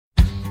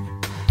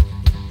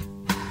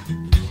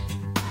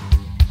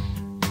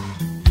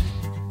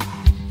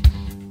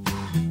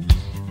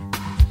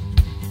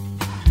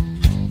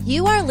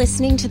You are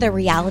listening to the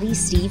Reality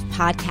Steve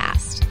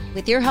podcast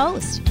with your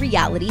host,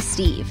 Reality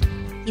Steve.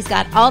 He's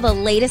got all the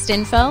latest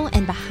info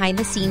and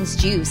behind-the-scenes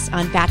juice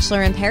on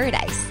Bachelor in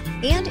Paradise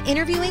and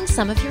interviewing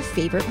some of your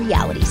favorite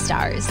reality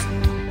stars.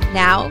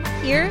 Now,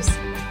 here's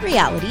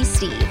Reality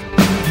Steve.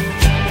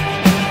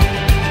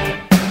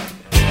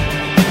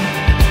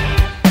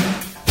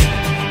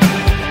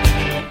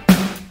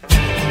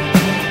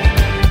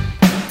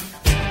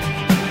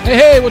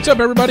 Hey, what's up,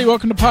 everybody?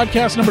 Welcome to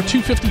podcast number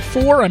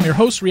 254. I'm your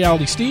host,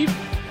 Reality Steve.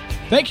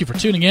 Thank you for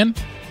tuning in.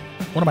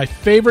 One of my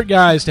favorite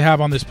guys to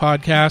have on this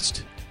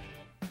podcast,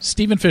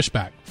 Stephen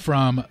Fishbach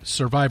from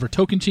Survivor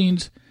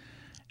Tocantins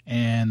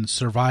and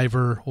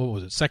Survivor, what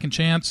was it, Second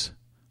Chance?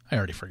 I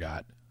already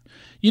forgot.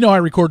 You know, I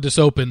record this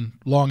open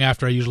long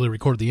after I usually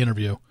record the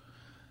interview.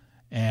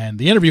 And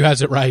the interview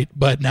has it right,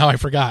 but now I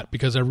forgot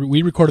because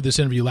we recorded this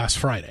interview last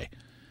Friday.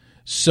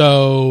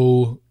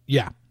 So,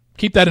 yeah.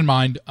 Keep that in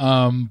mind.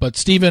 But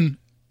Stephen,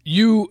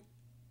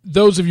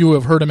 those of you who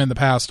have heard him in the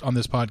past on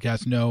this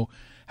podcast know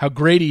how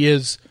great he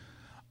is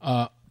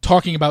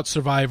talking about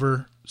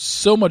Survivor.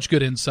 So much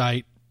good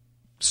insight,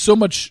 so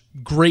much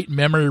great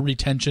memory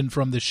retention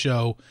from this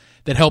show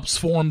that helps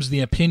forms the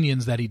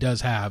opinions that he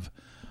does have.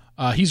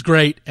 He's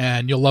great,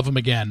 and you'll love him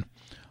again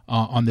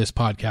on this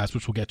podcast,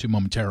 which we'll get to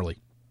momentarily.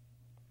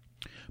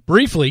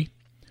 Briefly,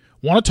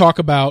 want to talk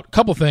about a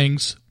couple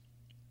things.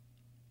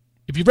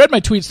 If you've read my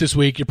tweets this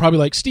week, you're probably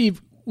like,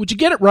 Steve, would you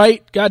get it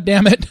right? God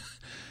damn it.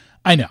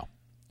 I know.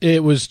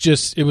 It was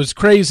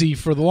crazy.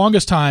 For the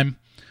longest time,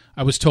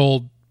 I was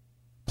told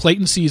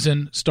Clayton's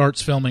season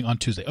starts filming on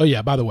Tuesday. Oh,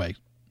 yeah, by the way,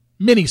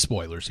 mini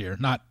spoilers here,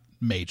 not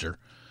major.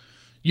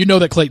 You know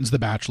that Clayton's the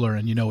Bachelor,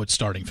 and you know it's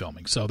starting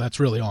filming, so that's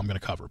really all I'm going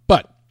to cover.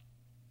 But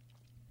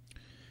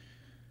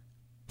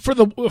for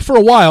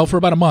a while, for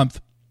about a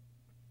month,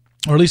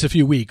 or at least a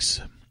few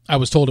weeks, I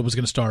was told it was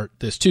going to start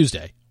this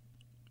Tuesday.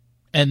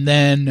 And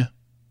then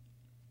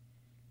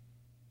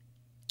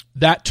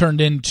that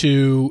turned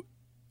into,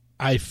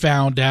 I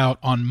found out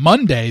on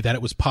Monday that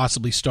it was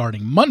possibly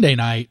starting Monday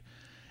night,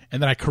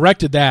 and then I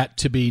corrected that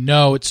to be,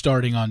 no, it's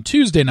starting on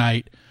Tuesday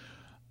night,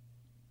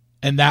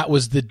 and that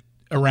was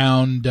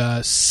around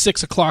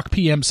 6 o'clock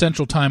p.m.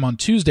 Central Time on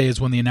Tuesday is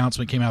when the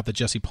announcement came out that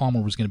Jesse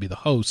Palmer was going to be the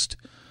host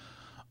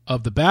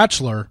of The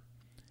Bachelor,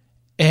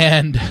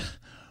 and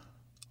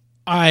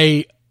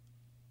I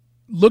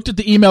looked at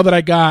the email that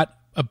I got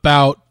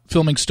about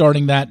filming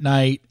starting that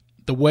night.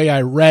 The way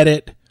I read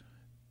it,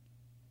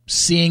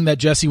 seeing that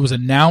Jesse was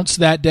announced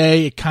that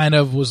day, it kind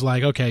of was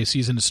like, okay,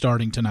 season is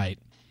starting tonight.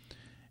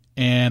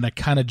 And I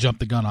kind of jumped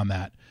the gun on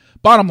that.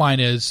 Bottom line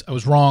is, I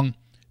was wrong.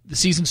 The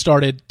season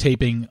started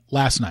taping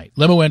last night.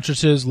 Limo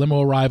entrances,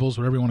 limo arrivals,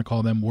 whatever you want to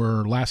call them,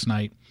 were last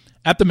night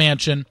at the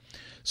mansion.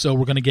 So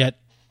we're going to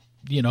get,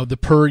 the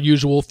per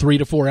usual 3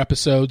 to 4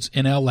 episodes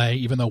in LA,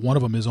 even though one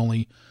of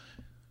them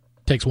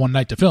takes one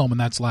night to film, and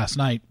that's last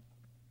night.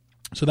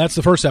 So that's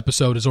the first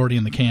episode is already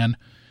in the can.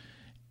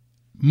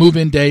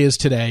 Move-in day is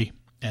today,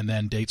 and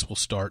then dates will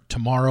start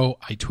tomorrow.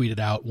 I tweeted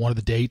out one of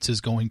the dates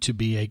is going to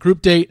be a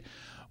group date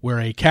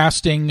where a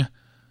casting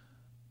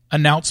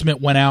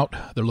announcement went out.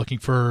 They're looking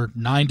for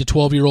 9 to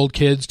 12-year-old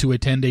kids to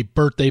attend a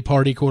birthday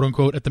party,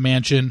 quote-unquote, at the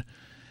mansion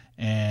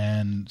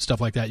and stuff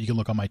like that. You can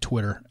look on my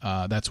Twitter.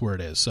 That's where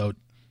it is. So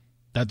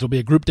that'll be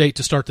a group date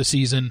to start the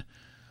season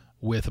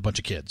with a bunch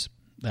of kids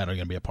that are going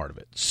to be a part of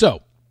it.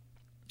 So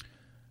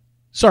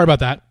sorry about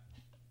that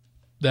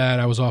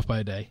I was off by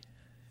a day,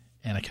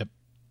 and I kept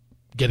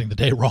getting the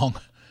day wrong.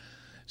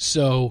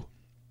 So,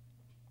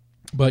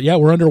 but yeah,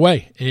 we're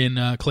underway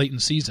in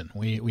Clayton's season.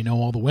 We know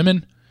all the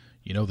women.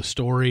 You know the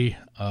story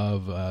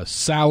of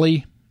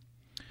Sally,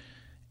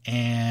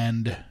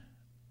 and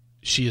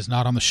she is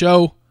not on the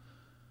show.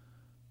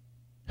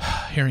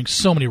 Hearing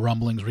so many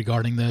rumblings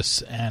regarding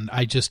this, and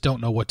I just don't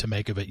know what to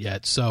make of it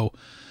yet. So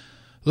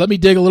let me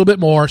dig a little bit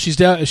more. She's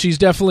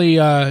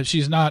definitely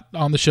she's not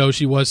on the show.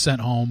 She was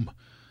sent home.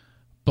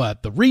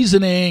 But the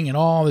reasoning and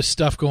all this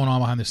stuff going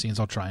on behind the scenes,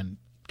 I'll try and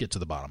get to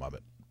the bottom of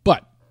it.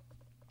 But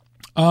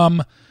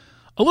a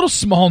little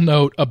small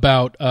note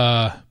about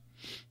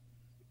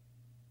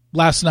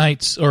last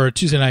night's or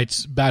Tuesday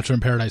night's Bachelor in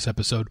Paradise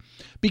episode.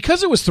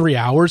 Because it was 3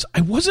 hours, I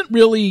wasn't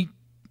really,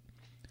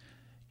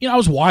 I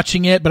was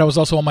watching it, but I was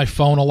also on my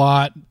phone a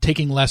lot,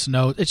 taking less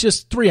notes. It's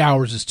just 3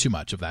 hours is too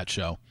much of that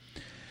show.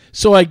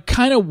 So I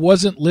kind of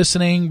wasn't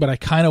listening, but I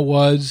kind of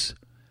was.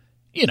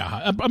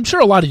 I'm sure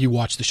a lot of you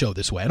watch the show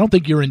this way. I don't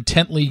think you're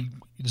intently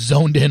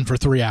zoned in for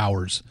 3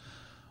 hours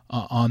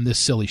on this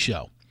silly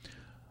show.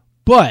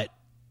 But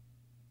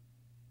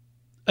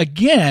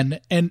again,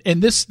 and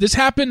this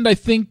happened, I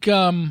think,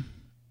 I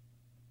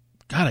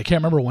can't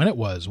remember when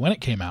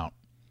it came out.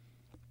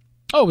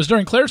 Oh, it was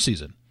during Claire's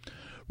season.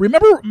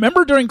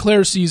 Remember during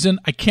Claire's season,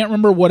 I can't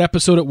remember what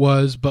episode it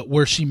was, but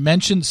where she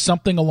mentioned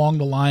something along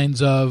the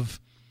lines of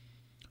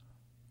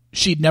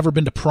she'd never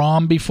been to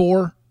prom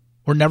before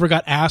or never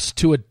got asked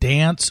to a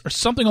dance or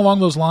something along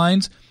those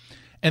lines.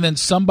 And then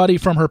somebody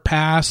from her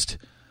past,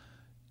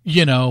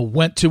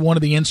 went to one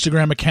of the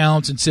Instagram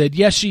accounts and said,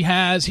 yes, she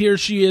has. Here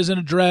she is in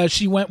a dress.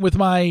 She went with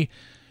my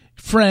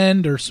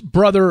friend or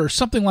brother or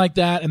something like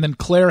that. And then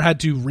Claire had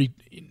to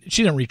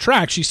she didn't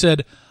retract. She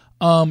said,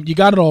 you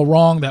got it all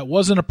wrong. That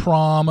wasn't a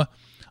prom.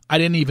 I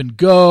didn't even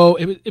go.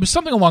 It was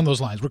something along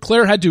those lines where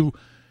Claire had to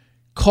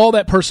call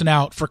that person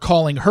out for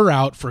calling her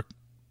out for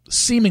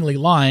seemingly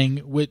lying,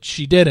 which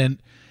she didn't.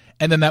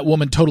 And then that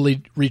woman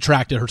totally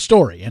retracted her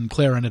story, and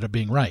Claire ended up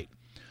being right.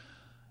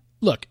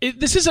 Look,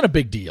 this isn't a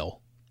big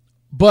deal,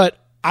 but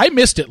I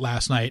missed it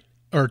last night,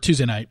 or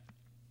Tuesday night.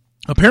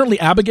 Apparently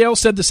Abigail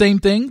said the same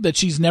thing, that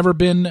she's never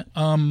been,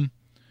 what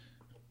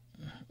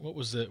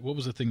was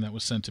the thing that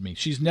was sent to me?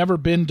 She's never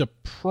been to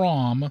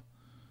prom.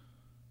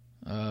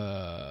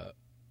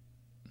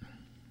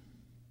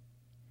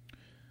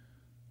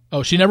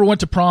 She never went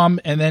to prom,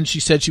 and then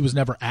she said she was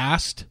never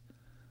asked.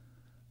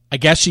 I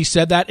guess she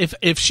said that.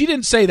 If she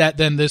didn't say that,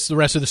 then the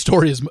rest of the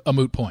story is a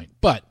moot point.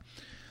 But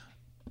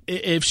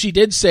if she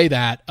did say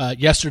that,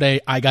 yesterday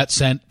I got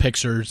sent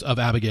pictures of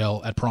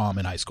Abigail at prom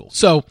in high school.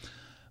 So,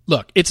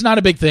 look, it's not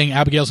a big thing.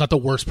 Abigail's not the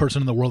worst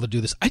person in the world to do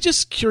this. I'm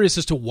just curious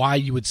as to why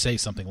you would say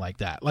something like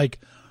that. Like,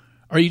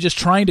 are you just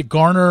trying to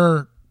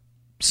garner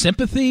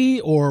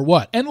sympathy or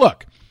what? And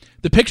look,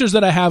 the pictures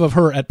that I have of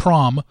her at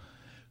prom,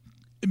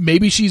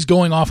 maybe she's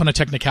going off on a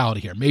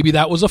technicality here. Maybe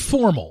that was a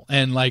formal,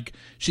 and like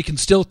she can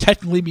still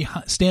technically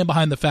stand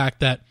behind the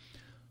fact that,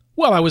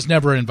 well, I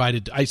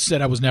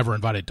said I was never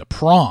invited to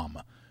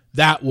prom.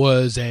 That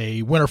was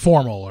a winter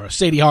formal or a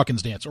Sadie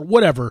Hawkins dance or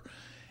whatever.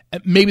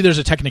 Maybe there's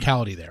a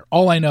technicality there.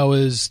 All I know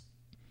is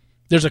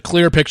there's a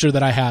clear picture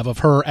that I have of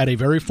her at a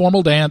very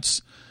formal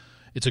dance.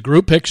 It's a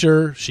group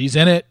picture. She's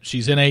in it.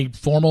 She's in a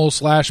formal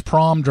 /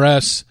 prom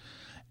dress,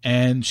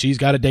 and she's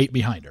got a date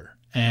behind her.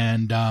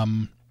 And,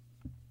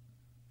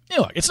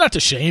 look, it's not to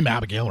shame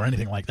Abigail or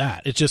anything like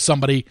that. It's just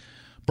somebody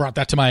brought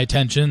that to my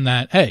attention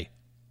that, hey,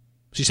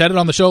 she said it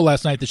on the show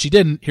last night that she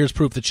didn't. Here's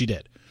proof that she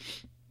did.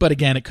 But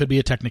again, it could be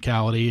a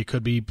technicality. It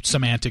could be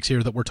semantics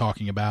here that we're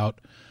talking about.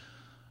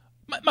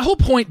 My whole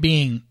point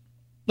being,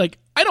 like,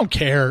 I don't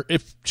care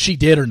if she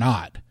did or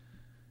not,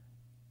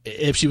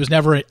 if she was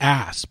never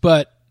asked.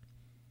 But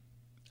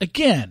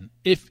again,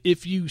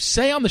 if you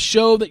say on the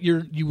show that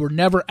you were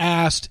never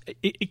asked,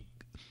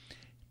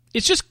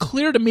 it's just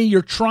clear to me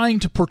you're trying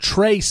to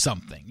portray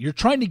something. You're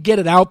trying to get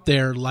it out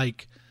there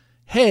like,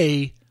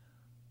 hey,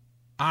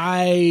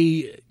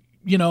 I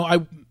don't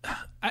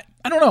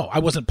know. I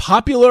wasn't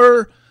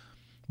popular.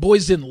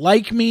 Boys didn't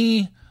like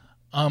me.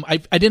 I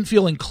didn't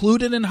feel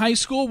included in high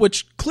school,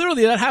 which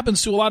clearly that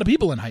happens to a lot of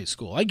people in high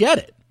school. I get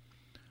it.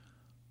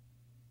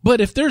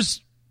 But if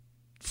there's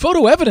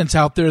photo evidence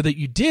out there that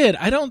you did,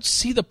 I don't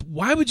see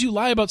why would you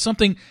lie about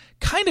something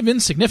kind of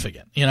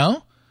insignificant, you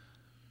know?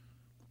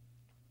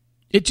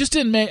 It just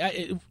didn't make.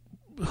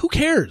 Who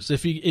cares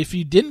if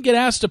you didn't get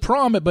asked to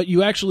prom, but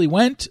you actually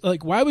went?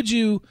 Like, why would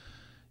you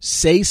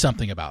say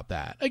something about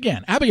that?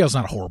 Again, Abigail's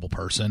not a horrible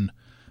person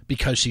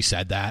because she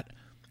said that.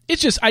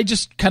 It's just I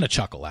just kind of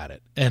chuckle at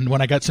it. And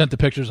when I got sent the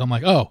pictures, I'm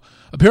like, oh,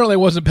 apparently I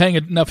wasn't paying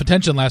enough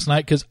attention last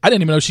night because I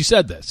didn't even know she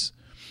said this.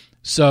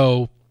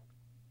 So,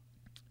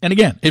 and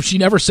again, if she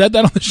never said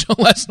that on the show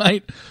last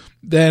night,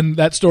 then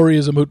that story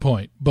is a moot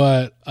point.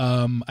 But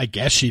I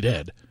guess she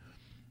did.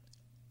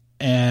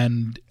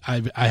 And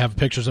I have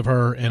pictures of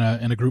her in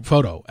a group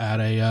photo at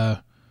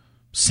a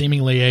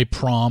seemingly a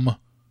prom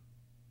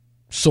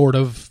sort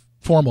of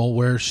formal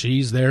where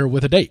she's there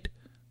with a date.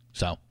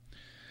 So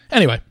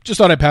anyway, just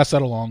thought I'd pass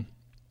that along.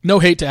 No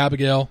hate to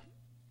Abigail.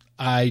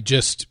 I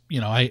just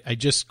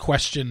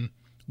question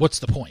what's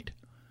the point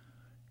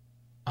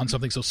on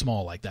something so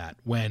small like that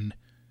when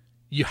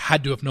you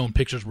had to have known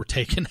pictures were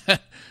taken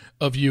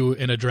of you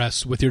in a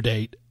dress with your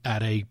date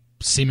at a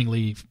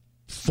seemingly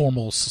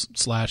formal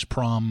 /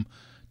 prom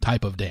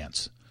type of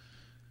dance.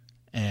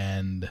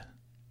 And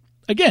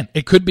again,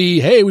 it could be,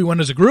 hey, we went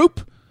as a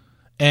group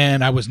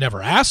and I was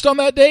never asked on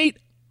that date.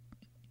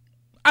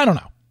 I don't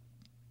know.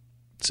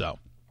 So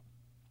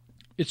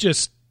it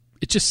just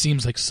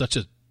seems like such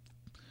a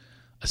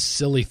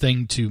silly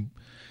thing to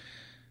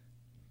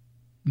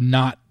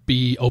not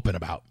be open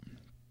about.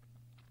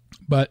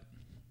 But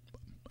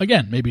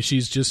again, maybe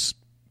she's just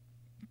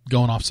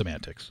going off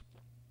semantics.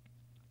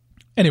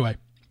 Anyway,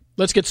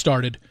 let's get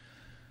started.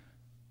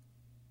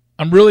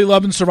 I'm really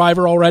loving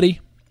Survivor already.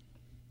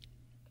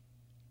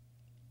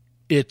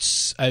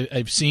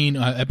 I've seen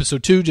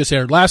episode 2 just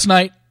aired last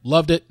night.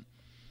 Loved it.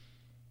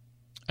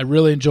 I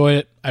really enjoy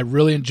it. I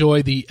really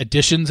enjoy the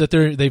additions that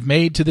they've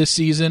made to this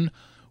season.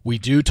 We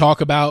do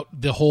talk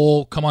about the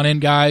whole come on in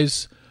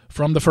guys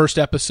from the first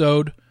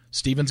episode.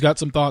 Steven's got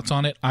some thoughts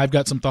on it. I've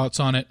got some thoughts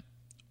on it.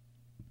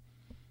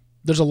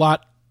 There's a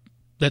lot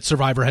that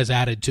Survivor has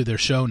added to their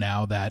show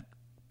now that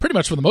pretty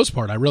much for the most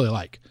part I really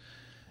like.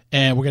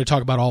 And we're going to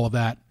talk about all of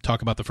that,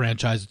 talk about the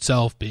franchise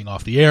itself, being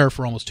off the air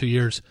for almost 2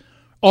 years,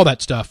 all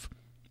that stuff.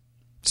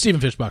 Steven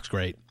Fishbach's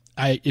great.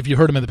 If you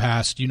heard him in the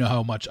past, you know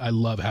how much I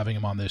love having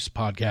him on this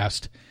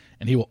podcast,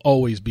 and he will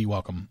always be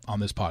welcome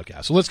on this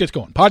podcast. So let's get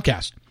going.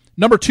 Podcast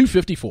number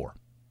 254.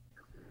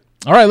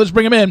 All right, let's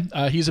bring him in.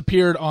 He's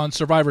appeared on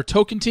Survivor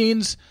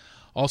Tocantins,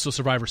 Also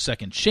Survivor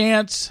Second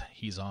Chance.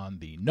 He's on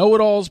the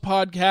Know-It-Alls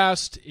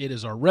podcast. It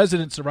is our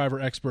resident Survivor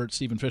expert,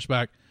 Stephen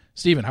Fishbach.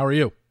 Stephen, how are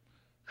you?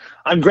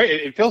 I'm great.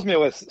 It fills me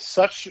with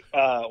such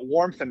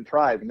warmth and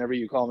pride whenever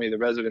you call me the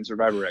resident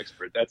Survivor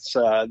expert.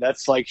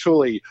 That's like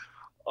truly,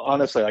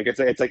 honestly, like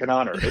it's like an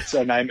honor. It's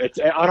an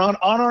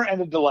honor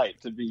and a delight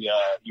to be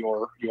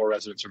your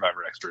resident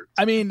Survivor expert.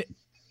 I mean,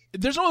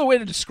 there's no other way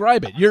to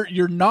describe it.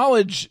 Your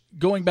knowledge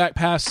going back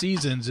past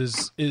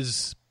seasons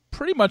is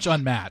pretty much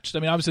unmatched. I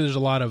mean, obviously there's a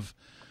lot of,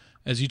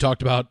 as you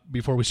talked about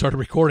before we started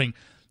recording,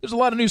 there's a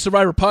lot of new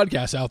Survivor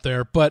podcasts out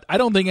there, but I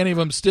don't think any of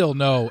them still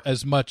know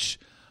as much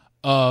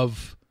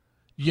of,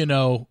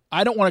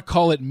 I don't want to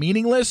call it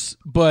meaningless,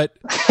 but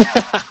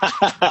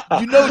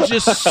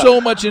just so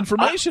much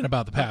information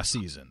about the past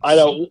seasons. I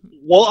know.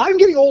 Well, I'm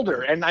getting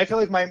older, and I feel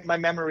like my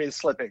memory is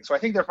slipping. So I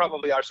think there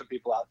probably are some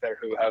people out there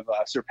who have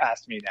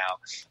surpassed me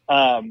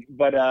now.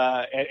 But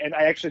I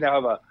actually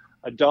now have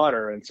a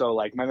daughter, and so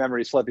like my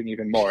memory is slipping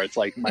even more. It's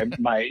like my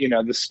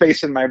the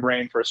space in my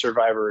brain for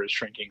Survivor is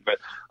shrinking. But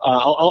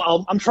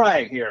I'm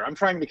trying here. I'm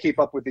trying to keep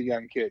up with the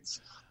young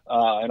kids.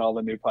 And all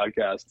the new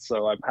podcasts.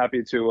 So I'm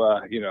happy to,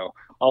 I'll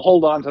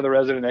hold on to the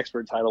resident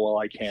expert title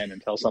while I can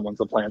until someone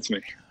supplants me.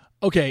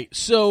 Okay,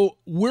 so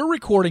we're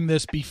recording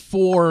this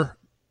before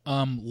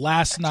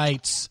last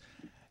night's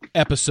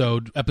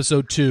episode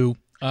 2.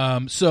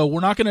 So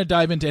we're not going to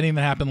dive into anything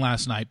that happened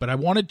last night, but I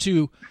wanted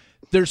to,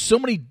 there's so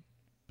many,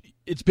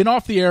 it's been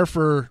off the air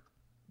for,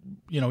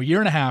 a year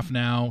and a half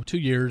now, 2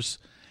 years,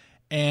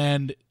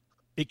 and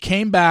it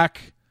came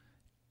back.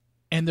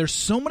 And there's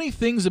so many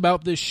things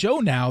about this show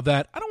now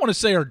that I don't want to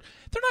say they're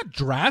not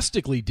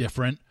drastically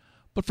different,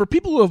 but for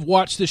people who have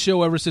watched this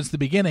show ever since the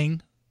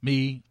beginning,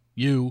 me,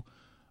 you,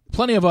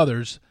 plenty of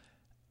others,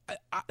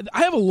 I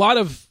have a lot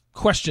of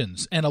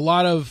questions and a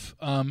lot of,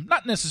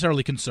 not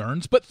necessarily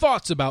concerns, but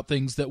thoughts about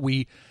things that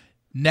we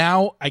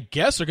now, I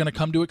guess, are going to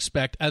come to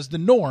expect as the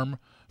norm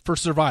for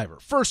Survivor.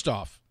 First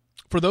off,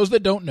 for those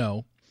that don't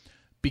know,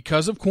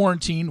 because of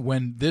quarantine,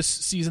 when this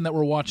season that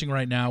we're watching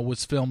right now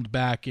was filmed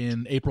back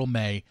in April,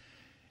 May,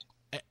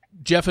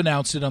 Jeff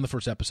announced it on the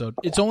first episode.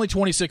 It's only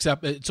 26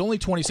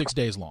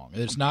 days long.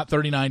 It's not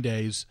 39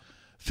 days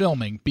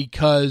filming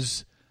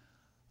because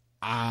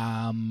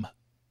I'm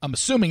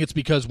assuming it's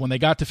because when they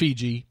got to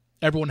Fiji,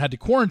 everyone had to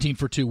quarantine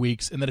for 2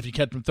 weeks, and then if you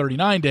kept them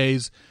 39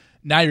 days,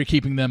 now you're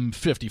keeping them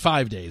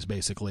 55 days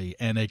basically,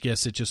 and I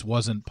guess it just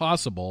wasn't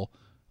possible.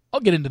 I'll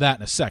get into that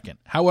in a second.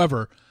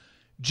 However,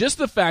 just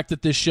the fact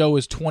that this show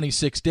is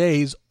 26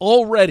 days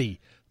already,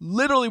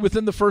 literally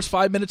within the first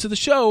 5 minutes of the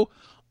show,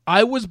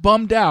 I was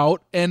bummed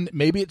out, and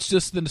maybe it's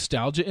just the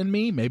nostalgia in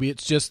me, maybe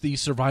it's just the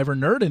Survivor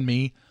nerd in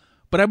me,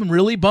 but I'm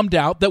really bummed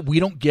out that we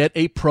don't get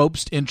a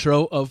Probst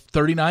intro of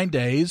 39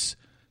 days,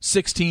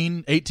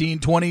 16, 18,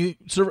 20,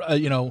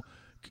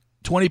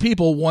 20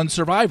 people, one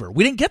Survivor.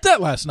 We didn't get that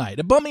last night.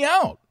 It bummed me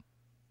out.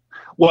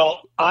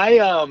 Well,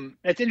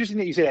 it's interesting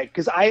that you say that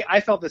because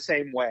I felt the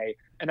same way,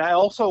 and I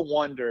also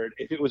wondered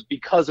if it was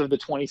because of the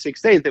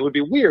 26 days. That would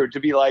be weird to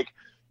be like,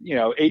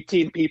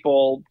 18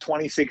 people,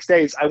 26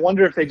 days. I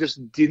wonder if they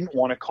just didn't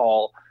want to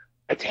call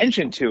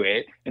attention to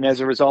it, and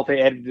as a result,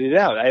 they edited it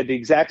out. I had the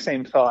exact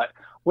same thought.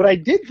 What I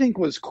did think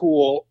was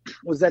cool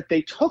was that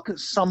they took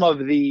some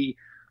of the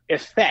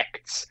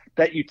effects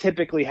that you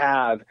typically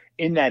have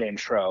in that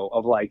intro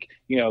of like,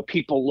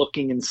 people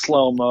looking in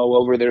slow-mo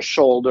over their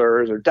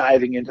shoulders or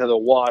diving into the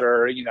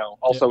water,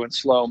 also in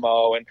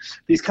slow-mo, and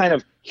these kind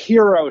of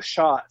hero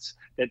shots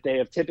that they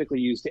have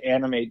typically used to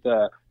animate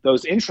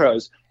those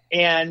intros.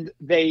 And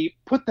they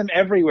put them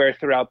everywhere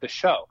throughout the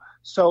show.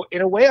 So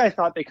in a way, I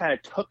thought they kind of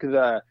took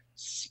the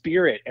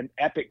spirit and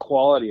epic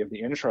quality of the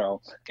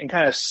intro and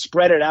kind of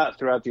spread it out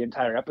throughout the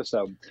entire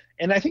episode.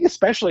 And I think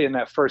especially in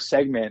that first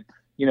segment,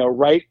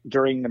 right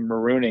during the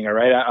marooning,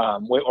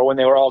 or when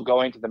they were all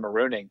going to the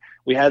marooning,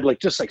 we had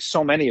just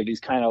so many of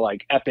these kind of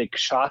like epic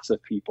shots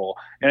of people.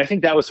 And I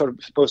think that was sort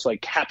of supposed to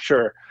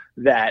capture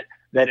that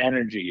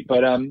energy.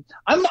 But I'm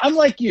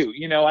like you,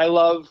 I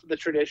love the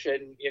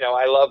tradition.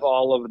 I love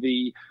all of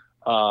the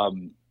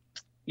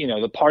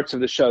the parts of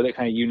the show that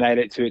kind of unite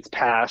it to its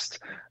past.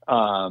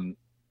 I'm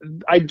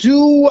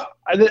curious,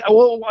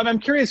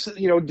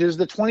 does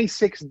the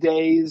 26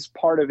 days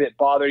part of it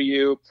bother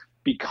you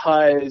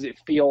because it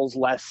feels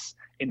less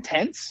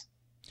intense?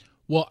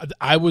 Well,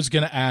 I was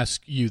going to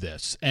ask you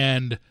this,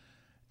 and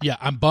yeah,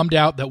 I'm bummed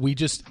out that we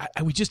just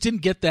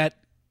didn't get that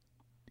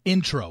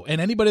intro. And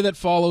anybody that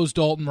follows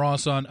Dalton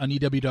Ross on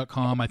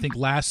EW.com, I think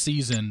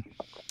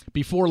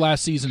before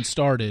last season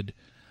started,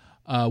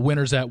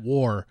 Winners at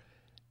War,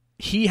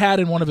 he had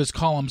in one of his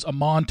columns a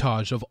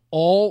montage of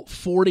all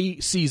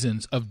 40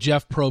 seasons of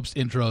Jeff Probst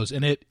intros,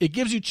 and it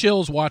gives you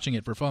chills watching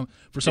it for someone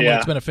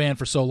that's been a fan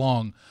for so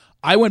long.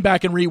 I went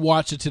back and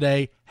rewatched it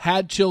today,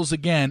 had chills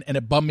again, and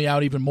it bummed me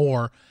out even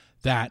more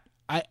that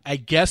I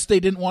guess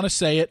they didn't want to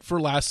say it for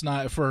last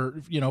night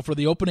for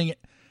the opening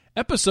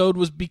episode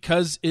was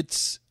because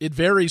it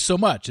varies so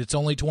much. It's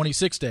only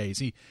 26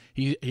 days.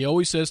 He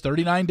always says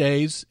 39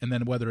 days, and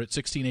then whether it's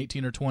 16,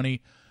 18, or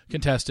 20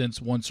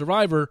 contestants, one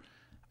survivor.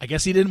 I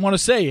guess he didn't want to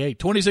say, hey,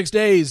 26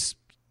 days,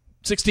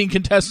 16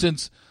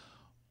 contestants,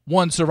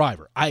 one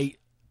survivor. I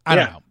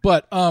don't know.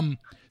 But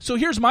so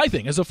here's my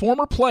thing. As a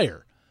former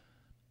player,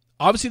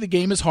 obviously the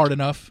game is hard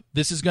enough.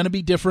 This is going to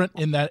be different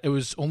in that it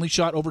was only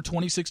shot over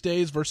 26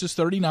 days versus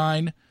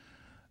 39.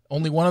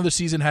 Only one other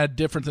season had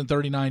different than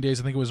 39 days.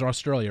 I think it was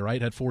Australia,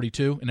 right? Had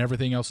 42, and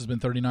everything else has been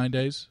 39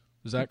 days.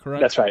 Is that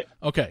correct? That's right.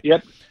 Okay.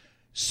 Yep.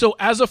 So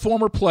as a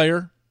former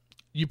player,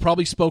 you've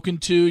probably spoken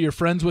to your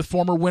friends with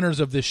former winners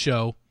of this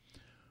show.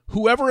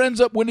 Whoever ends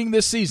up winning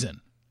this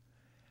season,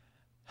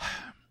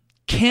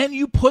 can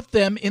you put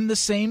them in the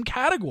same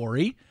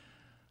category?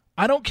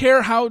 I don't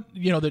care how,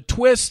 the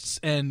twists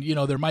and,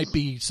 there might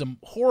be some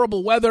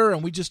horrible weather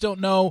and we just don't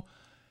know.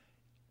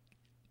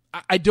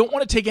 I don't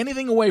want to take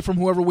anything away from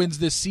whoever wins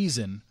this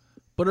season,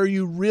 but are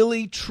you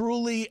really,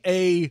 truly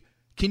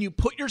can you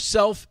put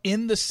yourself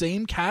in the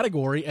same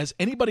category as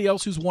anybody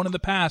else who's won in the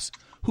past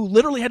who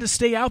literally had to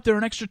stay out there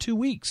an extra 2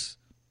 weeks?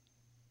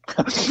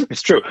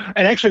 It's true.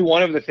 And actually,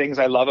 one of the things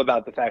I love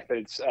about the fact that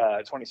it's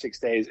 26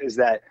 days is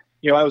that,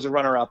 I was a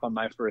runner-up on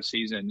my first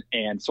season,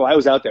 and so I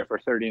was out there for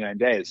 39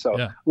 days. So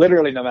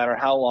literally, no matter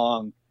how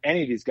long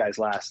any of these guys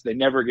last, they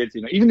never get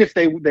to, even if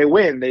they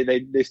win,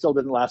 they still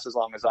didn't last as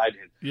long as I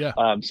did. Yeah.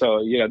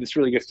 So, this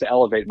really gets to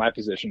elevate my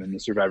position in the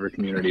Survivor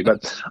community.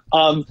 But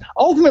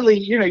ultimately,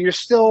 you're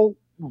still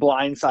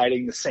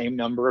blindsiding the same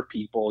number of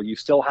people. You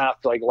still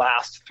have to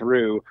last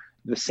through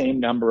the same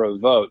number of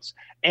votes.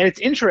 And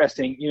it's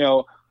interesting,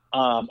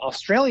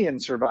 Australian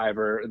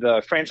Survivor,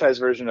 the franchise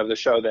version of the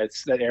show that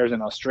airs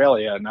in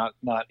Australia, not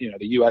the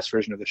US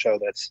version of the show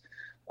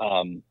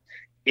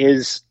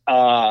it's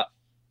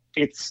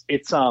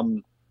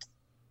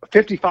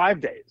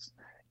 55 days.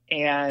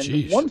 And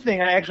Jeez. One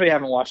thing, I actually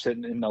haven't watched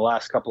it in the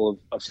last couple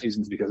of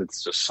seasons because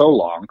it's just so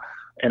long.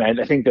 And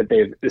I think that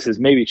this has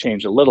maybe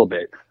changed a little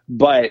bit,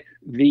 but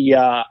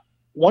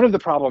one of the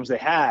problems they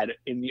had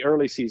in the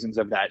early seasons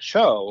of that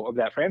show, of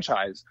that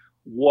franchise,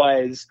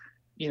 was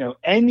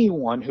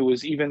anyone who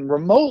was even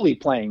remotely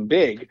playing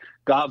big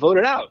got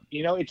voted out.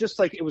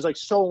 It was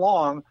so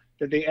long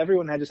that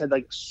everyone had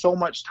so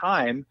much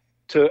time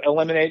to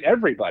eliminate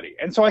everybody.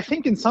 And so I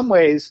think in some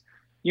ways,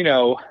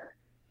 you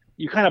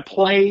kind of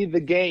play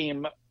the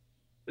game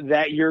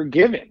that you're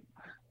given.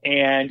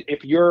 And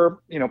if you're,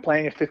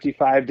 playing a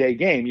 55-day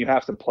game, you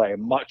have to play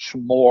much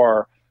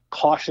more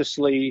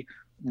cautiously,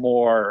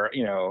 more,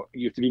 you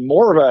have to be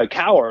more of a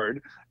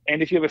coward.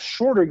 And if you have a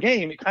shorter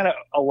game, it kind of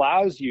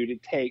allows you to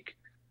take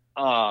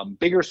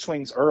bigger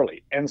swings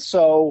early. And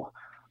so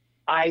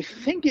I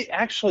think it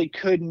actually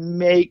could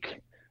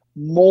make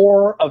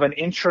more of an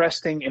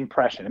interesting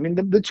impression. I mean,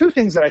 the two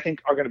things that I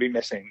think are going to be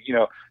missing,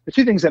 the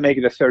two things that make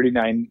it a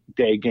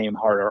 39-day game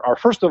harder are,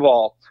 first of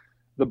all,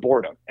 the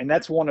boredom. And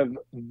that's one of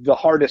the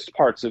hardest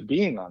parts of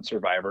being on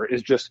Survivor,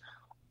 is just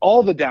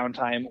all the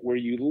downtime where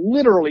you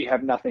literally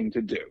have nothing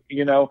to do,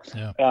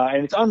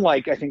 and it's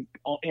unlike, I think,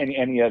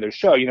 any other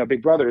show.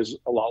 Big Brother is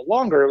a lot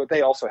longer, but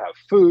they also have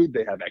food,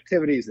 they have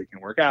activities, they can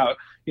work out.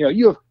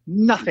 You have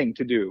nothing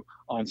to do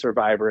on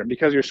Survivor, and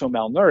because you're so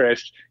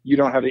malnourished, you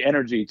don't have the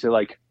energy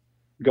to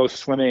go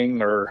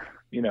swimming or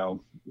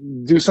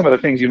do some of the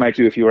things you might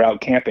do if you were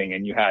out camping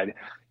and you had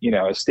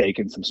a steak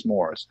and some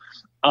s'mores.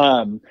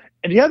 And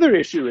the other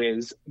issue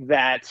is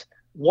that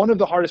one of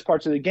the hardest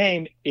parts of the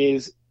game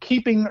is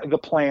keeping the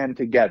plan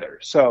together.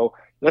 So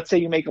let's say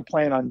you make a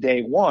plan on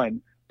day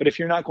 1, but if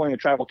you're not going to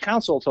tribal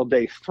council until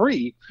day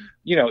 3,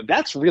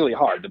 that's really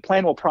hard. The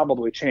plan will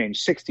probably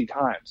change 60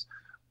 times.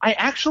 I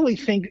actually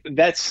think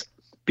that's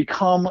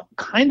become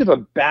kind of a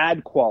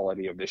bad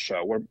quality of this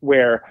show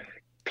where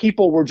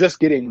people were just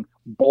getting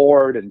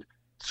bored and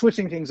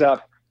switching things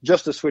up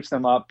just to switch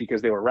them up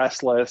because they were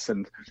restless.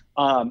 And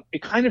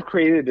it kind of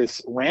created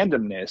this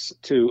randomness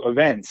to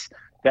events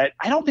that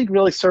I don't think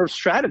really serves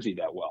strategy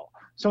that well.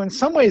 So in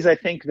some ways, I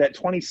think that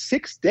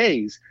 26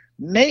 days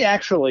may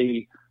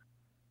actually,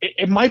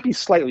 it might be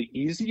slightly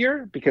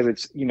easier because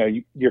it's,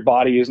 your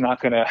body is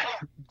not going to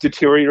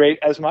deteriorate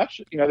as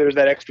much. There's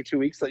that extra 2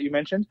 weeks that you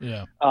mentioned.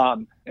 Yeah.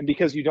 And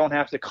because you don't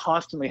have to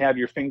constantly have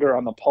your finger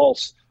on the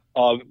pulse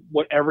of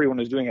what everyone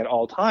is doing at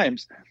all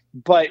times,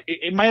 but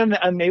it might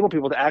enable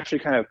people to actually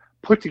kind of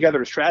put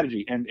together a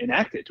strategy and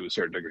enact it to a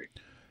certain degree.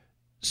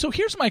 So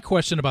here's my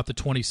question about the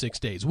 26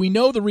 days. We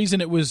know the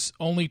reason it was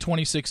only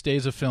 26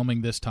 days of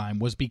filming this time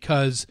was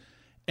because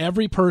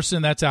every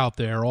person that's out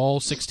there,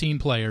 all 16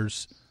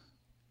 players,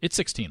 it's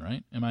 16,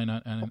 right? Am I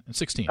not?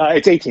 16.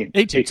 It's 18.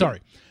 18,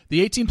 sorry.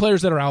 The 18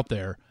 players that are out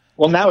there.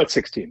 Well, now it's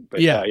 16,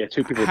 but yeah,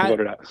 2 people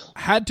voted out.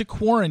 Had to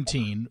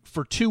quarantine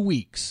for 2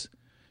 weeks.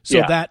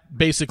 So that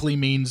basically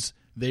means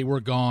they were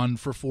gone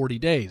for 40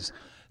 days.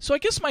 So I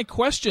guess my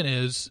question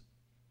is,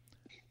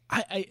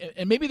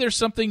 and maybe there's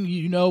something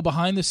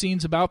behind the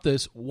scenes about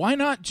this. Why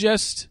not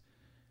just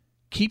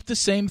keep the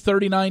same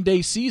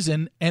 39-day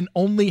season and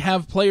only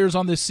have players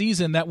on this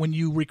season that when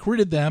you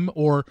recruited them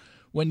or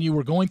when you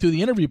were going through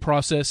the interview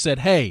process said,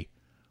 hey,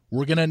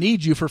 we're going to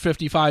need you for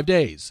 55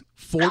 days,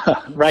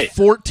 right.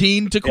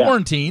 14 to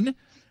quarantine,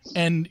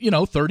 and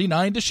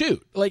 39 to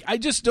shoot. I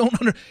just don't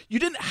you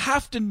didn't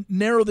have to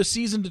narrow the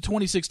season to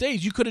 26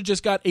 days. You could have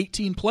just got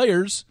 18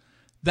 players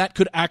that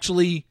could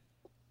actually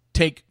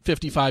take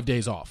 55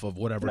 days off of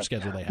whatever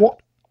schedule they have. Well,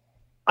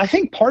 I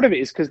think part of it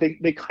is because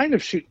they kind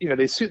of shoot,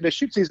 they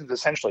shoot seasons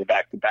essentially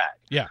back to back.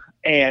 Yeah.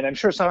 And I'm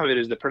sure some of it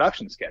is the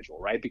production schedule,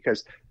 right?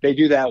 Because they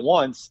do that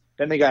once,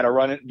 then they got to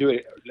run it, do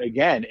it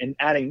again, and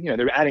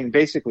they're adding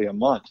basically a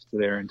month to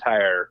their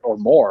entire or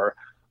more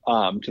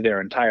to their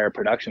entire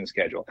production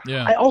schedule.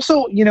 Yeah. I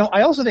also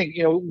think,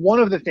 one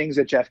of the things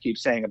that Jeff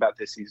keeps saying about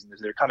this season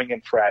is they're coming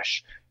in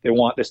fresh. They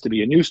want this to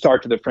be a new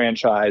start to the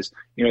franchise.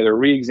 They're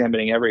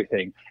re-examining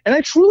everything. And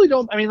I truly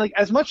don't,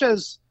 as much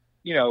as,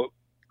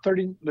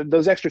 30,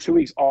 those extra 2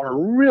 weeks are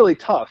really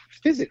tough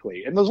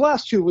physically. And those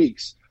last 2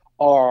 weeks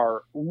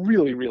are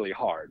really, really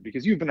hard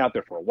because you've been out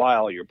there for a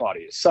while. Your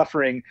body is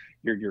suffering.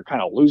 You're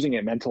kind of losing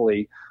it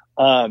mentally.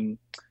 The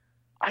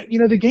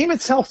game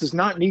itself does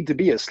not need to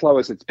be as slow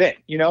as it's been.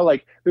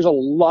 There's a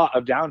lot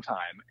of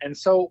downtime. And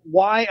so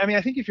why?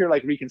 I think if you're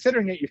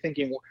reconsidering it, you're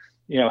thinking,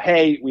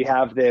 hey, we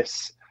have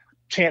this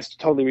chance to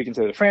totally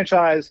reconsider the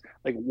franchise.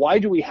 Why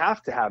do we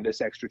have to have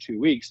this extra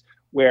 2 weeks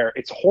where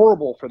it's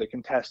horrible for the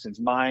contestants'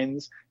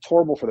 minds, it's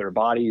horrible for their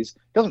bodies?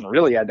 It doesn't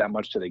really add that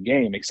much to the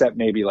game, except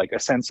maybe a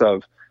sense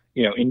of,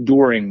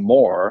 enduring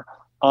more.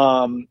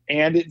 And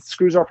it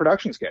screws our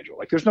production schedule.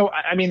 There's no,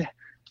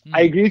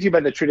 I agree with you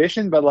about the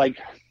tradition, but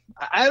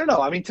I don't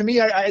know. To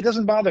me, it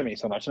doesn't bother me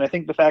so much. And I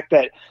think the fact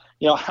that,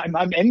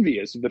 I'm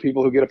envious of the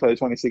people who get to play the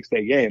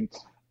 26-day game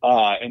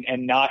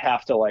and not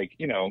have to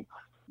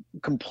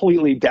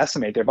completely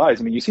decimate their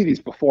bodies. You see these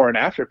before and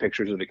after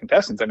pictures of the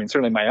contestants.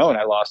 Certainly my own,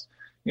 I lost,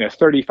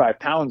 35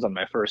 pounds on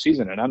my first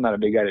season, and I'm not a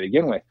big guy to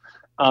begin with.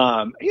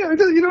 You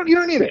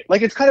don't need it.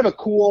 It's kind of a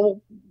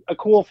cool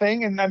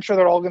thing, and I'm sure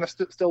they're all going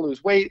to still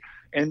lose weight.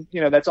 And,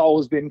 that's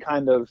always been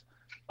kind of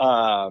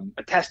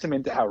a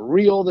testament to how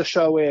real the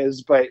show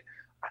is. But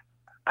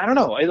I don't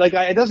know.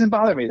 It doesn't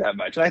bother me that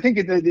much. And I think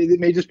it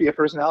may just be a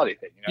personality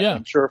thing. Yeah.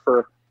 I'm sure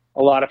for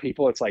a lot of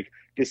people, it's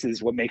this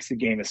is what makes the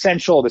game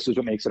essential. This is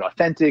what makes it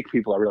authentic.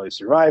 People are really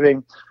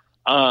surviving.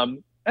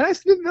 And I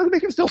think they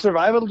can still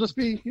survive. It'll just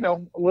be, a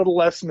little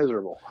less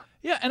miserable.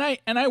 Yeah,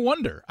 and I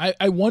wonder.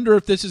 I wonder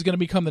if this is going to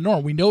become the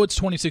norm. We know it's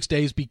 26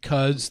 days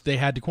because they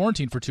had to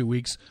quarantine for 2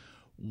 weeks.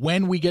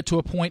 When we get to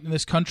a point in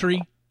this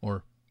country,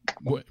 or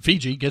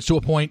Fiji gets to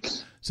a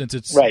point, since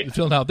it's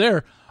filmed out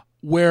there,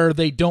 where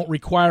they don't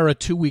require a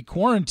 2-week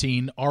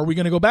quarantine, are we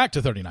going to go back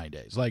to 39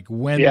 days?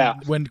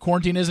 When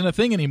quarantine isn't a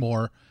thing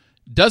anymore,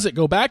 does it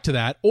go back to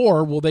that?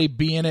 Or will they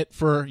be in it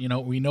for,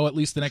 we know at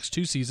least the next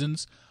 2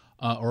 seasons,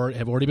 or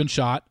have already been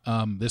shot.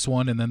 This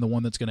one and then the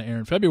one that's going to air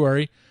in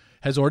February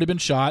has already been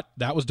shot.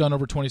 That was done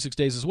over 26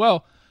 days as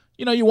well.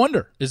 You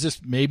wonder, is this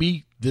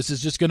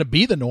just going to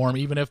be the norm,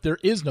 even if there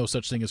is no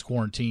such thing as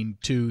quarantine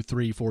 2,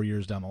 3, 4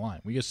 years down the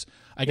line?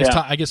 I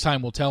guess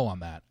time will tell on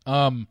that.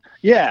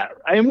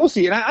 We'll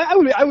see. And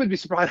I would be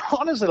surprised,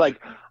 honestly.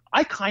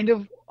 I kind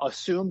of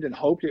assumed and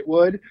hoped it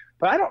would,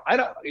 but I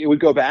don't. It would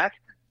go back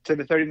to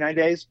the 39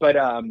 days, but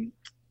I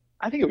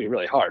think it would be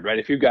really hard, right?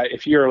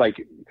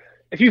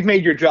 If you've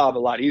made your job a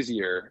lot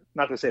easier,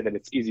 not to say that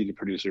it's easy to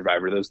produce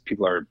Survivor, those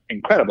people are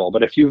incredible,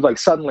 but if you've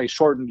suddenly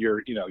shortened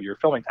your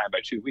filming time by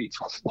 2 weeks,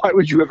 why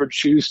would you ever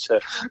choose to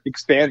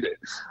expand it?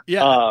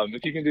 Yeah.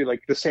 If you can do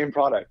the same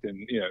product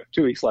in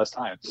 2 weeks less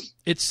time.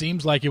 It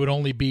seems like it would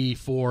only be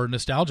for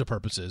nostalgia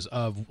purposes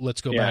of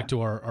let's go back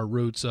to our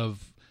roots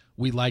of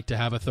we like to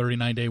have a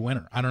 39-day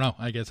winner. I don't know.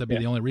 I guess that'd be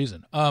the only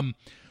reason.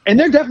 And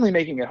they're definitely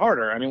making it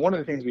harder. One of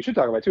the things we should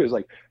talk about too is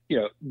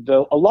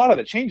a lot of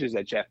the changes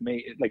that Jeff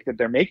made, that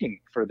they're making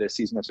for this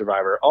season of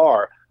Survivor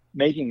are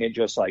making it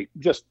just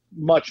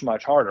much,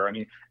 much harder.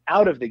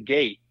 Out of the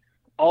gate,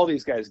 all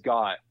these guys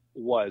got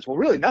was,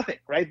 really nothing,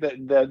 right?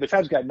 The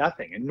tribes got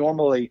nothing. And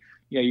normally,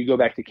 you go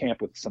back to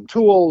camp with some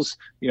tools,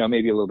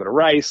 maybe a little bit of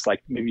rice,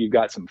 maybe you've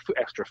got some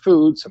extra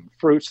food, some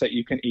fruits that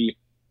you can eat.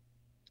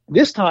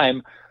 This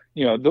time,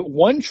 the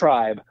one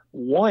tribe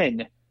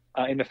won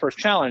in the first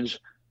challenge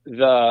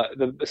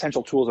the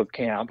essential tools of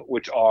camp,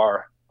 which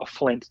are a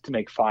flint to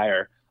make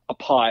fire, a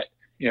pot,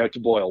 to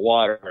boil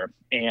water,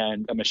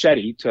 and a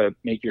machete to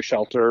make your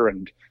shelter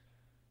and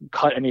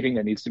cut anything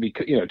that needs to be,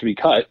 to be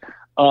cut.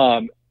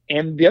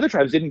 And the other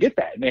tribes didn't get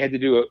that, and they had to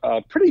do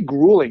a pretty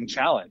grueling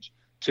challenge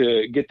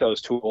to get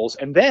those tools.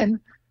 And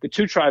then the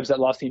 2 tribes that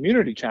lost the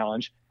immunity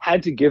challenge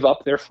had to give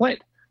up their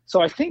flint.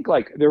 So I think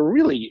they're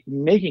really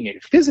making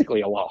it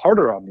physically a lot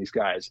harder on these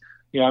guys.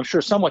 I'm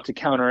sure somewhat to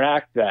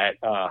counteract that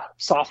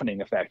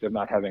softening effect of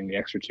not having the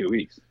extra 2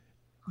 weeks.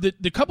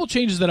 The couple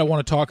changes that I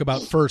want to talk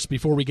about first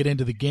before we get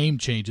into the game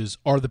changes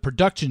are the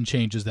production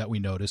changes that we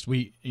noticed.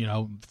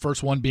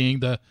 First one being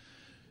the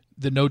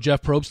No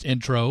Jeff Probst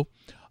intro.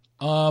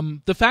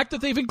 The fact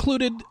that they've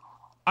included,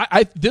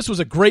 this was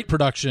a great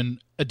production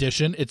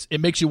addition.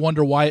 It makes you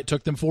wonder why it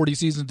took them 40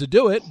 seasons to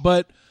do it,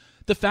 but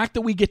the fact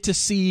that we get to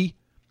see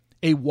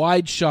a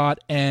wide shot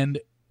and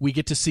we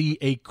get to see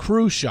a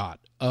crew shot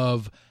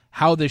of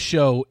how this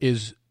show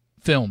is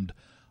filmed,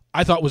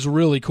 I thought was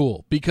really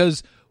cool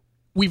because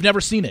we've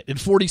never seen it. In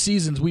 40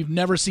 seasons, we've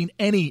never seen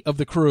any of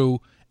the crew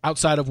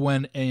outside of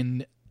when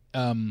an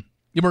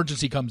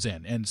emergency comes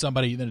in and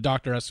a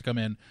doctor has to come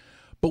in.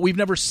 but we've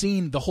never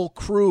seen the whole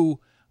crew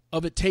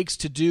of it takes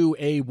to do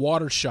a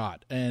water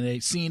shot and a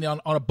scene on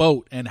a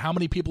boat and how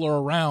many people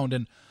are around.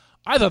 And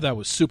I thought that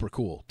was super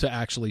cool to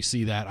actually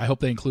see that. I hope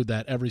they include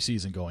that every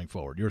season going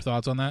forward. Your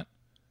thoughts on that?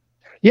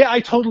 Yeah, I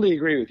totally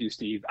agree with you,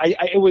 Steve.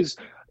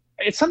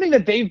 It's something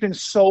that they've been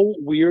so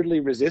weirdly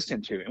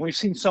resistant to. And we've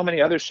seen so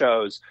many other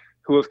shows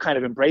who have kind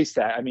of embraced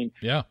that. I mean,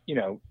 yeah,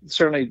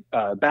 certainly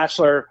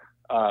Bachelor,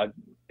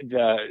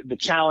 the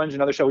Challenge,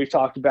 another show we've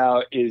talked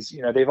about is,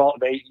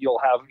 you'll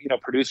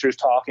have, producers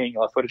talking,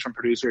 you'll have footage from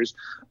producers.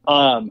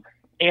 And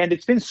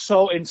it's been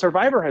and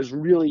Survivor has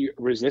really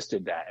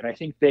resisted that. And I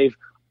think they've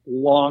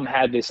long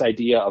had this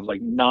idea of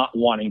like not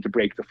wanting to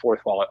break the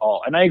fourth wall at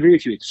all. And I agree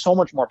with you. It's so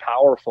much more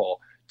powerful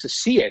to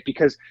see it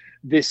because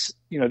this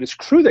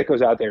crew that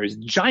goes out there is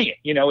giant.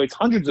 It's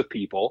hundreds of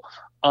people.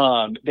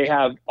 They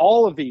have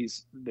all of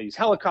these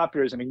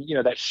helicopters. I mean,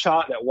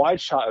 that wide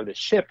shot of the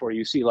ship where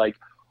you see like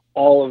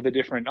all of the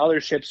different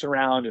other ships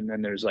around, and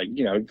then there's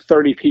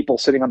 30 people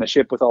sitting on the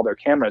ship with all their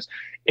cameras.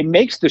 It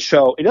makes the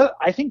show.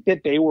 I think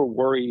that they were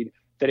worried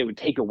that it would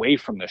take away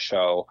from the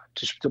show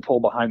to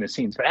pull behind the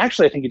scenes. But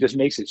actually, I think it just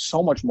makes it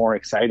so much more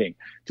exciting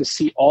to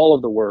see all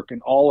of the work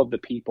and all of the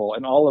people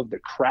and all of the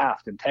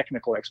craft and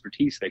technical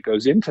expertise that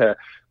goes into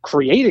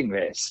creating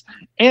this.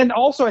 And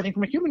also, I think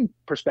from a human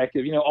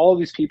perspective, all of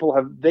these people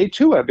they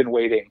too have been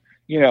waiting,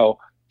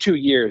 2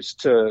 years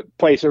to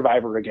play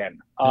Survivor again.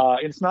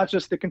 It's not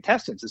just the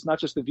contestants. It's not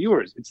just the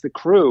viewers. It's the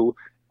crew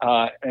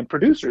and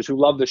producers who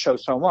love the show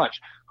so much,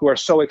 who are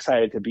so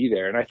excited to be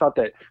there. And I thought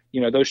that,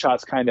 those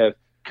shots kind of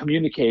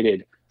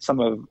communicated some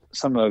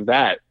of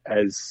that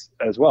as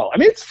well. I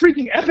mean, it's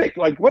freaking epic.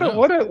 Like what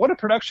a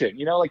production,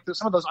 like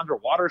some of those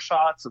underwater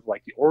shots of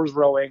like the oars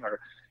rowing or,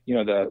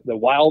 the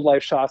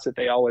wildlife shots that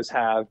they always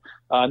have,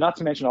 not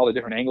to mention all the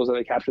different angles that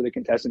they capture the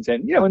contestants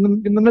in,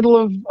 in the middle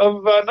of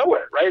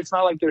nowhere, right? It's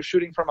not like they're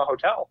shooting from a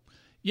hotel.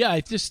 Yeah, I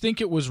just think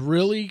it was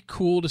really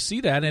cool to see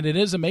that. And it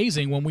is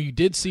amazing when we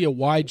did see a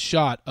wide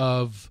shot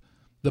of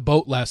the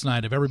boat last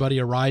night of everybody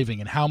arriving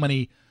and how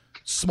many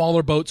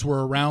smaller boats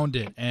were around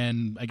it,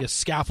 and I guess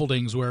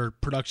scaffoldings where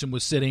production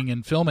was sitting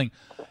and filming.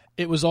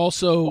 It was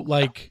also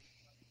like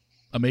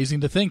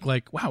amazing to think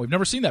like, wow, we've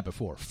never seen that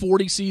before.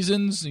 40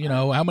 seasons,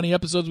 how many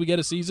episodes we get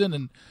a season,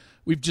 and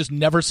we've just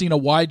never seen a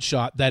wide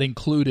shot that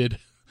included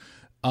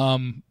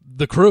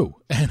the crew.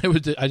 And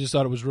I just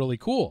thought it was really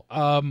cool.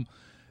 I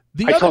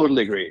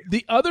totally agree.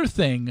 The other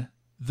thing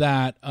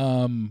that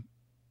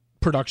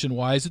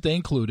production-wise that they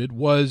included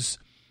was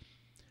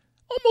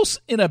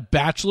almost in a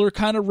Bachelor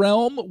kind of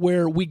realm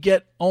where we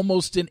get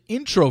almost an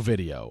intro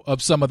video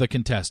of some of the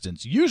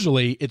contestants.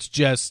 Usually it's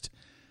just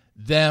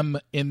them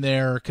in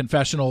their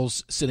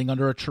confessionals sitting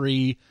under a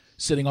tree,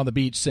 sitting on the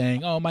beach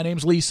saying, "Oh, my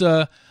name's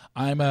Lisa.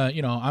 I'm a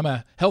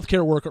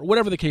healthcare worker,"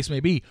 whatever the case may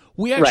be.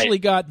 We actually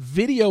got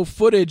video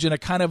footage in a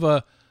kind of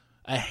a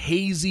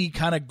hazy,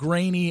 kind of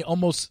grainy,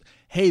 almost,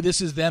 hey, this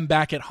is them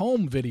back at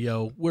home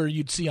video where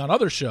you'd see on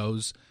other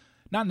shows.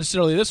 Not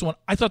necessarily this one.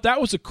 I thought that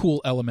was a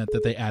cool element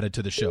that they added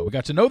to the show. We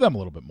got to know them a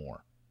little bit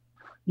more.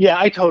 Yeah,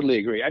 I totally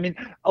agree. I mean,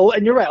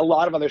 and you're right, a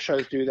lot of other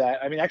shows do that.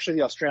 I mean, actually,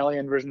 the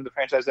Australian version of the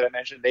franchise that I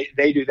mentioned,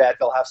 they do that.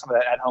 They'll have some of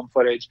that at-home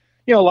footage.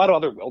 A lot of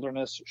other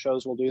wilderness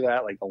shows will do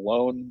that, like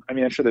Alone. I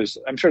mean, I'm sure there's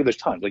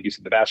tons. Like you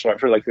said, The Bachelor, I'm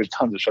sure like there's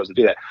tons of shows that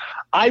do that.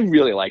 I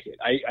really like it.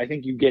 I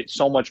think you get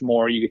so much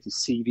more. You get to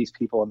see these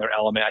people in their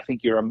element. I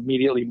think you're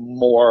immediately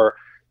more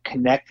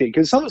connected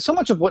because so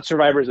much of what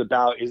Survivor is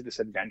about is this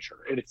adventure.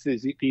 And it's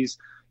these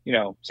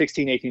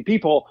 16, 18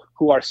 people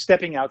who are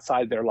stepping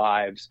outside their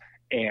lives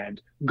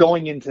and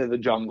going into the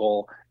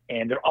jungle,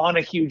 and they're on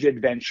a huge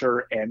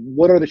adventure. And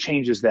what are the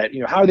changes that,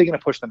 how are they going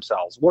to push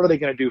themselves? What are they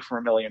going to do for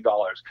 $1 million?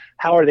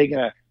 How are they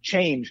going to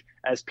change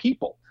as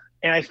people?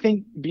 And I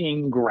think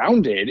being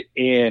grounded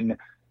in,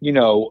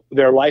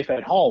 their life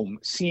at home,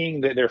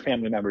 seeing their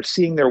family members,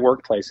 seeing their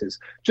workplaces,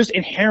 just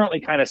inherently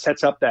kind of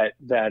sets up that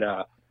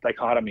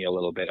dichotomy a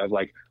little bit of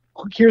like,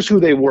 here's who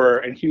they were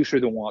and here's who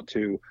they want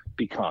to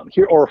become.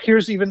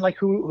 Here's even like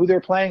who they're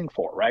playing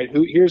for, right?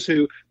 Here's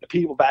who the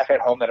people back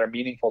at home that are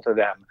meaningful to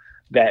them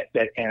that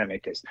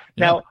animate this.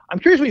 Yeah. Now, I'm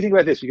curious what you think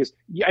about this because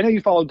I know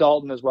you follow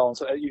Dalton as well, and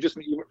so you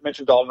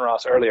mentioned Dalton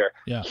Ross earlier.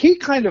 Yeah. He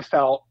kind of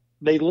felt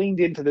they leaned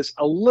into this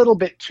a little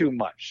bit too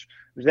much.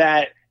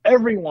 That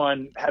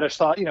everyone had a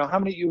thought. How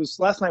many? It was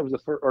last night was the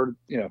first, or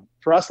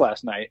for us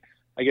last night.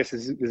 I guess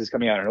this is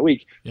coming out in a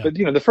week. Yeah. But,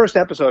 the first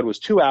episode was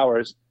 2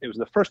 hours. It was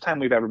the first time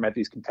we've ever met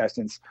these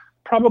contestants.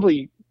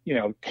 Probably,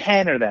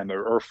 10 of them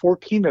or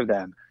 14 of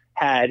them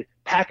had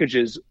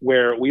packages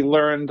where we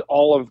learned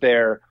all of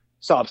their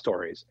sob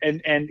stories.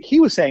 And he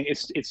was saying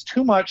it's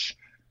too much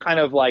kind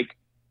of like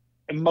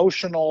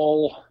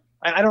emotional.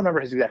 I don't remember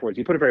his exact words.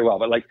 He put it very well.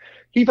 But like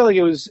he felt like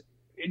it was,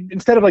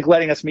 instead of like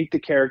letting us meet the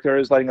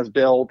characters, letting us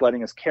build,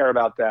 letting us care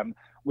about them,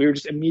 we were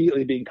just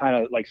immediately being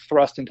kind of like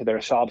thrust into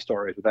their sob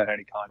stories without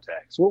any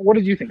context. What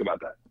did you think about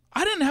that?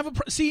 I didn't have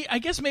see, I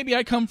guess maybe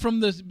I come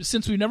from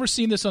since we've never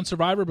seen this on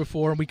Survivor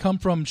before, and we come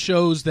from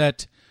shows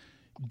that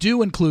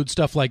do include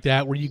stuff like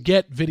that where you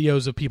get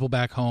videos of people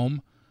back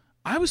home.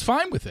 I was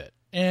fine with it.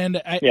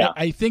 And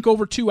I think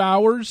over 2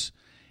 hours,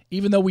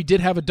 even though we did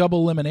have a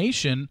double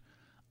elimination,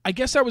 I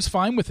guess I was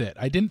fine with it.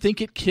 I didn't think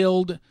it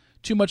killed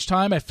too much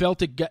time. I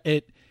felt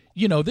it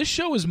this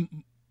show is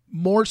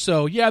more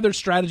so, there's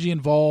strategy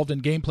involved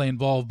and gameplay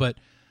involved, but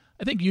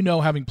I think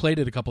having played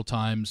it a couple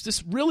times,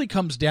 this really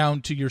comes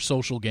down to your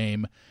social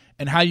game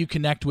and how you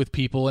connect with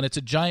people, and it's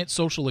a giant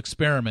social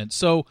experiment.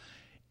 So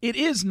it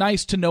is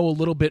nice to know a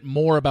little bit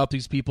more about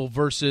these people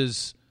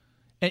versus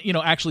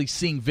actually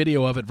seeing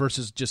video of it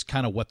versus just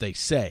kind of what they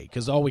say,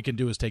 because all we can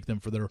do is take them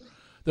for their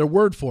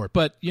word for it.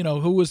 But,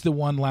 who was the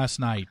one last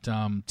night?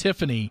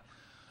 Tiffany,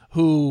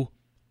 who,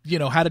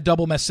 had a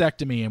double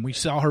mastectomy, and we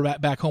saw her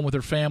back home with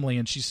her family,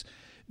 and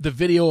the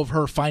video of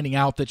her finding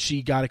out that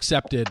she got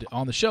accepted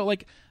on the show.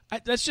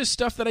 That's just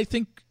stuff that I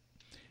think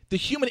the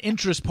human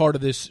interest part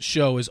of this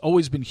show has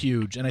always been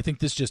huge, and I think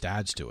this just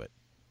adds to it.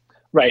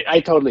 Right.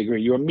 I totally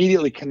agree. You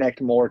immediately connect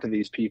more to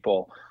these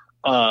people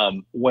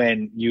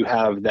when you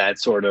have that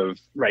sort of,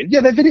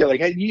 that video.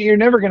 You're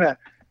never going to,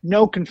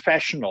 no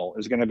confessional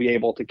is going to be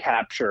able to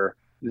capture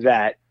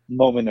that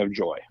moment of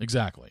joy.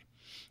 Exactly.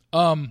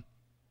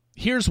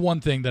 Here's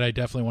one thing that I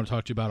definitely want to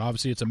talk to you about.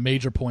 Obviously, it's a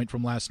major point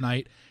from last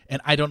night,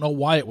 and I don't know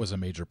why it was a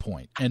major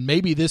point. And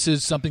maybe this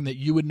is something that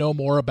you would know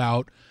more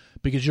about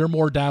because you're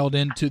more dialed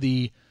into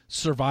the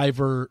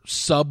Survivor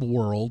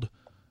sub-world,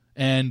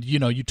 and,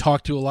 you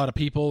talk to a lot of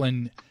people.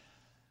 And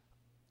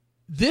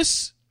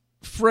this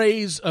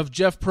phrase of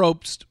Jeff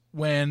Probst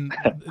when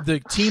the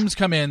teams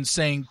come in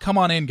saying, "Come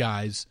on in,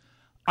 guys,"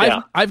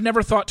 I've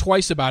never thought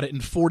twice about it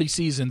in 40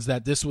 seasons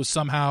that this was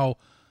somehow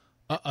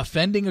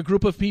offending a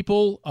group of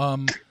people.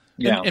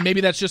 And maybe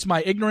that's just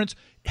my ignorance.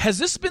 Has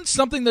this been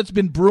something that's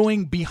been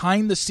brewing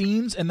behind the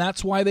scenes, and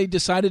that's why they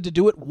decided to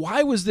do it?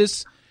 Why was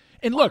this?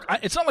 And look,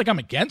 it's not like I'm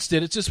against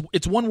it. It's just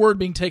it's one word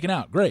being taken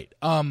out. Great.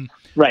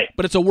 Right.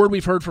 But it's a word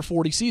we've heard for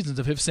 40 seasons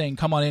of him saying,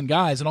 "Come on in,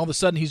 guys," and all of a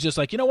sudden he's just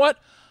like, you know what?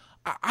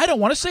 I don't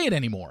want to say it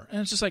anymore.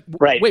 And it's just like,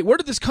 wait, where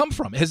did this come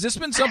from? Has this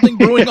been something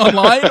brewing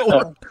online?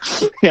 Or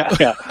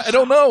I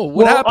don't know.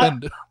 What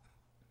happened?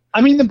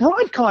 The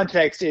broad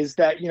context is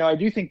that, I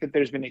do think that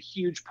there's been a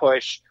huge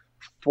push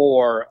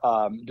for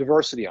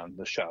diversity on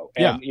the show.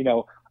 And,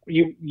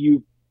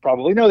 you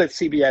probably know that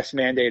CBS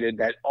mandated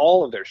that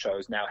all of their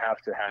shows now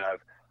have to have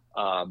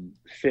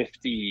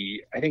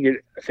 50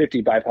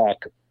 BIPOC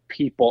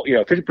people,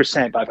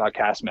 50% BIPOC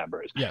cast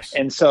members. Yes.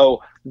 And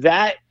so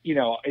that,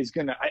 is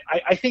going to,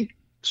 I think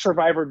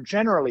Survivor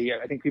generally,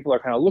 I think people are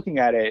kind of looking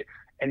at it,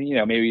 and,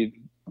 maybe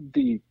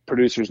the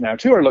producers now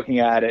too are looking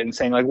at it and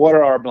saying, what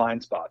are our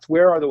blind spots?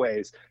 Where are the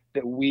ways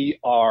that we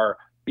are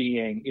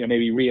being,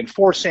 maybe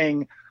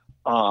reinforcing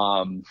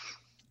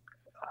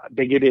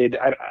bigoted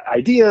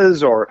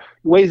ideas, or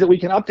ways that we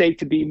can update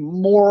to be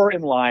more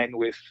in line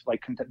with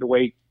the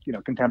way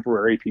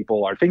contemporary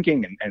people are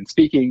thinking and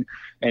speaking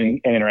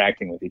and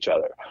interacting with each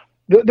other.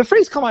 The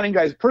phrase "come on in,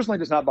 guys" personally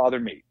does not bother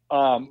me,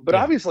 but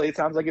obviously it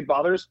sounds like it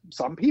bothers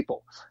some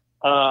people,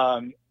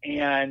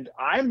 and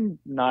I'm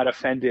not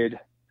offended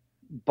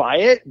by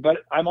it, but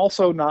I'm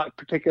also not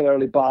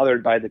particularly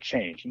bothered by the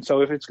change. And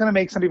so if it's going to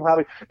make some people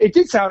happy, it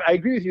did sound, I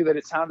agree with you that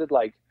it sounded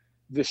like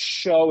the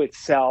show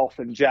itself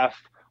and Jeff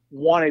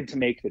wanted to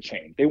make the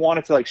change. They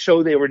wanted to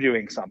show they were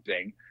doing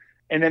something,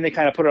 and then they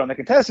kind of put it on the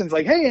contestants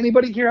hey,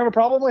 anybody here have a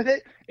problem with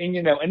it? And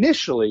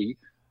initially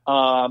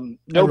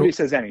nobody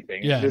says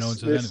anything. No one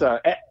says anything.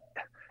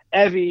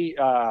 Evie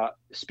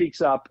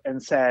speaks up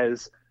and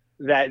says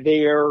that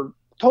they are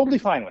totally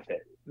fine with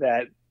it,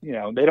 that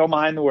they don't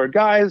mind the word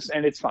 "guys"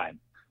 and it's fine.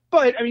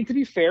 But to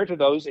be fair to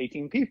those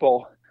 18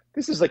 people,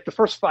 this is the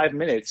first 5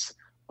 minutes.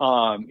 They're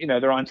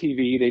on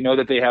TV. They know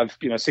that they have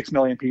 6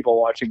 million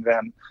people watching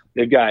them.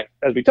 They've got,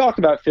 as we talked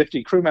about,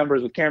 50 crew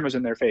members with cameras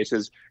in their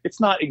faces. It's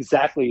not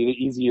exactly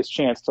the easiest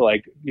chance to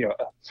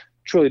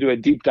truly do a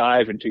deep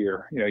dive into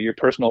your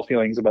personal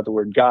feelings about the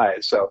word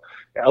 "guys." So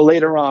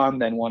later on,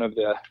 then one of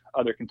the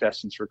other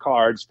contestants for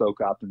cards spoke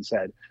up and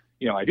said,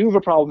 "I do have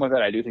a problem with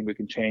it. I do think we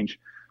can change."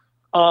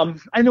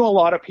 I know a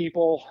lot of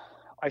people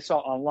I saw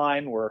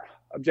online were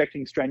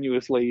objecting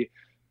strenuously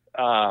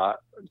to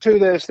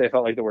this. They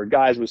felt like the word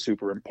 "guys" was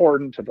super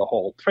important to the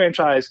whole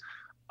franchise.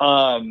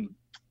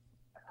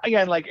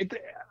 Again,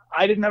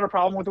 I didn't have a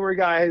problem with the word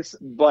 "guys,"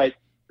 but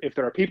if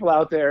there are people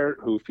out there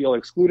who feel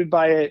excluded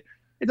by it,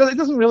 it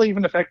doesn't really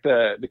even affect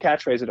the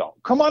catchphrase at all.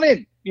 "Come on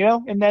in,"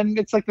 and then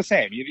it's the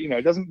same.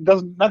 It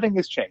doesn't nothing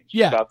has changed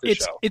about this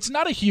show. It's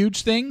not a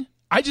huge thing.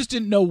 I just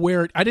didn't know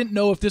I didn't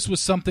know if this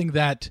was something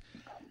that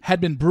had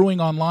been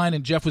brewing online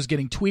and Jeff was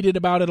getting tweeted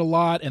about it a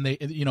lot, and they,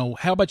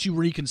 how about you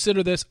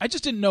reconsider this? I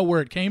just didn't know where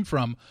it came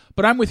from,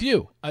 but I'm with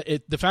you.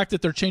 The fact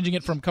that they're changing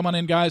it from "come on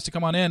in, guys" to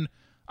 "come on in,"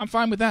 I'm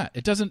fine with that.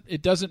 It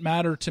doesn't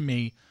matter to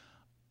me.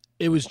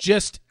 It was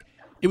just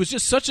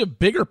such a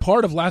bigger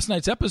part of last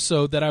night's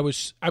episode that I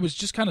was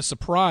just kind of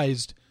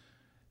surprised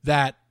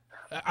that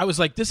I was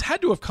like, this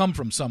had to have come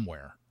from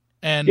somewhere.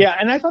 And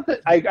and I thought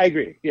that I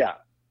agree. Yeah.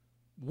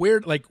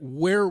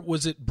 Where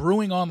was it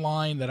brewing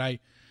online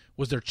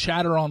was there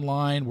chatter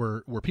online?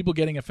 Were people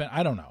getting offended?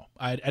 I don't know.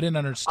 I didn't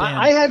understand.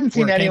 I hadn't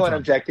seen anyone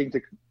objecting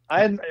to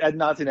had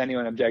not seen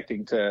anyone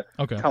objecting to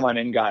come on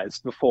in, guys,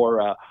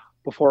 before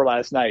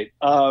last night,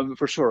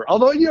 for sure.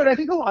 Although, I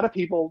think a lot of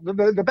people, the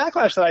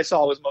backlash that I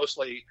saw was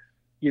mostly,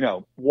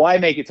 why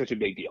make it such a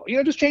big deal?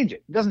 Just change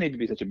it. It doesn't need to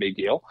be such a big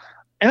deal.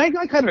 And I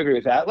kind of agree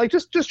with that. Like,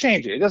 just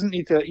change it. It doesn't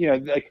need to,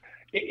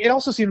 it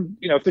also seemed,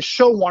 if the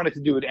show wanted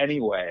to do it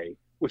anyway,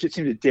 which it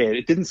seemed it did,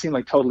 it didn't seem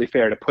like totally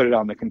fair to put it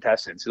on the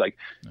contestants. Like,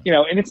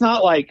 and it's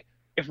not like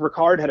if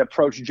Ricard had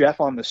approached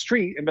Jeff on the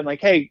street and been like,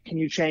 hey, can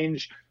you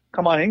change,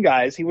 come on in,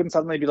 guys, he wouldn't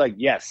suddenly be like,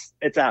 yes,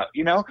 it's out,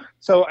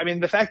 So, I mean,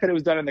 the fact that it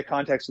was done in the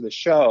context of the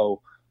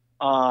show,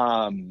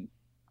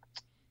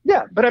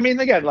 yeah. But I mean,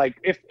 again, like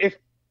if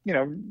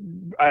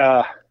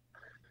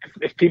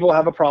people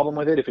have a problem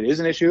with it, if it is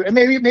an issue, and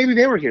maybe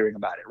they were hearing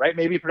about it, right?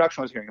 Maybe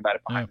production was hearing about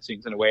it behind the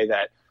scenes in a way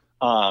that,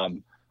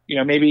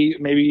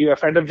 maybe a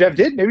friend of Jeff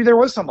did. Maybe there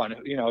was someone,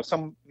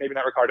 maybe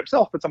not Ricard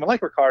himself, but someone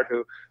like Ricard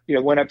who,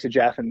 went up to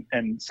Jeff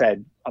and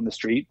said on the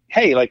street,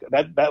 hey, like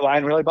that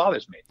line really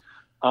bothers me.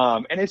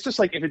 And it's just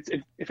like,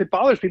 if it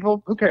bothers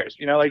people, who cares?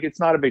 Like, it's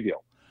not a big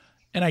deal.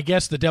 And I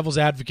guess the devil's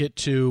advocate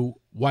to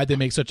why they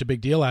make such a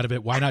big deal out of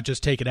it, why not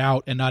just take it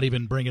out and not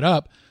even bring it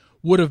up,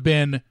 would have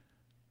been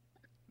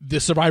the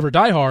Survivor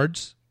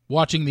diehards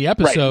watching the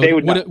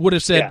episode would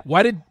have said,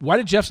 why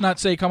did Jeff not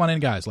say, come on in,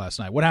 guys, last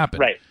night? What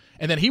happened? Right.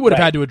 And then he would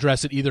have had to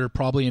address it either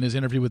probably in his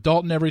interview with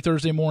Dalton every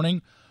Thursday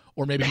morning,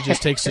 or maybe he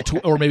just takes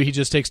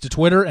to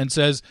Twitter and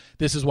says,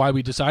 this is why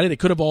we decided. It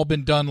could have all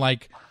been done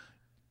like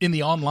in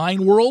the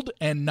online world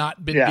and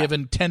not been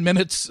given 10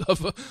 minutes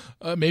of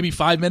maybe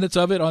 5 minutes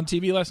of it on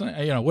TV last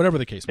night, whatever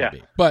the case might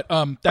be. But that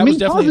was definitely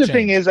the positive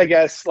thing is, I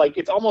guess, like,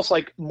 it's almost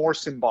like more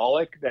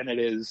symbolic than it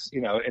is,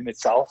 in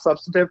itself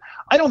substantive.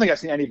 I don't think I've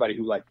seen anybody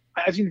who, like,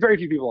 I've seen very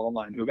few people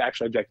online who have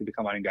actually objected to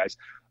come on in, guys.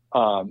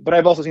 But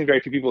I've also seen very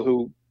few people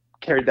who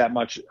cared that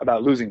much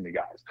about losing the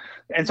guys.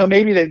 And so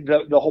maybe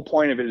the whole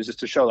point of it is just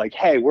to show, like,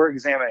 hey, we're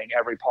examining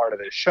every part of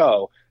this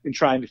show and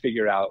trying to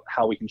figure out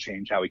how we can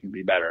change, how we can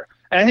be better.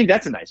 And I think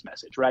that's a nice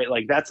message, right?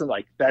 Like, that's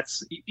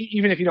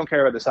even if you don't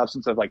care about the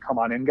substance of, like, come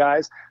on in,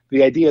 guys,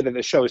 the idea that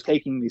the show is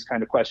taking these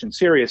kind of questions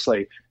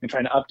seriously and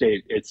trying to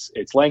update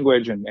its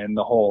language and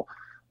the whole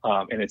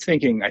and its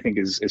thinking, I think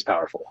is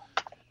powerful.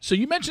 So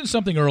you mentioned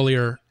something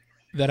earlier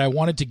that I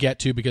wanted to get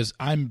to because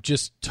I'm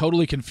just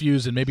totally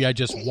confused, and maybe I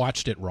just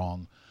watched it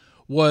wrong.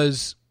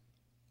 Was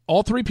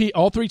all three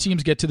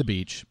teams get to the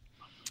beach,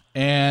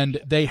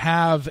 and they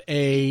have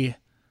a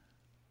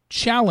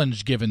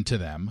challenge given to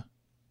them.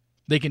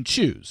 They can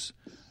choose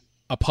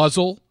a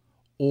puzzle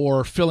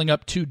or filling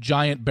up 2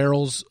 giant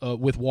barrels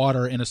with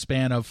water in a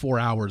span of 4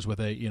 hours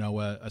with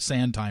a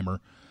sand timer.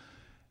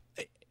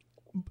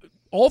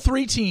 All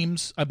 3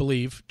 teams, I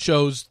believe,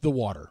 chose the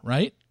water.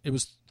 Right? It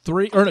was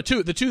 3 or no,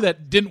 2. The 2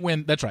 that didn't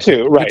win. That's right.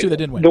 2, right? The 2 that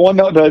didn't win. The one,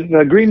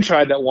 the green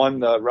tribe that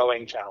won the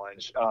rowing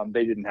challenge.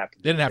 They didn't have to.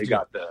 They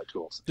got the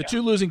tools. The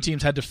 2 losing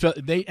teams had to fill.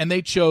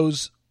 They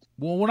chose.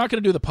 Well, we're not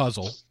going to do the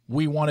puzzle.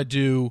 We want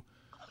to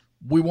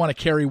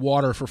carry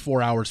water for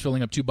 4 hours,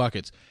 filling up 2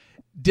 buckets.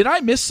 Did I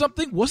miss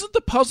something? Wasn't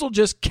the puzzle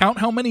just count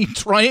how many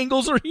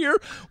triangles are here?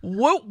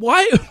 What?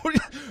 Why?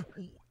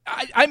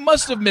 I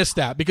must have missed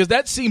that, because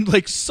that seemed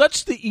like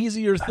such the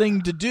easier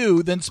thing to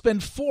do than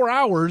spend 4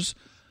 hours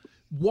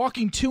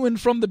walking to and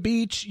from the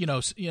beach,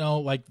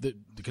 like the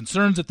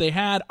concerns that they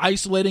had,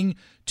 isolating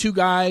 2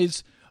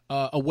 guys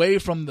away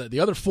from the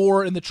other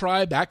 4 in the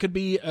tribe. That could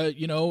be,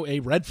 a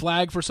red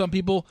flag for some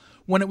people,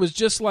 when it was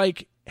just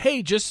like,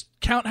 hey, just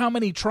count how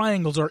many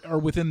triangles are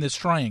within this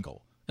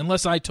triangle,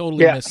 unless I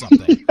totally missed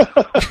something.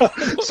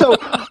 So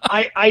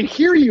I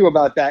hear you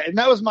about that, and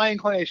that was my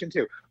inclination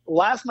too.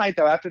 Last night,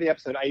 though, after the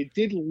episode, I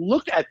did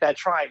look at that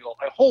triangle.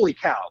 Holy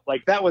cow.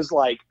 That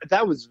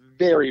was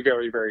very,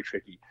 very, very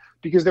tricky,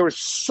 because there were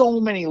so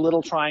many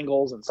little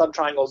triangles and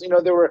sub-triangles.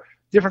 There were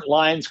different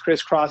lines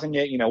crisscrossing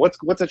it.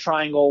 What's a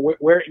triangle?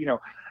 Where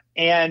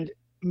and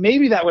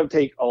maybe that would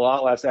take a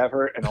lot less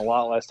effort and a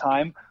lot less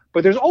time.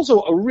 But there's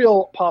also a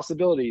real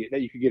possibility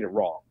that you could get it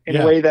wrong in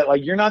a way that,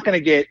 like, you're not going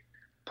to get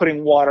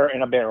putting water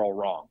in a barrel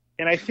wrong.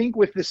 And I think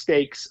with the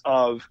stakes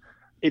of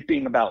it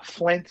being about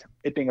flint,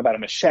 it being about a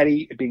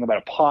machete, it being about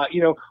a pot,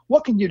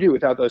 what can you do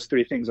without those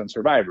 3 things on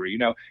Survivor?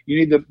 You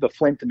need the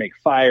flint to make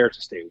fire,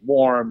 to stay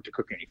warm, to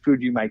cook any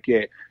food you might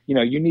get.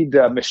 You need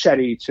the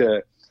machete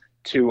to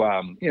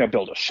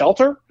build a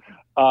shelter.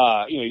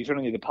 You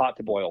certainly need the pot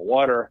to boil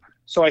water.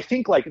 So I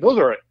think, like, those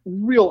are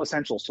real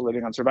essentials to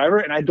living on Survivor,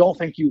 and I don't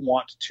think you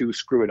want to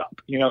screw it up.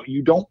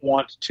 You don't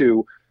want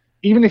to,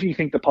 even if you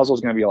think the puzzle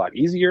is going to be a lot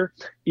easier,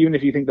 even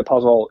if you think the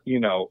puzzle,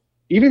 even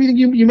if you think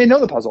you may know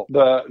the puzzle,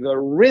 the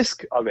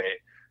risk of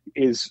it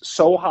is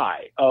so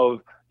high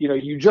of,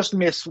 you just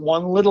miss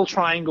one little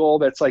triangle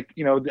that's like,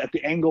 at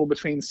the angle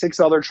between 6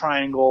 other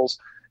triangles,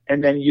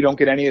 and then you don't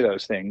get any of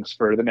those things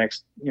for the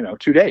next,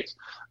 2 days.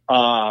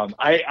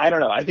 I don't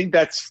know. I think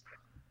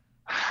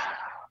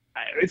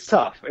it's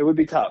tough. It would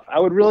be tough. I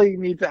would really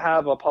need to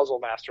have a puzzle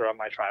master on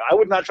my trial. I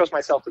would not trust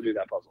myself to do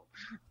that puzzle.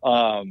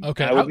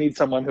 Okay. I would need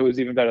someone who is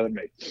even better than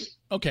me.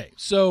 Okay.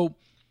 So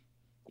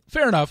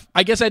fair enough.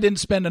 I guess I didn't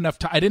spend enough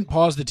time. I didn't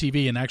pause the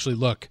TV and actually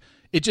look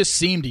It just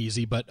seemed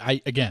easy, but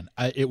I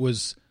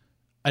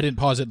didn't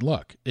pause it and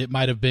look. It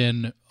might have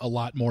been a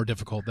lot more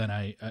difficult than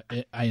I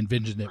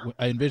envisioned it.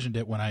 I envisioned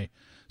it when I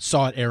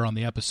saw it air on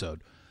the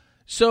episode.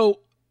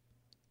 So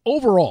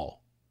overall,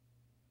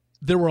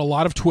 there were a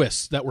lot of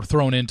twists that were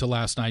thrown into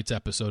last night's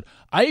episode.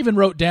 I even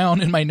wrote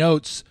down in my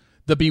notes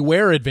the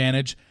beware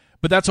advantage,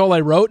 but that's all I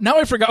wrote. Now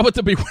I forgot what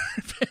the beware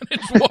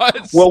advantage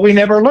was. Well, we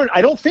never learned.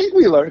 I don't think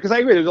we learned, because I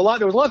agree. There was a lot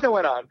that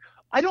went on.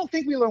 I don't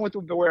think we learned what the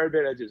beware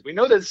advantage is. We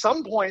know that at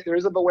some point there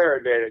is a beware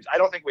advantage. I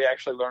don't think we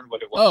actually learned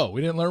what it was. Oh,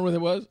 we didn't learn what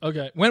it was?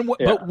 Okay.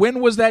 But when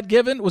was that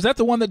given? Was that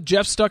the one that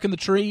Jeff stuck in the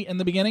tree in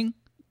the beginning?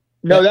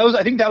 No,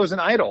 I think that was an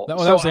idol. That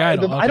was the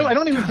idol. Okay. I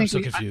don't even think I'm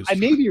so confused. I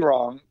may be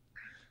wrong,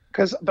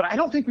 but I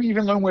don't think we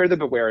even learned where the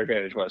beware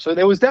advantage was. So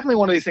there was definitely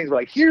one of these things where,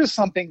 like, here's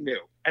something new,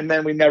 and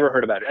then we never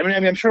heard about it. I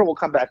mean, I'm sure it will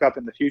come back up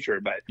in the future,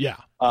 but yeah,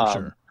 for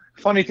sure.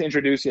 Funny to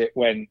introduce it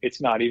when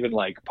it's not even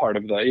like part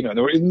of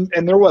the,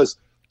 there was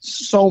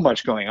so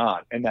much going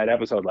on in that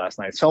episode last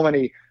night. So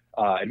many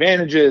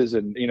advantages,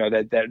 and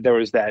that there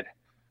was that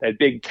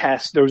big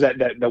test. There was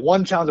the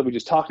one challenge that we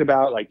just talked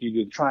about, like you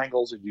do the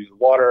triangles and you do the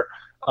water,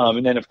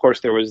 and then of course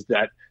there was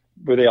that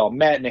where they all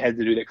met and they had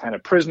to do that kind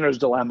of prisoner's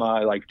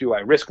dilemma, like, do I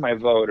risk my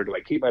vote or do I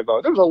keep my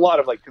vote? There was a lot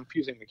of like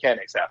confusing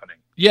mechanics happening.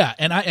 Yeah,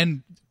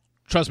 and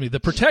trust me, the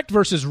protect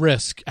versus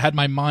risk had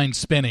my mind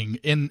spinning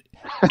in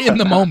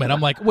the moment.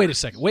 I'm like, wait a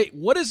second,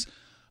 what is?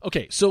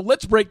 Okay, so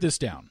let's break this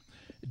down.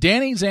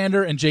 Danny,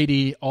 Xander, and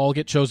JD all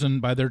get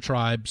chosen by their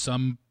tribe.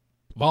 Some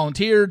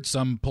volunteered,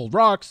 some pulled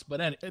rocks,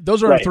 but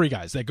those are our three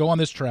guys that go on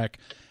this trek,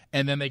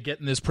 and then they get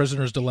in this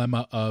prisoner's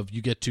dilemma of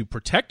you get to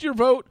protect your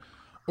vote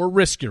or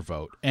risk your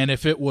vote. And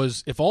if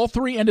all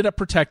three ended up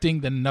protecting,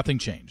 then nothing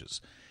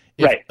changes.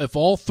 If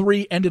all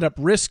three ended up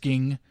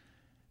risking,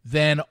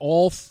 then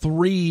all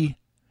three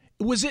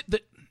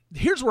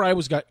here's where I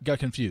got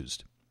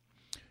confused.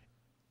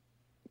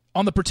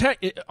 On the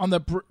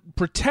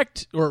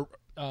protect or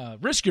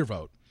risk your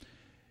vote,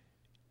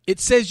 it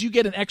says you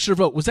get an extra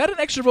vote. Was that an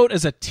extra vote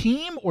as a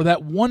team, or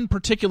that one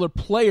particular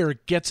player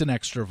gets an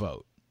extra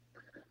vote?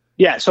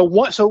 Yeah.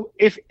 So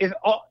if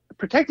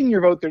protecting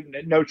your vote, there's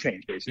no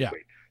change basically. Yeah.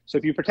 So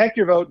if you protect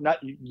your vote,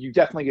 you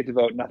definitely get to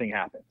vote. Nothing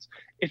happens.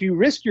 If you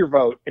risk your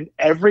vote and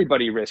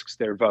everybody risks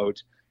their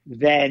vote,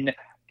 then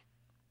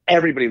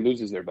everybody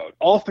loses their vote.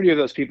 All three of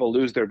those people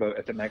lose their vote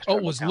at the next.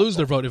 Lose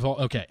their vote.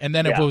 Okay, and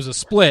then if it was a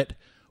split,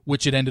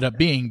 which it ended up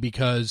being,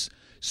 because.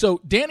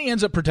 So Danny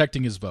ends up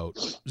protecting his vote.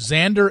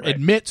 Xander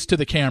admits to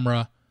the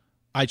camera,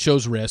 I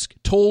chose risk,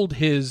 told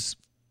his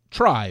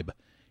tribe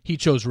he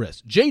chose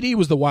risk. JD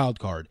was the wild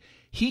card.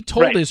 He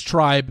told his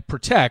tribe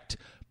protect,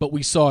 but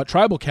we saw at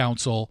tribal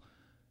council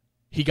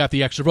he got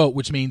the extra vote,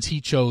 which means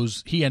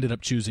he ended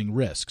up choosing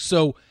risk.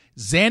 So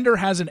Xander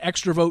has an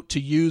extra vote to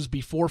use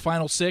before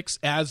final six,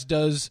 as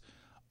does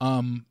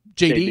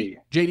JD.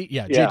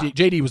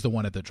 JD was the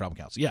one at the tribal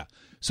council. Yeah.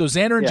 So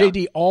Xander and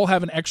JD all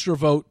have an extra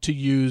vote to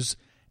use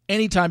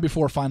anytime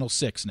before final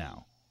six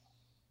now.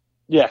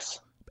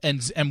 Yes.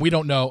 And we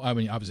don't know. I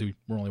mean, obviously,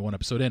 we're only one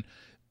episode in.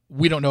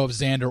 We don't know if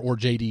Xander or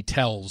JD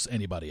tells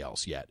anybody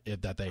else yet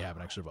that they have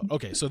an extra vote.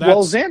 Okay, so that's...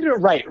 Well, Xander,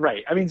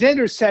 right. I mean,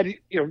 Xander said,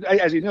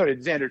 as you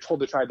noted, Xander told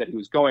the tribe that he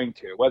was going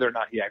to. Whether or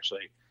not he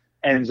actually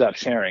ends up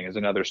sharing is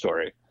another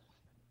story.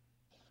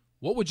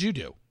 What would you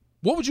do?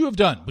 What would you have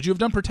done? Would you have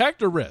done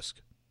protect or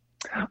risk?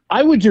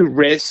 I would do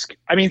risk.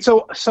 I mean,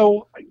 so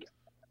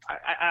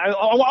I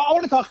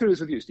want to talk through this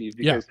with you, Steve,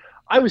 because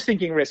I was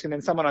thinking risk, and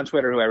then someone on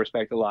Twitter who I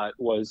respect a lot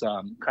was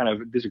kind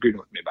of disagreeing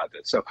with me about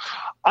this. So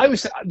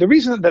the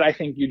reason that I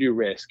think you do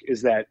risk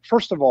is that,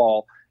 first of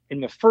all, in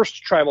the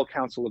first tribal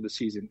council of the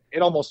season,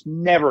 it almost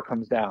never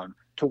comes down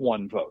to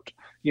one vote.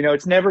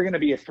 It's never going to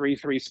be a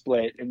 3-3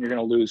 split and you're going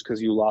to lose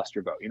because you lost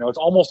your vote. It's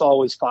almost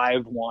always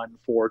 5-1,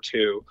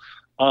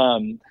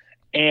 4-2.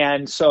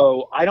 And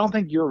so I don't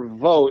think your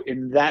vote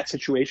in that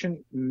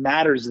situation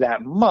matters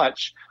that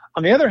much.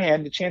 On the other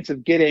hand, the chance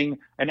of getting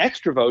an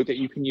extra vote that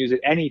you can use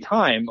at any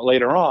time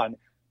later on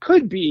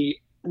could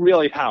be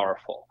really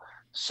powerful.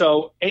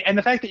 So, and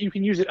the fact that you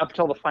can use it up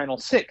until the final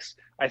six,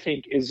 I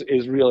think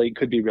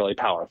could be really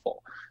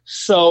powerful.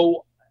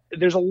 So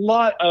there's a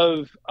lot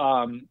of,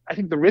 I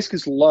think the risk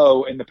is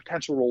low and the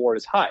potential reward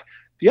is high.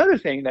 The other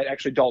thing that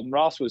actually Dalton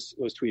Ross was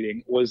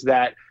tweeting was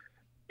that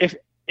if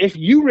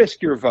you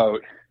risk your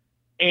vote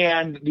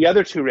and the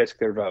other two risk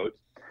their vote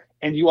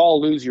and you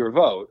all lose your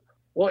vote,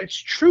 well, it's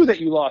true that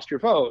you lost your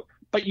vote,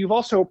 but you've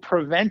also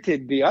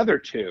prevented the other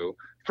two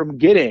from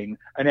getting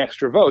an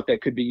extra vote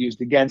that could be used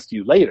against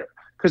you later,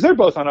 because they're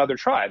both on other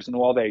tribes. And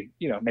while they,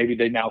 maybe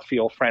they now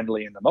feel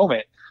friendly in the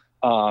moment,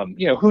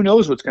 who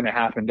knows what's going to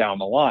happen down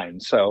the line.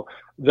 So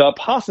the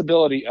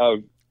possibility of,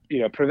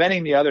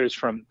 preventing the others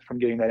from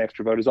getting that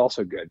extra vote is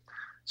also good.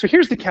 So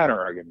here's the counter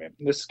argument.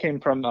 This came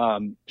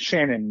from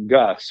Shannon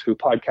Gus, who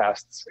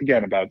podcasts,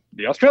 again, about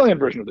the Australian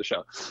version of the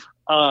show.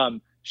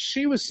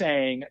 She was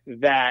saying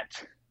that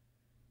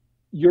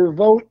your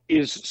vote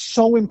is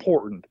so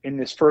important in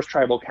this first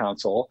tribal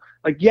council.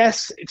 Like,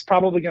 yes, it's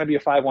probably going to be a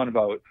 5-1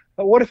 vote,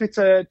 but what if it's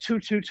a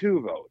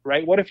 2-2-2 vote,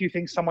 right? What if you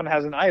think someone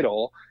has an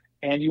idol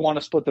and you want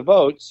to split the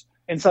votes,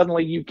 and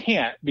suddenly you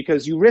can't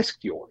because you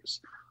risked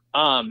yours.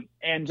 And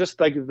just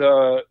like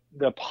the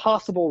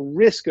possible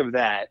risk of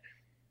that,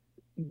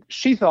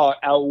 she thought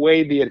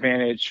outweighed the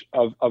advantage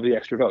of the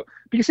extra vote.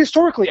 Because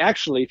historically,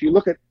 actually, if you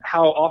look at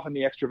how often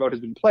the extra vote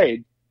has been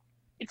played,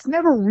 it's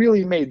never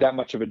really made that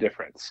much of a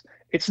difference.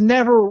 It's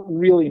never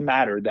really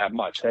mattered that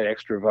much, that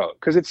extra vote,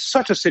 because it's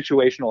such a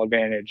situational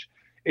advantage.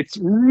 It's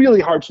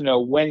really hard to know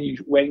when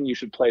you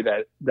should play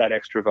that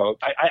extra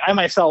vote. I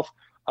myself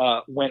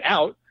went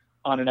out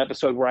on an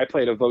episode where I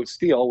played a vote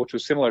steal, which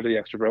was similar to the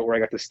extra vote, where I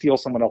got to steal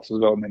someone else's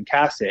vote and then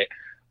cast it.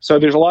 So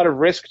there's a lot of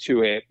risk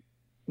to it,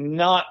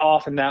 not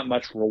often that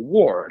much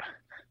reward.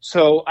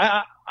 So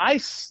I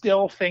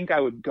still think I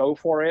would go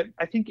for it.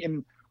 I think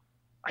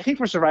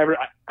for Survivor,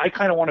 I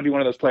kind of want to be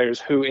one of those players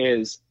who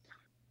is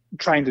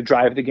trying to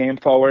drive the game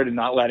forward and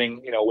not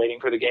waiting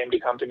for the game to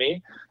come to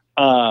me.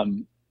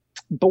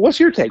 But what's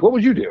your take? What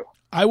would you do?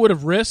 I would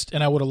have risked,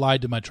 and I would have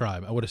lied to my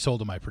tribe. I would have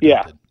told them I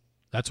protected. Yeah.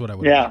 That's what I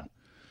would have done.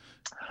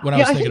 When I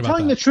was thinking think about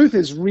telling that. the truth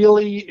is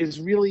really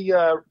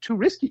too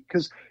risky,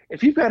 because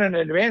if you've got an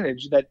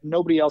advantage that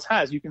nobody else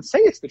has, you can say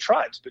it's the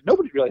tribes, but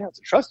nobody really has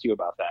to trust you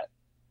about that.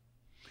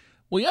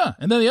 Well, yeah,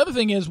 and then the other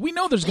thing is we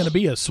know there's going to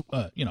be a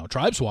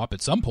tribe swap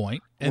at some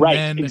point, and right?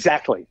 Then,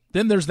 exactly.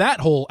 Then there's that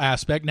whole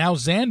aspect. Now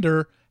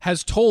Xander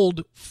has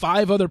told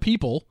 5 other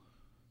people,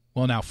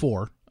 well, now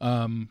 4.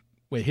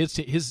 Wait,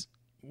 his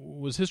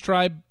was his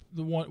tribe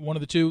the one of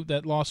the 2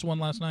 that lost one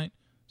last night?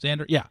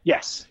 Xander, yeah,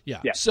 yes,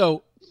 yeah. Yes.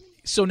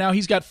 So now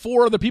he's got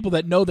 4 other people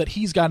that know that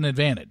he's got an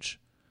advantage,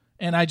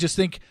 and I just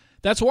think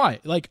that's why.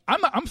 Like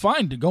I'm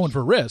fine to going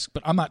for risk,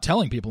 but I'm not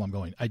telling people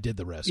I did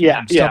the risk.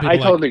 Yeah, I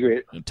totally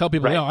agree. Tell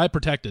people, right. No, I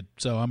protected,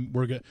 so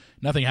we're good.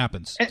 Nothing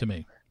happens to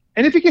me.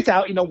 And if it gets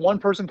out, one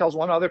person tells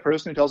one other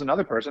person who tells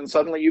another person,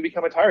 suddenly you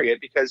become a target,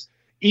 because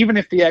even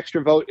if the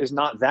extra vote is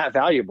not that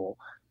valuable,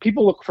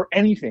 people look for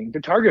anything to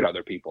target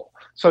other people.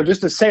 So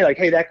just to say like,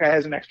 hey, that guy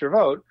has an extra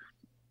vote,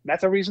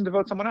 that's a reason to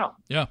vote someone out.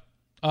 Yeah.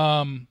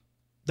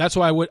 That's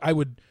why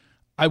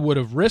I would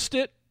have risked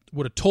it,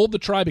 would have told the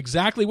tribe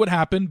exactly what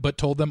happened, but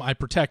told them I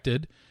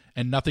protected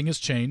and nothing has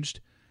changed.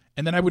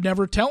 And then I would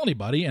never tell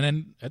anybody. And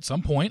then at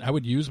some point I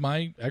would use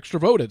my extra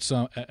vote at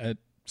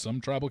some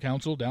tribal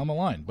council down the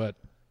line. But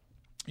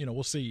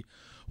we'll see.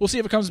 We'll see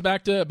if it comes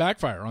back to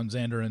backfire on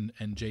Xander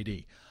and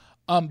JD.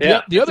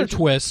 The other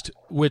twist,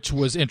 which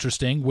was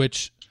interesting,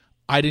 which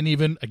I didn't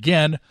even,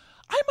 again,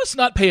 I must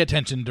not pay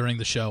attention during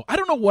the show. I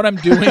don't know what I'm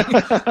doing.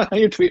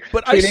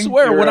 But I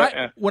swear,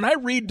 when I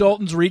read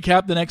Dalton's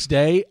recap the next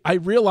day, I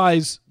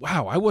realize,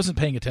 wow, I wasn't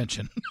paying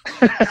attention.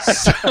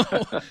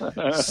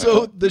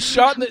 so the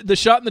shot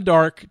in the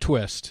dark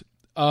twist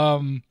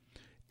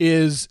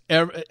is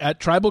at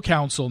Tribal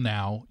Council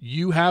now,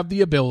 you have the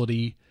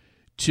ability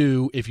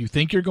to, if you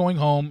think you're going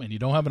home and you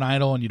don't have an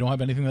idol and you don't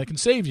have anything that can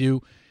save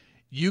you,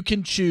 you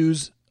can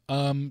choose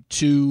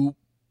to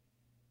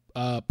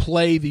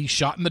play the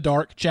shot in the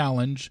dark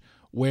challenge,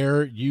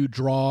 where you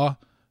draw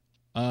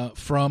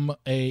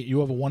you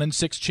have a 1 in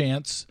 6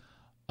 chance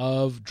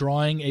of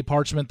drawing a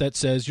parchment that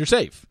says you're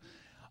safe.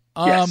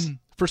 Yes.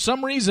 For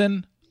some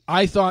reason,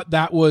 I thought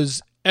that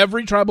was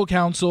every tribal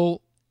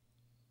council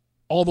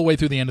all the way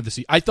through the end of the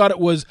season. I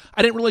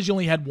didn't realize you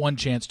only had 1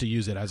 chance to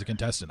use it as a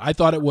contestant. I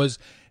thought it was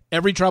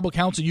every tribal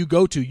council you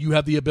go to, you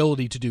have the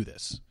ability to do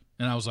this.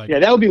 And I was like, yeah,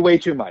 that would be way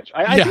too much.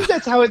 I think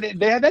that's how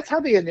that's how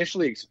they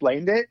initially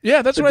explained it.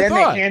 Yeah, that's what I thought.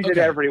 Then they handed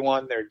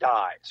everyone their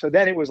die. So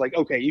then it was like,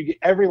 okay,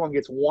 everyone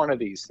gets one of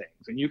these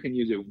things, and you can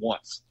use it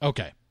once.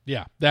 Okay,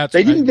 yeah,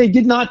 they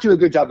did not do a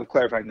good job of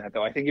clarifying that,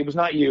 though. I think it was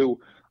not you.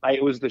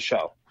 It was the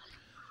show.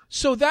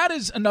 So that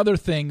is another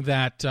thing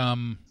that.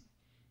 So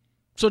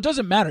it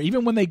doesn't matter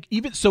even when they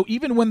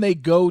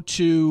go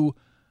to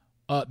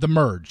the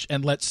merge,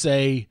 and let's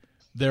say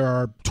there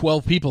are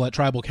 12 people at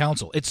Tribal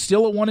Council, it's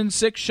still a 1 in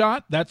 6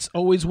 shot. That's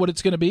always what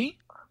it's going to be.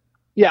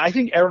 Yeah, I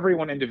think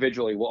everyone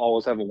individually will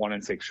always have a 1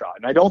 in 6 shot,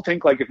 and I don't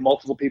think if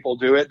multiple people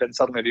do it, then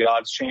suddenly the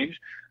odds change.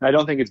 And I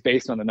don't think it's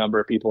based on the number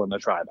of people in the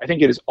tribe. I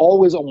think it is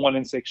always a 1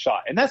 in 6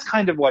 shot, and that's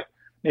kind of what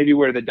maybe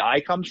where the die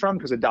comes from,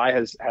 because a die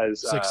has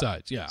 6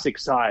 sides. Yeah,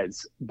 6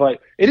 sides. But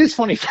it is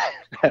funny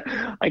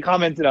that I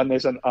commented on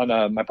this on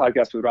my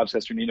podcast with Rob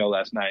Sesternino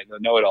last night, the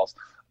Know It Alls.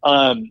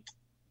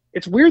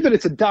 It's weird that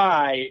it's a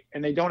die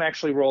and they don't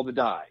actually roll the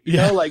die. You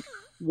know,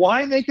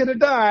 why make it a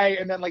die?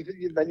 And then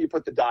then you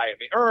put the die in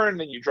the urn,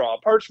 then you draw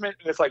a parchment,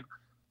 and it's like,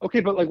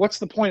 okay, but what's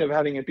the point of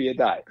having it be a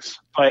die?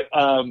 But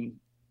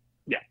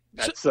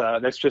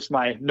that's just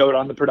my note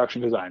on the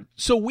production design.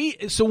 So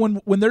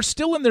when they're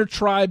still in their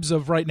tribes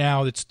of right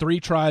now, it's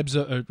 3 tribes.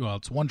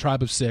 It's 1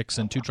 tribe of 6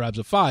 and 2 tribes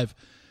of 5.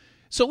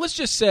 So let's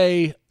just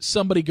say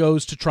somebody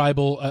goes to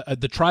tribal.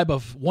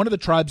 One of the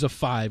tribes of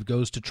 5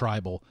 goes to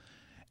tribal,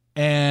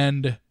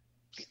 and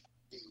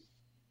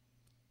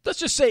let's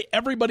just say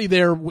everybody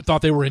there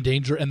thought they were in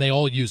danger and they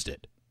all used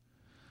it.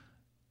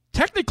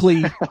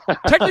 Technically,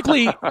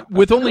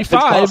 with only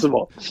 5,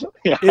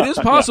 it is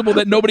possible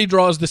that nobody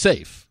draws the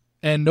safe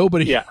and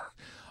nobody. Yeah,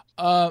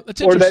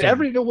 that's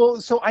interesting. Or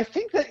that So I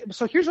think that.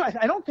 So here's what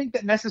I don't think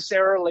that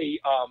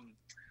necessarily.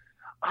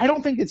 I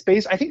don't think it's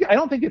based. I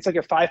don't think it's like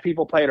if 5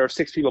 people play it or if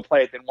 6 people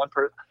play it, then one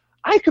person.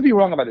 I could be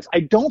wrong about this.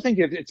 I don't think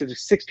if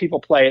 6 people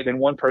play it, then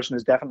one person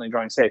is definitely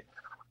drawing safe.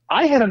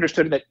 I had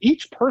understood that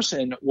each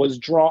person was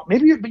drawn.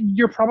 Maybe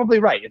you're probably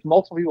right. If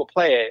multiple people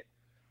play it,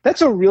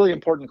 that's a really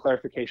important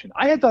clarification.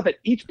 I had thought that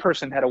each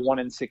person had a 1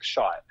 in 6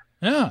 shot.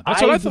 Yeah,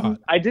 that's what I thought.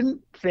 I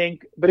didn't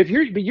think, but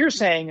you're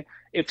saying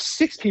if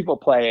 6 people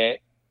play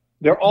it,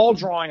 they're all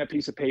drawing a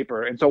piece of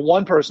paper, and so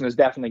one person is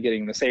definitely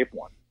getting the safe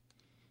one.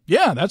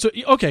 Yeah, that's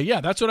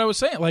what I was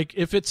saying. Like,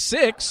 if it's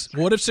 6,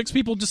 what if 6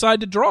 people decide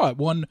to draw at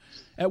one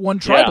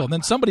tribal, and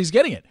then somebody's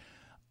getting it?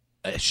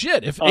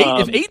 Shit, if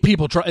 8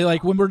 people try,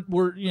 like when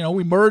we're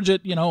we merge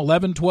at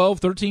 11, 12,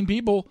 13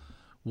 people,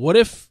 what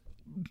if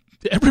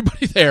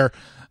everybody there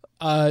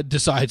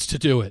decides to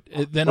do it?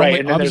 Then right,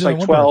 and then there's like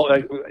 12.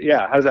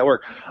 How does that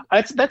work?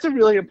 That's a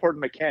really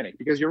important mechanic,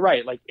 because you're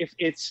right. Like if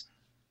it's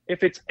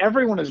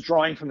everyone is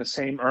drawing from the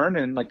same urn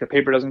and like the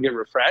paper doesn't get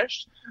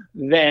refreshed,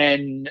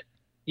 then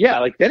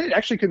then it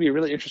actually could be a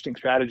really interesting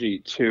strategy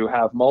to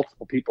have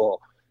multiple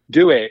people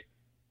do it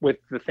with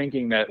the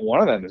thinking that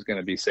one of them is going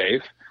to be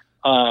safe.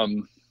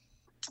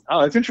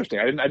 That's interesting.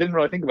 I didn't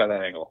really think about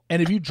that angle.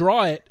 And if you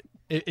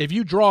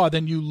draw,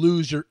 then you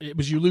lose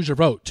your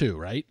vote too,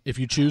 right? If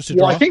you choose to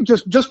draw. Well, I think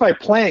just by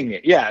playing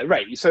it, yeah,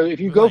 right. So if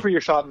you go for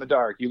your shot in the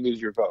dark, you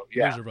lose your vote.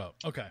 Yeah, lose your vote.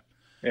 Okay.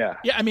 Yeah.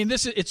 Yeah. I mean,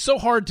 it's so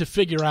hard to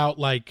figure out.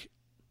 Like,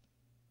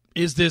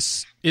 is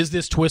this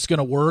twist going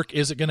to work?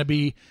 Is it going to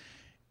be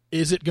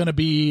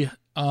be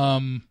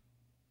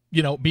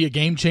a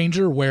game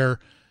changer where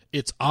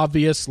it's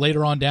obvious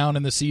later on down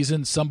in the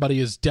season somebody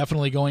is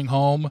definitely going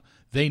home.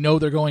 They know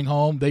they're going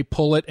home. They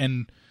pull it,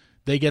 and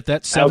they get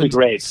that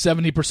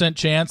 70%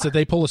 chance that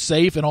they pull a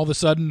safe, and all of a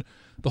sudden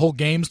the whole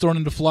game's thrown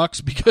into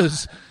flux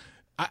because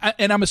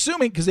I'm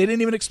assuming, because they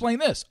didn't even explain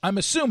this, I'm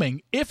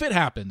assuming if it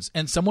happens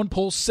and someone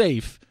pulls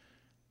safe,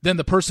 then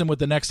the person with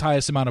the next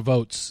highest amount of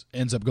votes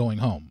ends up going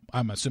home.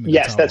 I'm assuming.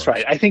 Yes, that's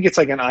right. I think it's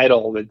like an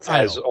idol that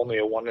has only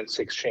a 1 in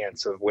 6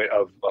 chance of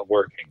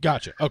working.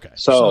 Gotcha. Okay.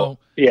 So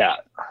yeah.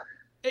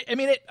 I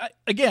mean,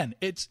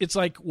 it's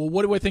like, well,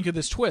 what do I think of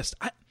this twist?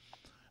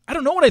 I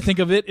don't know what I think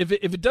of it. If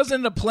it doesn't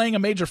end up playing a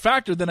major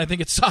factor, then I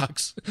think it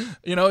sucks.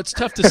 It's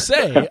tough to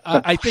say.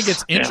 I think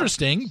it's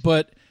interesting,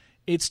 but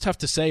it's tough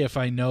to say if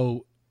I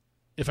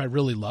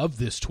really love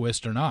this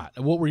twist or not.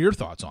 What were your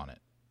thoughts on it?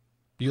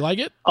 Do you like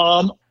it?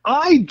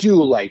 I do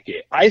like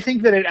it. I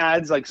think that it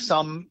adds like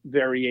some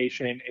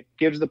variation. It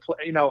gives the play,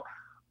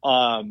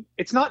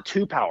 it's not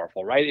too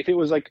powerful, right? If it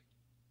was like,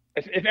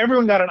 if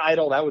everyone got an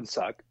idol, that would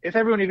suck. If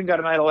everyone even got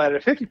an idol that had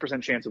a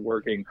 50% chance of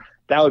working,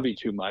 that would be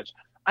too much.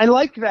 I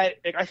like that.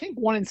 I think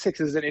 1 in 6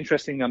 is an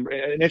interesting number,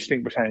 an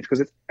interesting percentage,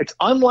 because it's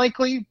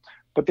unlikely,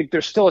 but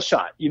there's still a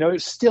shot.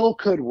 It still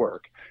could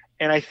work,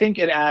 and I think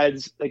it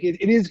adds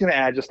it is going to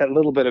add just that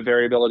little bit of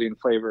variability and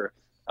flavor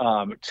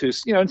to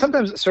and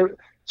sometimes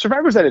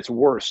Survivor's at its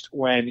worst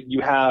when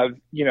you have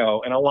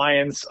an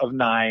alliance of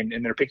 9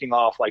 and they're picking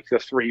off like the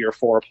 3 or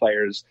 4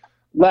 players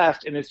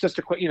left, and it's just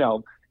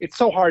it's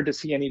so hard to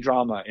see any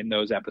drama in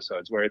those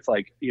episodes where it's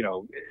like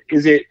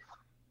is it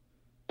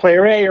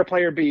player A or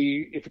player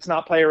B? If it's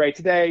not player A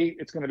today,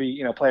 it's going to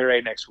be player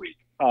A next week.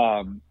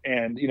 And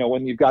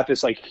when you've got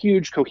this like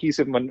huge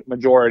cohesive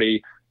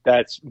majority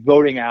that's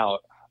voting out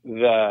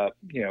the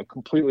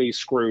completely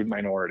screwed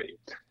minority.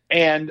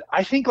 And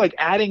I think like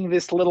adding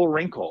this little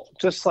wrinkle,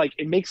 just like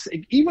it makes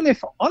even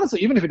if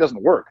it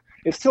doesn't work,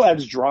 it still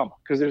adds drama,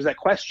 because there's that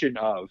question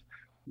of,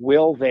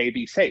 will they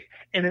be safe?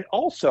 And it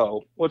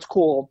also, what's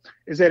cool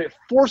is that it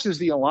forces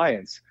the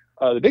alliance,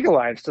 the big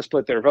alliance, to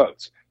split their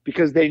votes,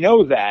 because they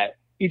know that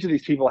each of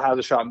these people has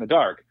a shot in the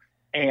dark,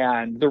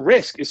 and the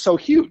risk is so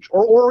huge.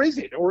 Or is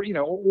it? Or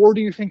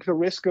do you think the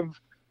risk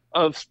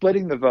of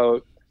splitting the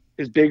vote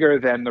is bigger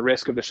than the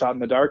risk of the shot in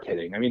the dark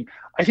hitting? I mean,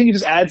 I think it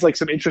just adds like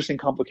some interesting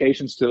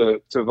complications to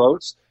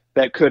votes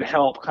that could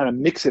help kind of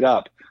mix it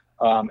up,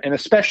 and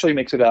especially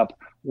mix it up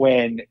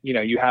when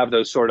you have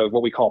those sort of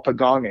what we call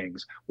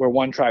pagongings, where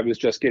one tribe is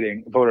just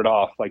getting voted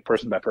off like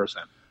person by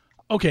person.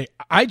 Okay,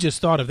 I just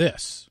thought of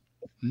this.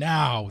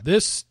 Now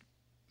this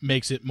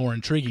makes it more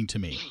intriguing to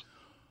me.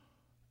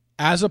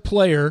 As a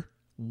player,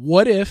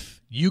 what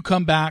if you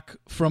come back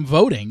from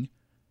voting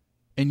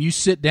and you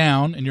sit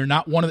down and you're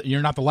not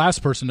the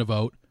last person to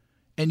vote,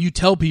 and you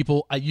tell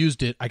people, I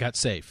used it, I got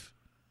safe?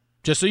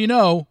 Just so you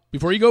know,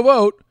 before you go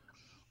vote,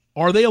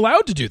 are they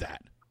allowed to do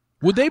that?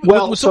 Would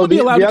someone be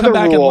allowed to come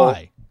back and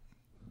lie?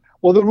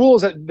 Well, the rule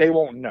is that they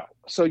won't know.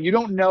 So you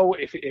don't know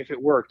if it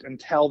worked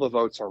until the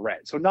votes are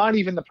read. So not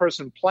even the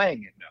person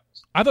playing it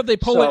knows. I thought they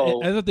pull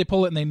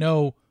it and they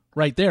know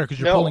right there, because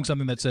you're pulling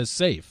something that says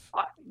safe.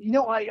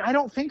 I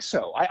don't think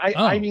so.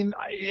 I mean,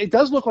 it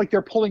does look like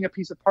they're pulling a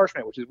piece of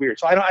parchment, which is weird.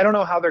 So I don't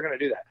know how they're going to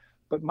do that.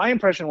 But my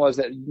impression was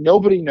that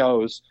nobody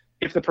knows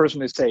if the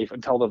person is safe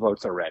until the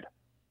votes are read.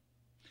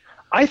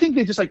 I think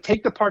they just like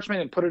take the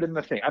parchment and put it in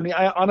the thing. I mean,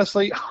 I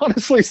honestly,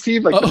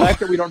 Steve, like the fact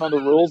that we don't know the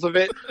rules of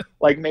it,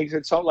 like makes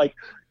it so like,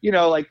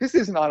 like this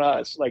isn't on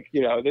us. Like,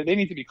 they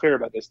need to be clear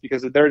about this,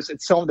 because there's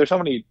so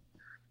many,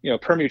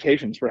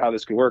 permutations for how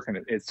this could work. And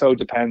it so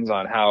depends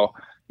on how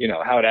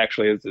how it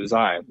actually is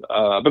designed.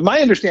 But my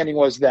understanding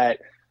was that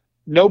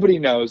nobody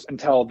knows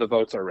until the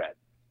votes are read.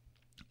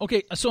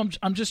 Okay, so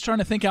I'm just trying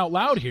to think out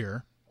loud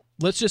here.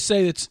 Let's just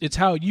say it's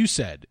how you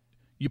said.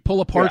 You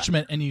pull a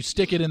parchment and you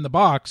stick it in the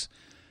box.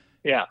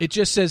 Yeah. It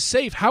just says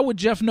safe. How would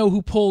Jeff know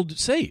who pulled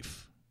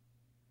safe?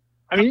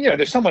 I mean,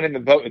 there's someone in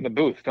the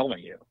booth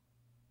filming you.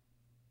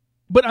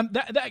 But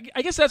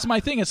I guess that's my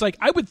thing. It's like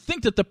I would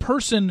think that the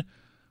person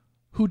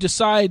who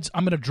decides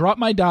I'm going to drop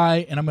my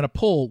die and I'm going to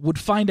pull would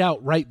find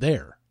out right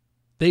there.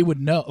 They would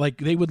know. Like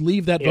they would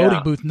leave that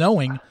voting booth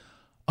knowing,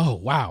 oh,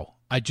 wow,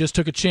 I just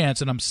took a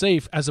chance and I'm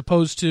safe, as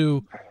opposed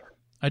to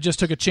I just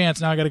took a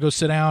chance, now I got to go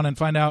sit down and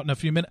find out in a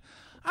few minutes.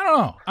 I don't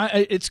know.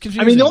 It's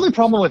confusing. I mean, the only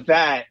problem with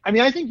that,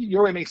 I think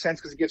your way makes sense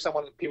because it gives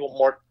people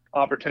more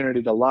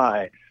opportunity to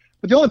lie.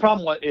 But the only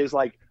problem is,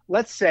 like,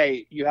 let's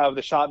say you have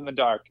the shot in the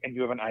dark and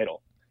you have an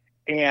idol,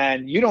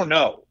 and you don't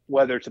know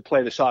whether to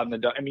play the shot in the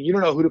dark. I mean, you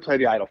don't know who to play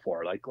the idol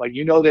for. Like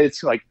that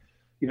it's like,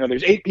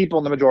 there's 8 people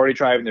in the majority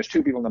tribe and there's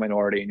 2 people in the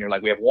minority, and you're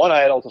like, we have one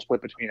idol to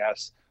split between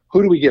us.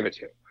 Who do we give it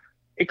to?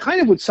 It kind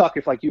of would suck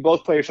if, like, you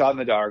both play a shot in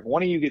the dark,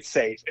 one of you gets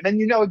safe, and then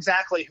you know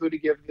exactly who to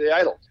give the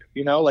idol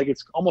to. Like,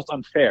 it's almost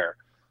unfair.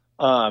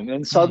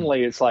 And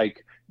suddenly it's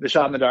like the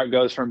shot in the dark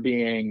goes from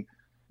being,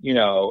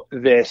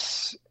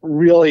 this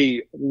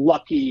really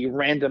lucky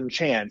random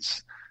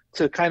chance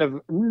to kind of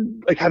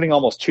like having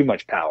almost too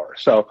much power.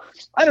 So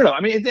I don't know.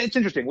 I mean, it's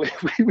interesting.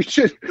 We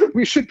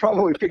should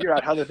probably figure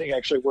out how the thing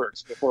actually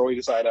works before we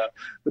decide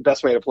the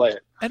best way to play it.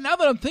 And now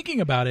that I'm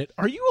thinking about it,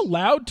 are you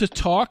allowed to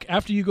talk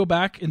after you go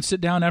back and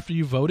sit down after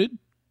you voted?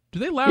 Do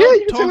they allow? Yeah,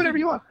 you can say whatever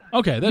you want.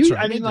 Okay, that's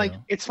right. I mean, like,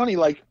 it's funny.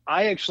 Like,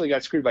 I actually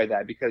got screwed by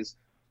that because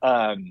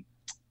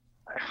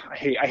I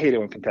hate it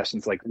when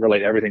contestants like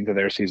relate everything to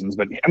their seasons,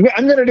 but I'm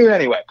going to do it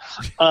anyway.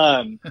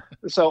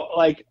 So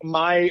like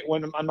my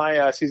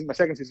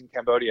second season in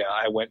Cambodia,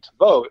 I went to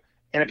vote,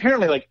 and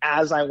apparently, like,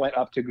 as I went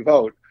up to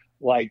vote,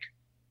 like,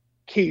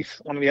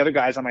 Keith, one of the other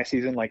guys on my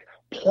season, like,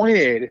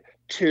 pointed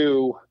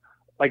to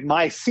like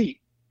my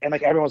seat, and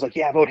like everyone was like,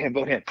 yeah, vote him.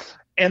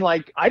 And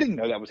like, I didn't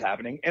know that was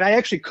happening, and I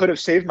actually could have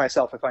saved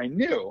myself if I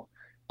knew.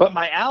 But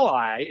my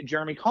ally,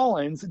 Jeremy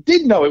Collins,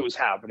 did know it was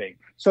happening.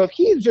 So if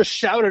he had just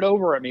shouted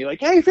over at me, like,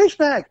 hey,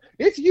 Fishbach,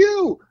 it's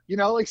you,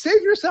 like,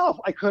 save yourself,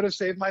 I could have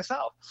saved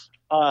myself.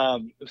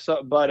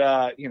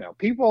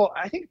 People,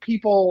 I think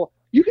people,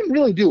 you can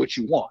really do what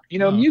you want.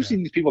 You've seen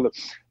these people that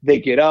they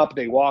get up,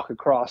 they walk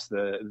across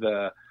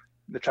the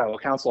tribal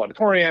council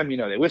auditorium,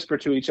 they whisper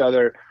to each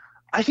other.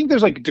 I think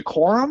there's like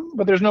decorum,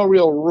 but there's no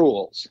real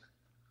rules.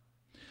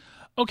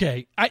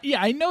 Okay.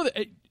 I know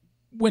that.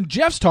 When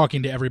Jeff's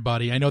talking to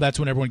everybody, I know that's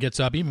when everyone gets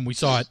up. Even we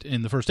saw it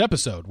in the first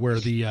episode where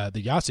the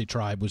Yase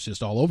tribe was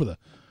just all over I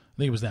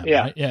think it was them.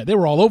 Yeah. Right? Yeah, they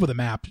were all over the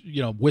map,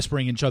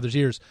 whispering in each other's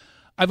ears.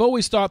 I've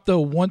always thought, though,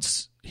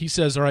 once he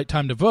says, all right,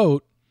 time to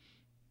vote,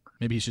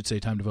 maybe he should say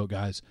time to vote,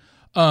 guys.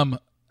 Time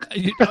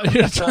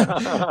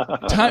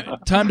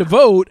to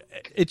vote,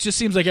 it just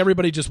seems like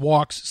everybody just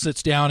walks,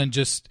 sits down, and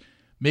just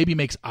maybe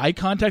makes eye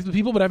contact with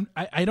people. But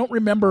I don't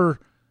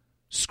remember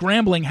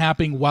scrambling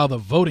happening while the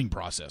voting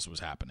process was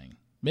happening.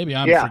 Maybe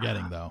I'm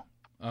forgetting, though.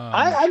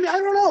 I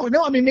don't know.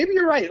 No, I mean, maybe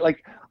you're right.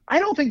 Like, I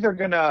don't think they're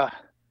going to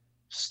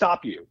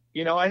stop you.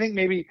 I think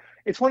maybe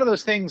it's one of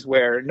those things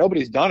where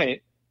nobody's done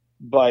it,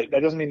 but that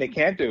doesn't mean they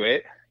can't do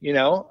it.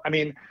 I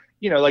mean,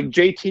 like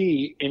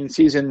JT in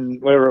season,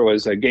 whatever it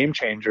was, Game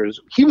Changers,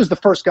 he was the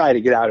first guy to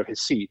get out of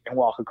his seat and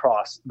walk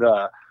across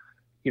the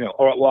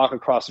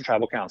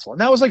tribal council.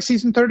 And that was like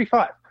season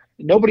 35.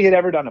 Nobody had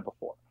ever done it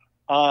before.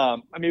 I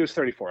mean, it was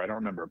 34. I don't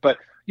remember, but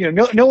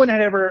no one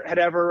had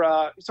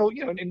ever. So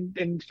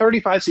in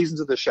 35 seasons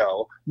of the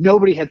show,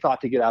 nobody had thought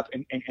to get up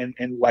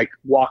and like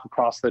walk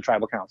across the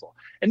tribal council,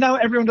 and now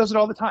everyone does it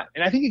all the time.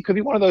 And I think it could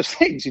be one of those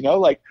things,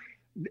 like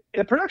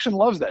the production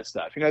loves that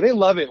stuff. They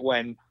love it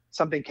when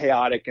something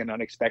chaotic and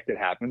unexpected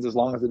happens, as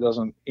long as it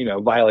doesn't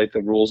violate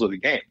the rules of the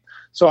game.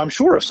 So I'm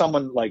sure if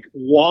someone, like,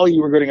 while you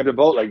were getting up to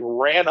vote, like,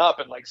 ran up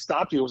and like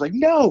stopped you, was like,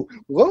 no,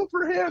 vote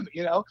for him.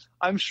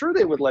 I'm sure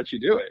they would let you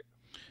do it.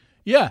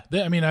 Yeah,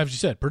 I mean, as you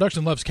said,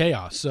 production loves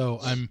chaos. So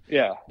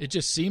it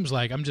just seems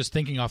like I'm just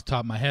thinking off the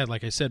top of my head.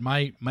 Like I said,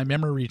 my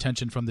memory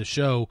retention from the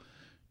show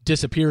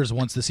disappears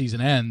once the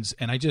season ends,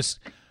 and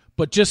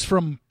but just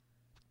from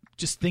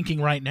just thinking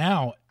right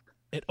now,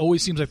 it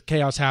always seems like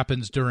chaos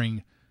happens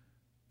during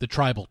the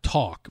tribal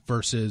talk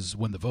versus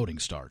when the voting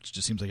starts.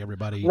 Just seems like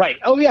everybody. Right.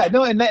 Oh yeah.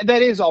 No, and that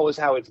is always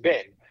how it's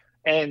been.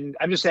 And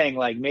I'm just saying,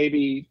 like,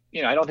 maybe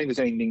I don't think there's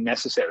anything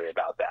necessary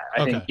about that.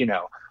 I think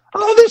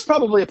there's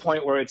probably a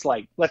point where it's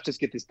like, let's just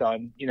get this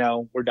done.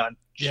 We're done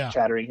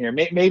chattering here.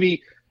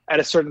 Maybe at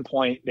a certain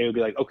point they would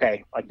be like,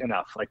 okay, like,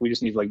 enough. Like, we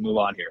just need to, like, move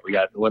on here. We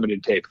got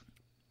limited tape.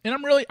 And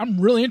I'm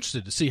really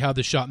interested to see how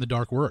this shot in the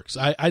dark works.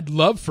 I'd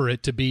love for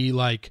it to be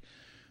like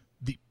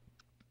the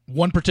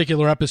one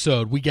particular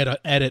episode we get an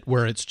edit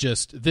where it's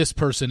just this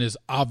person is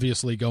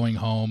obviously going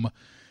home.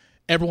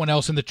 Everyone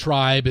else in the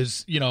tribe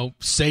is,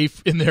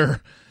 safe in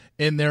their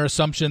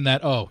assumption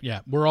that, oh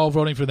yeah, we're all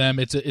voting for them.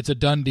 It's a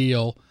done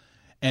deal.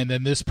 And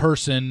then this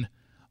person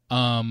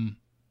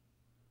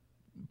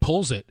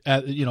pulls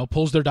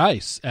pulls their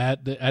dice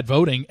at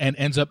voting and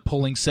ends up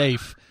pulling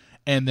safe,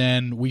 and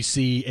then we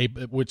see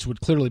which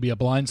would clearly be a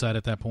blindside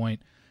at that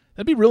point.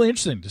 That'd be really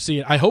interesting to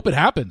see. I hope it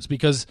happens,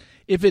 because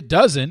if it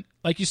doesn't,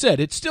 like you said,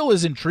 it still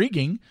is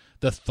intriguing.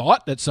 The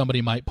thought that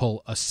somebody might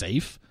pull a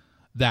safe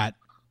that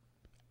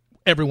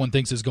everyone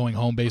thinks is going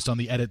home based on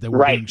the edit that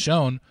we're being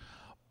shown.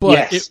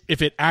 But yes.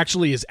 if it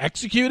actually is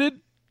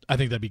executed, I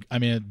think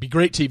it'd be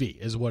great TV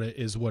is what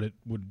it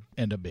would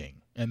end up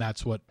being. And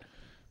that's what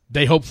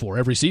they hope for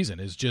every season,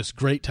 is just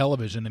great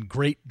television and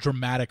great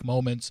dramatic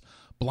moments.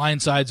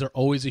 Blindsides are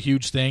always a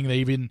huge thing. They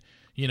even,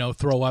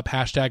 throw up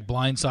hashtag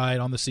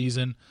blindside on the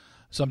season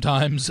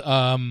sometimes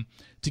to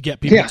get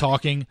people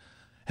talking.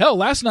 Hell,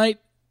 last night,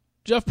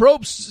 Jeff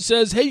Probst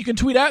says, hey, you can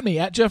tweet at me,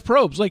 at Jeff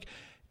Probst. Like,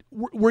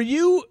 were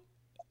you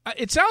 –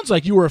 it sounds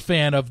like you were a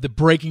fan of the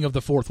breaking of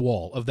the fourth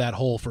wall of that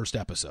whole first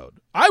episode.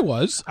 I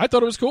was. I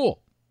thought it was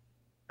cool.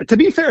 To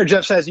be fair,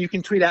 Jeff says you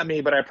can tweet at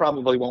me, but I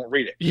probably won't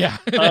read it. Yeah,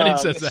 he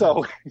says that.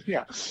 So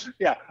yeah.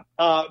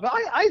 But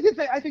I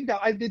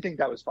did think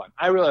that was fun.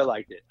 I really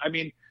liked it. I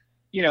mean,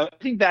 I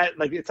think that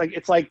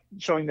it's like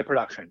showing the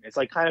production. It's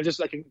like kind of just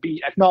like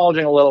be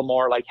acknowledging a little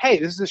more, like, hey,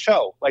 this is a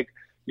show. Like,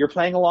 you're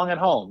playing along at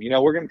home.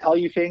 We're going to tell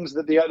you things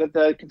that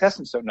the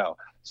contestants don't know.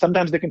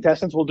 Sometimes the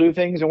contestants will do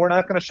things, and we're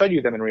not going to show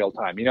you them in real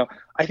time.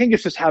 I think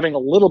it's just having a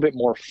little bit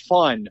more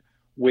fun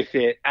with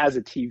it as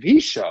a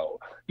TV show.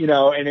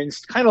 And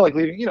it's kind of like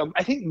leaving,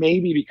 I think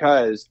maybe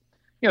because,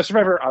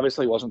 Survivor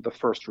obviously wasn't the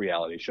first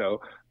reality show,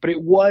 but it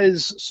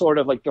was sort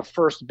of like the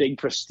first big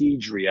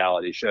prestige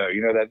reality show,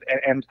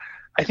 and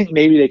I think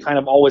maybe they kind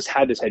of always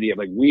had this idea of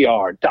like, we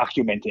are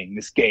documenting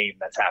this game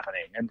that's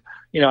happening. And,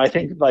 I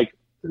think like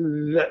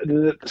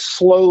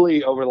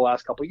slowly over the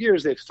last couple of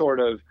years, they've sort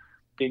of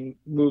been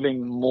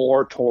moving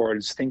more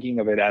towards thinking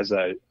of it as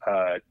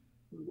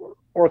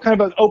or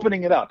kind of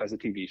opening it up as a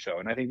TV show.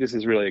 And I think this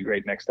is really a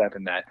great next step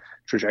in that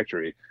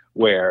trajectory,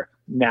 where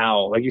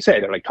now, like you say,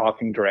 they're like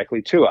talking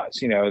directly to us.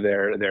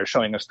 They're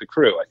showing us the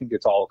crew. I think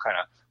it's all kind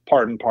of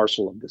part and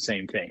parcel of the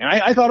same thing. And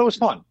I thought it was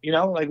fun.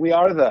 Like we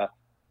are the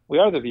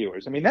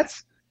viewers. I mean,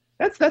 that's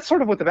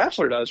sort of what The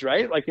Bachelor does,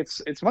 right? Like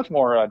it's much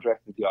more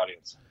directed to the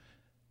audience.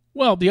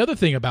 Well, the other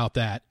thing about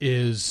that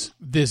is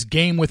this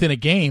game within a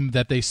game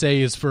that they say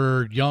is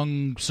for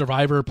young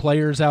Survivor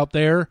players out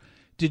there.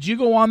 Did you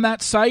go on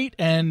that site?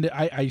 And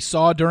I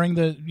saw during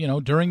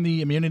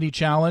the immunity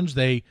challenge,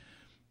 they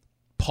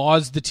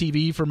paused the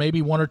TV for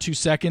maybe 1 or 2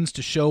 seconds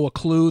to show a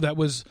clue that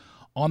was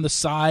on the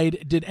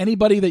side. Did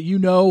anybody that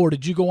or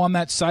did you go on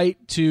that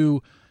site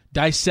to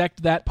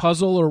dissect that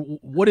puzzle, or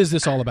what is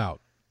this all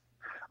about?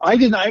 I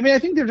didn't. I mean, I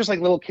think they're just like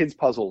little kids'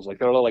 puzzles, like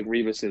they're little like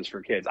Rebuses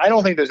for kids. I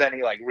don't think there's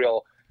any like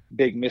real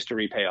big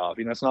mystery payoff.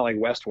 It's not like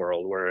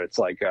Westworld where it's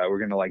like we're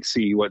gonna like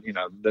see what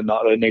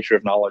the nature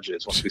of knowledge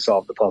is once we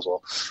solve the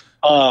puzzle.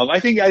 I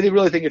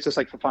really think it's just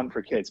like for fun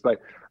for kids,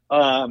 but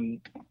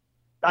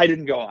I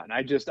didn't go on.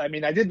 I did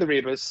the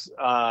Rebus,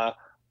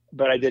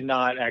 but I did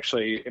not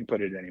actually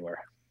input it anywhere.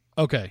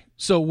 Okay,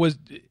 so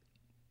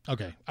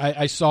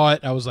I saw it.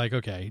 I was like,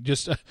 okay,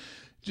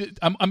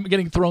 I'm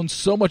getting thrown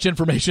so much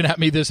information at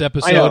me this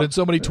episode and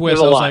so many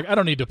twists. I was like, I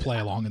don't need to play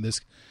along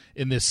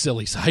in this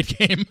silly side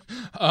game.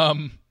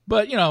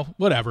 But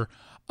whatever.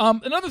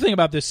 Another thing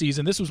about this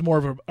season, this was more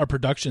of a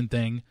production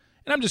thing,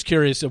 and I'm just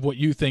curious of what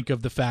you think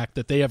of the fact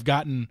that they have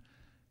gotten,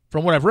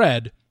 from what I've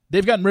read,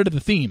 they've gotten rid of the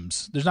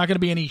themes. There's not going to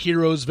be any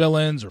heroes,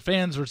 villains, or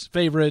fans versus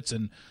favorites,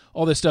 and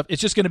all this stuff.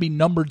 It's just going to be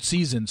numbered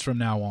seasons from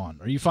now on.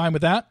 Are you fine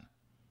with that?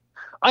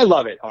 I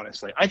love it,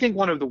 honestly. I think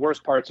one of the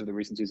worst parts of the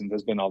recent seasons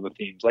has been all the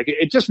themes. Like,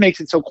 it just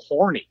makes it so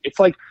corny. It's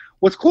like,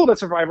 what's cool about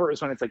Survivor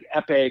is when it's like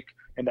epic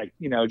and like,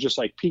 just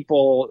like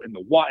people in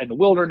the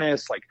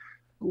wilderness, like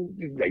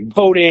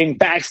voting,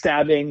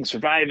 backstabbing,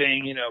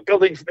 surviving,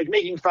 building, like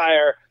making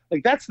fire.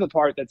 Like, that's the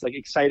part that's like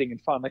exciting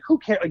and fun. Like, who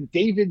cares? Like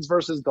David's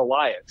versus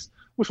Goliath's,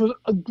 which was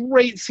a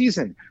great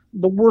season.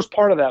 The worst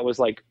part of that was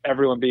like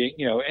everyone being,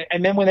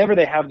 and then whenever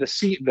they have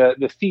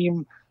the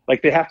theme,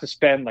 like they have to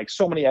spend like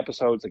so many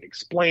episodes like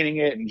explaining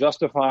it and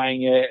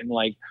justifying it, and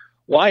like,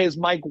 why is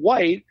Mike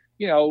White,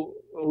 a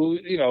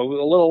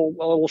little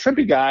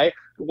shrimpy guy,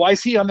 why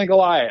is he on the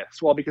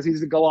Goliath? Well, because he's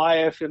the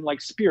Goliath in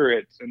like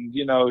spirit, and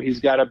he's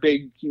got a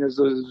big, he's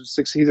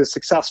a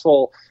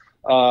successful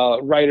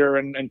writer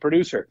and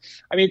producer.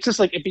 I mean, it's just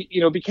like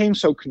it became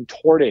so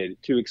contorted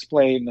to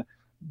explain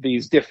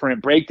these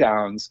different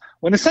breakdowns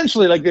when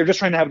essentially like they're just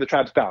trying to have the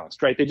tribes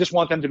balanced, right? They just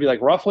want them to be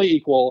like roughly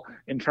equal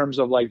in terms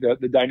of like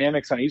the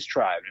dynamics on each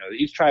tribe.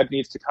 Each tribe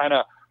needs to kind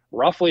of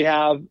roughly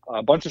have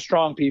a bunch of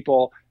strong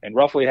people and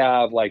roughly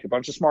have like a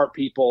bunch of smart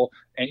people,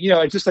 and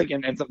it's just like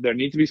and there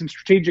need to be some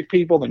strategic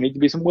people, there need to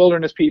be some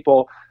wilderness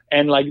people,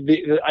 and like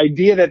the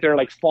idea that they're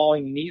like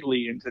falling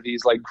neatly into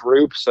these like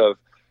groups of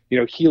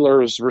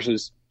healers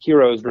versus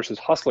heroes versus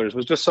hustlers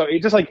was just so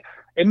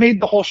it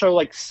made the whole show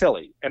like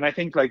silly. And I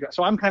think like,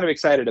 so I'm kind of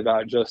excited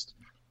about just,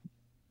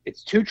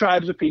 it's 2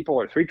 tribes of people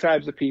or 3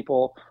 tribes of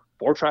people,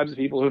 4 tribes of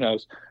people, who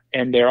knows?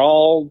 And they're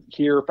all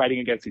here fighting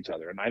against each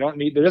other. And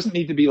there doesn't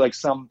need to be like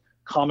some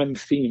common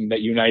theme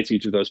that unites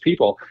each of those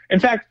people. In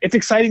fact, it's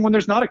exciting when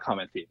there's not a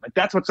common theme. Like,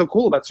 that's what's so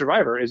cool about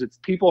Survivor, is it's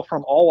people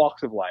from all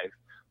walks of life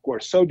who are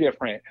so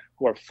different,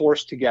 who are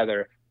forced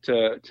together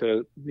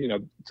to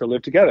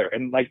live together.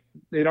 And like,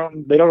 they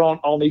don't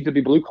all need to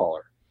be blue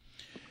collar.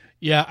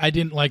 Yeah, I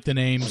didn't like the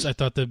names. I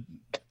thought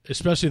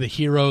especially the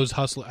heroes,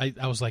 hustler.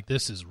 I was like,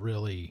 this is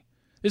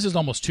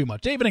almost too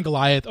much. David and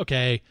Goliath.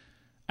 Okay,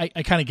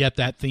 I kind of get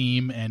that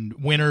theme,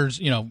 and winners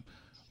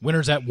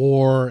at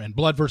war and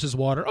blood versus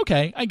water.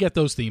 Okay, I get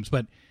those themes,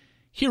 but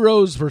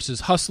heroes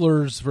versus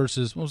hustlers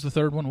versus, what was the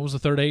third one? What was the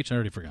third H? I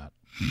already forgot.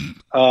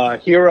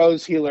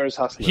 Heroes, healers,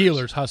 hustlers.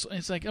 Healers, hustlers.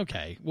 It's like,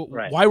 okay,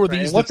 right. Why were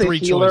these the three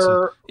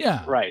choices?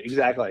 Yeah, right,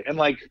 exactly. And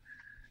like,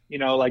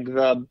 like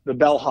the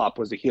bellhop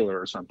was a healer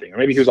or something, or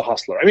maybe he was a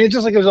hustler. I mean, it's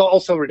just like, it was all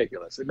so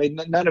ridiculous.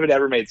 None of it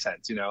ever made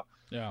sense,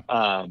 Yeah.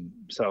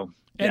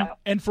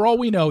 And for all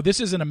we know, this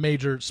isn't a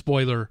major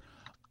spoiler.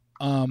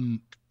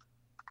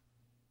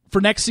 For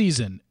next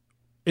season,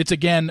 it's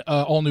again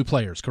all new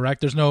players,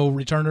 correct? There's no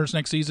returners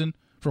next season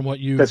from what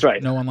you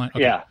know online?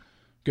 Okay. Yeah.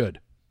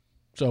 Good.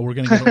 So we're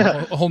going to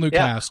get a whole new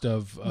cast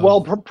of...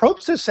 Well,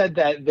 Probst has said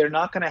that they're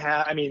not going to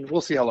have... I mean, we'll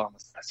see how long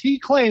this lasts. He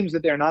claims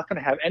that they're not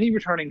going to have any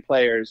returning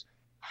players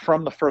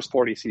from the first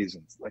 40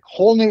 seasons. Like,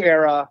 whole new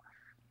era,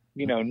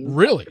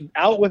 really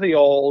out with the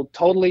old,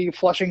 totally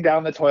flushing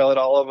down the toilet,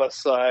 all of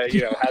us,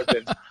 has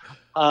been.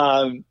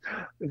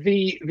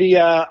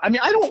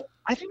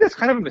 I think that's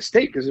kind of a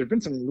mistake, because there's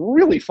been some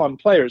really fun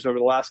players over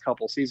the last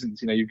couple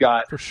seasons. You've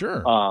got, for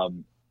sure,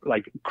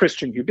 like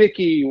Christian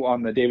Hubicki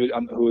on the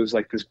who is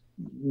like this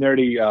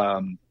nerdy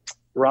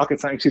rocket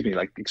scientist,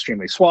 like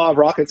extremely suave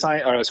robotic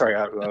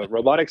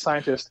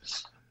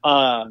scientist.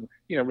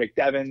 Rick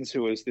Devens,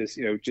 who is this,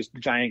 just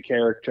giant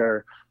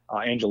character.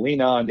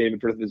 Angelina on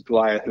David versus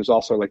Goliath, who's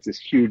also like this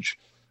huge,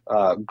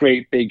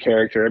 great big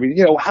character. I mean,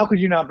 how could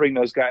you not bring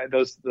those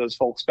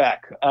folks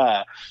back?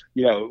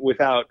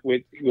 Without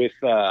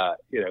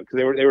because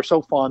they were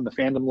so fun. The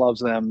fandom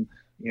loves them.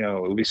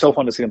 It would be so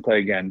fun to see them play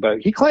again. But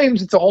he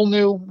claims it's a whole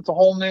new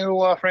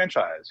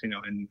franchise.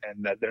 And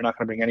that they're not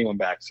going to bring anyone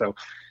back. So,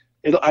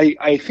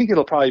 I think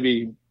it'll probably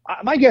be.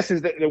 My guess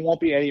is that there won't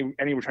be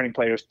any returning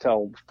players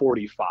till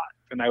 45,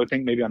 and I would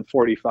think maybe on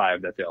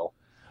 45 that they'll.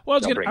 Well,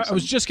 I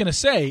was just going to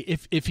say,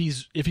 if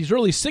he's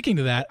really sticking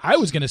to that, I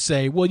was going to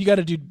say, well, you got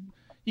to do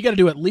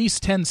at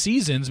least 10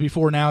 seasons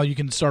before now you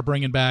can start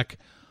bringing back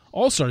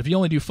All-Star. If you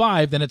only do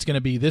 5, then it's going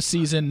to be this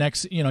season,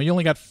 next. You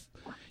only got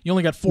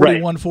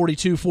 41, right.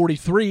 42,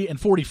 43, and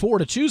 44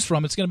 to choose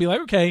from. It's going to be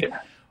like, okay,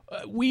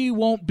 we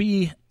won't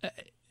be.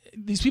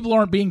 These people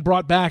aren't being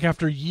brought back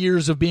after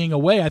years of being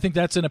away. I think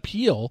that's an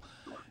appeal.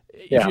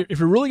 Yeah. If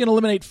you're really going to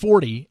eliminate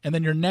 40, and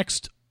then your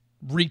next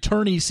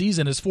returnee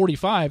season is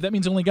 45, that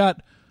means you only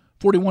got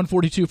 41,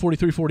 42,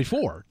 43,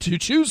 44 to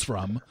choose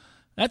from.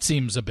 That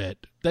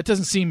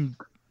doesn't seem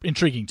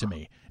intriguing to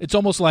me. It's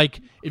almost like,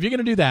 if you're going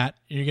to do that,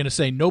 and you're going to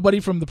say nobody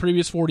from the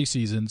previous 40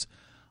 seasons,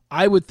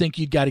 I would think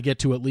you'd got to get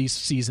to at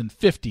least season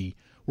 50,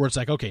 where it's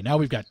like, okay, now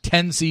we've got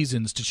 10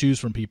 seasons to choose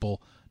from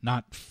people,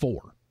 not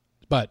 4.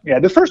 But yeah,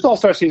 the first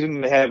All-Star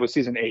season they had was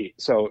season 8.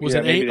 So was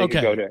it 8?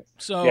 Okay.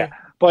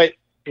 But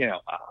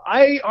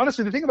I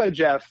honestly, the thing about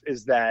Jeff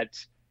is that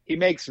he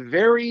makes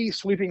very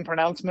sweeping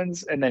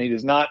pronouncements, and then he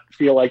does not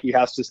feel like he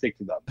has to stick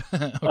to them.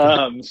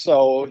 Okay.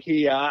 So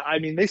he,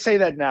 they say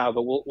that now,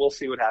 but we'll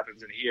see what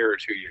happens in a year or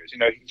 2 years.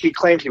 He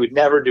claimed he would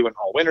never do an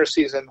all-winner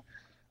season.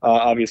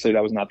 Obviously,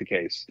 that was not the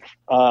case.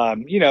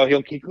 There's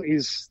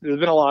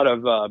been a lot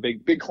of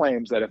big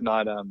claims that have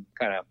not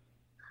kind of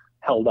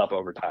held up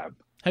over time.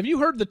 Have you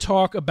heard the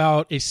talk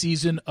about a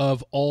season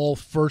of all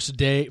first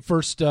people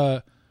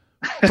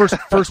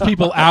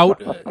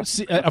out,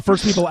 a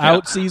first people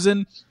out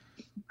season?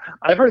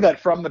 I've heard that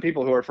from the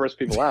people who are first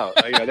people out.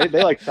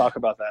 They like to talk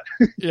about that.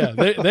 Yeah,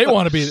 they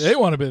want to be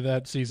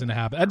that season to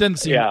happen. That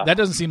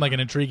doesn't seem like an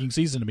intriguing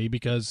season to me,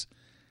 because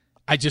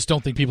I just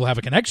don't think people have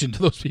a connection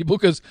to those people,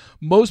 because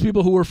most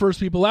people who were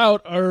first people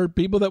out are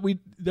people that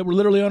were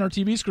literally on our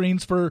TV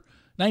screens for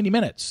 90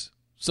 minutes.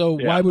 So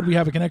why would we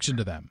have a connection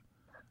to them?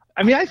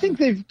 I mean, I think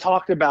they've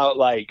talked about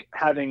like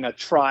having a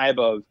tribe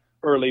of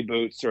early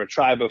boots or a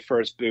tribe of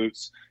first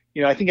boots.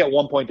 I think at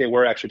one point they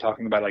were actually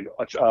talking about like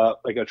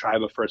a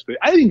tribe of first boots.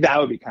 I think that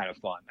would be kind of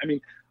fun. I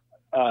mean,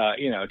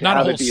 to not have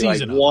a whole it be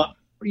season like one.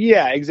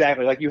 Yeah,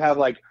 exactly. Like you have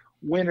like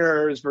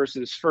winners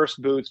versus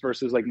first boots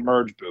versus like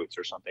merge boots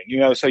or something.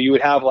 So you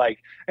would have like,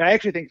 and I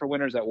actually think for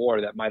Winners at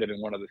War, that might have been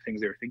one of the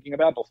things they were thinking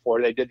about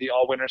before they did the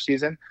all winner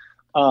season.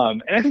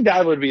 And I think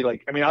that would be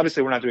like, I mean,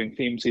 obviously we're not doing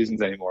theme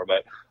seasons anymore,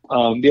 but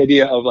the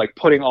idea of like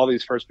putting all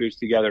these first boots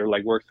together,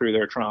 like work through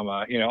their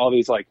trauma, all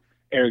these like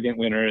arrogant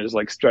winners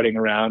like strutting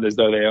around as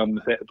though they own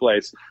the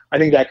place. I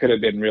think that could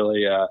have been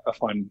really a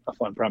fun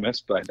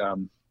premise, but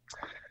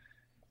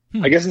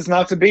I guess it's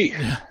not to be.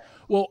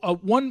 Well,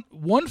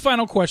 one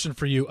final question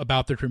for you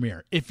about the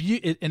premiere.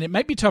 And it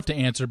might be tough to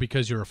answer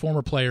because you're a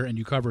former player and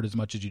you cover it as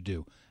much as you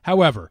do.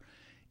 However,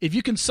 if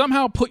you can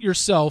somehow put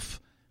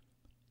yourself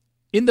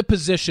in the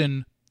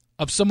position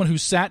of someone who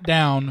sat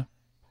down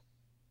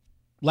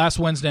last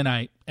Wednesday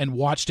night and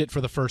watched it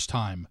for the first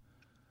time,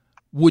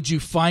 would you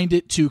find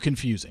it too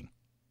confusing?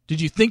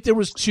 Did you think there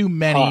was too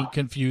many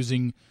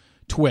confusing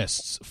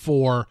twists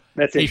for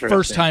a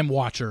first-time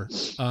watcher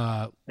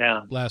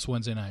last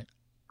Wednesday night?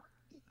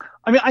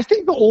 I mean, I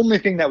think the only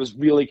thing that was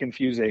really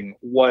confusing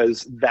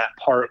was that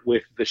part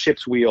with the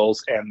ship's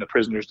wheels and the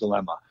prisoner's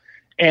dilemma.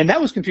 And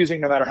that was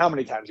confusing no matter how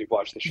many times you've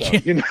watched the show.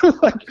 You know,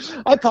 like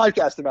I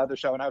podcast about the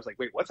show and I was like,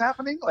 wait, what's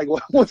happening? Like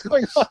what's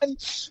going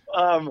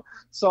on?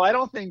 So I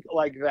don't think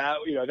like that,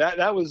 you know,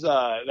 that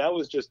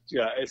was just,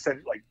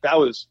 essentially, like that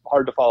was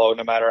hard to follow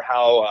no matter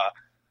how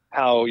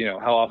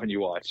often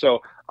you watch.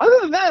 So other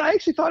than that, I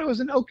actually thought it was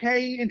an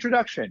okay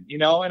introduction, you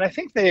know, and I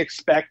think they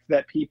expect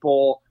that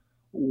people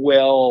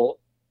will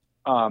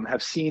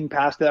have seen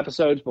past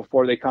episodes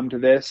before they come to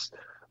this.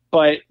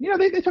 But, you know,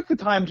 they took the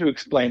time to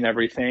explain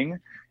everything.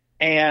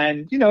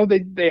 And, you know,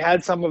 they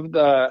had some of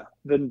the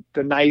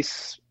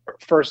nice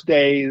first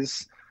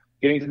days,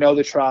 getting to know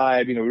the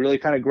tribe, you know, really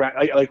kind of,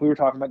 like we were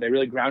talking about, they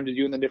really grounded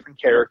you in the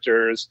different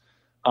characters.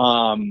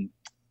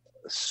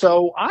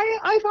 So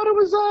I thought it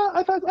was,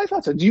 I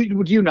thought so. Do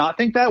you not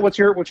think that? What's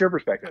your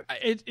perspective?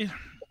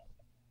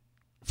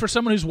 For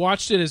someone who's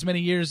watched it as many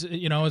years,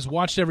 you know, has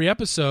watched every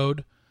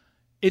episode,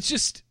 it's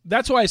just,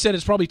 that's why I said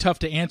it's probably tough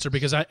to answer,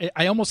 because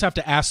I almost have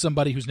to ask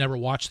somebody who's never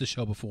watched the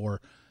show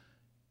before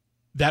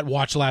that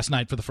watched last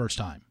night for the first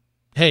time.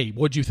 Hey,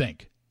 what'd you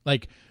think?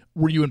 Like,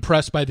 were you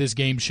impressed by this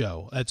game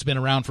show that's been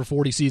around for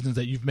 40 seasons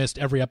that you've missed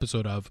every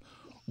episode of?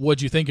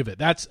 What'd you think of it?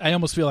 I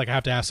almost feel like I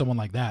have to ask someone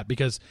like that,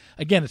 because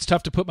again, it's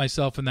tough to put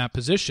myself in that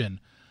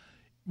position.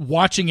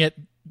 Watching it,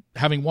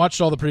 having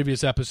watched all the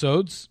previous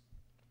episodes,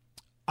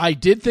 I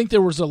did think there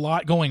was a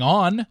lot going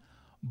on,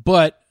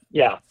 but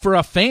for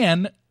a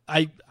fan,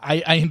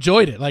 I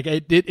enjoyed it. Like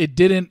it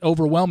didn't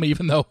overwhelm me,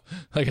 even though,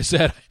 like I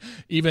said,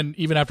 even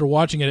after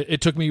watching it, it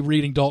took me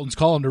reading Dalton's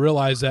column to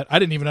realize that I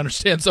didn't even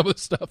understand some of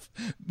the stuff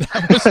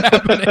that was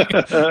happening.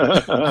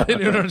 I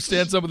didn't even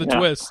understand some of the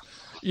twists.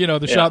 You know,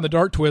 the shot in the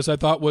dark twist I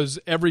thought was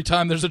every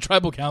time there's a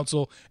tribal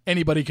council,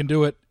 anybody can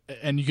do it,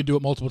 and you can do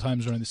it multiple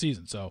times during the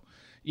season. So,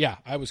 yeah,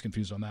 I was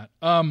confused on that.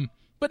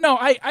 But no,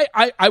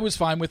 I was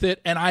fine with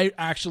it, and I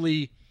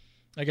actually,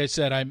 like I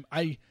said,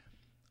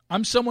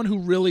 I'm someone who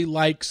really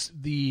likes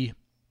the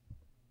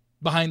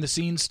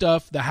behind-the-scenes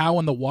stuff, the how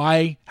and the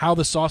why, how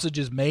the sausage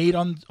is made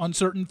on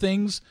certain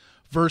things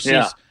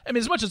versus, I mean,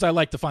 as much as I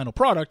like the final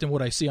product and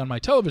what I see on my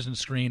television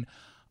screen,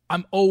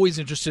 I'm always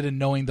interested in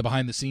knowing the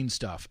behind-the-scenes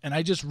stuff. And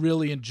I just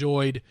really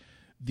enjoyed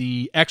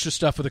the extra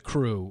stuff of the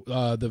crew,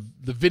 the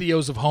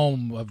videos of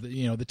home, of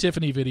the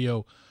Tiffany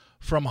video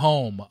from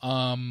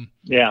home.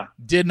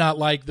 Did not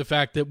like the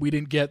fact that we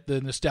didn't get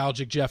the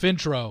nostalgic Jeff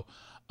intro.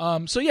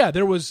 So yeah,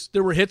 there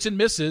were hits and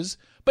misses,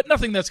 but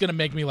nothing that's going to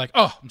make me like,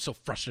 oh, I'm so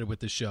frustrated with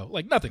this show.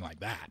 Like nothing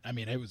like that. I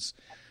mean, it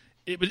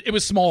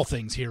was small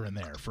things here and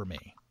there for me.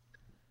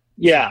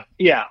 Yeah.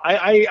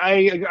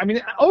 I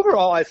mean,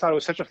 overall, I thought it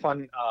was such a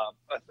fun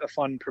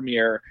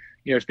premiere.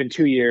 You know, it's been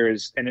 2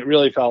 years, and it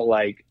really felt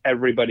like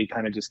everybody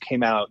kind of just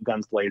came out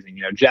guns blazing.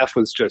 You know, Jeff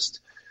was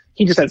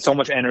he just had so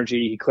much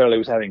energy. He clearly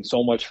was having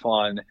so much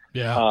fun.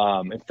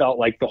 Yeah. It felt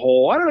like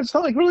it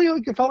felt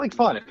like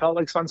fun. It felt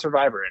like Fun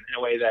Survivor in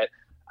a way that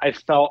I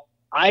felt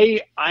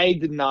I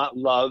did not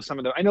love some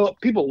of the. I know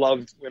people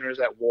loved Winners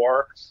at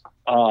War.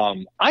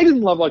 I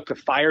didn't love like the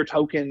fire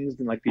tokens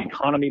and like the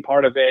economy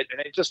part of it,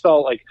 and it just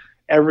felt like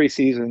every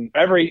season,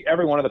 every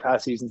one of the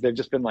past seasons, they've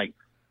just been like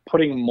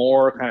putting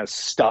more kind of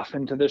stuff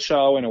into the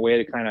show in a way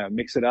to kind of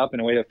mix it up in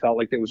a way that felt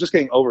like it was just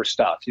getting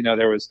overstuffed. You know,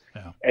 there was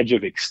Edge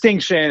of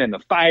Extinction and the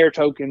fire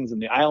tokens and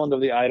the Island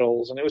of the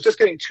Idols, and it was just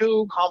getting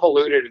too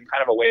convoluted and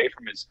kind of away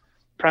from its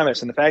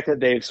premise. And the fact that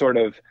they've sort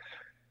of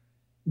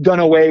done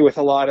away with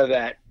a lot of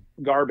that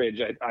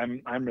garbage,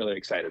 I'm really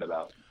excited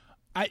about.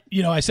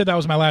 I said that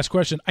was my last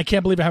question. I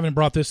can't believe I haven't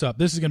brought this up.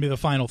 This is going to be the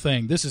final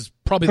thing. This is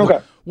probably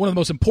one of the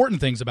most important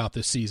things about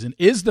this season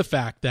is the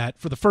fact that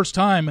for the first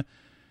time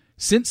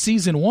since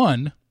season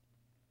 1,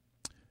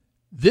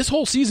 this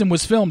whole season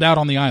was filmed out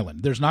on the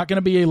island. There's not going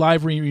to be a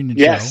live reunion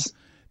show.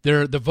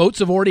 The votes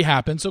have already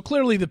happened, so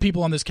clearly the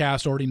people on this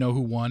cast already know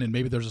who won, and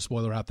maybe there's a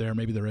spoiler out there,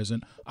 maybe there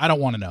isn't. I don't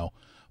want to know.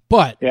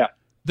 But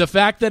the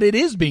fact that it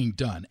is being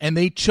done, and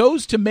they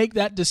chose to make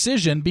that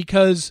decision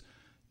because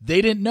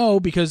they didn't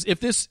know, because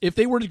if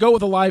they were to go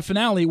with a live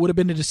finale, it would have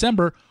been in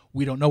December.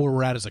 We don't know where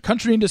we're at as a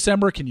country in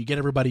December. Can you get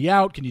everybody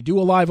out? Can you do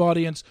a live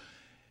audience?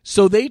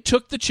 So they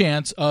took the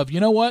chance of, you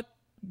know what?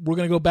 We're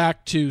going to go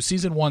back to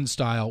season 1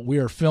 style. We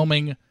are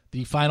filming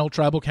the final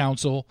tribal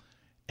council,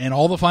 and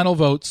all the final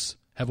votes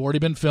have already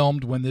been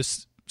filmed when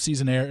this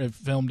season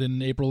filmed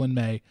in April and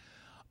May.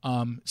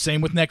 Same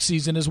with next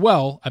season as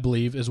well, I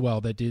believe, as well.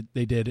 They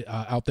did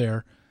out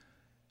there.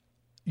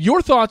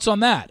 Your thoughts on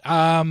that?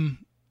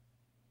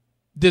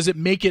 Does it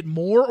make it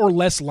more or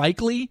less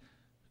likely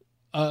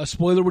a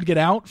spoiler would get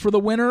out for the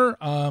winner?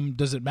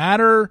 Does it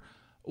matter?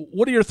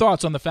 What are your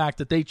thoughts on the fact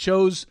that they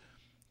chose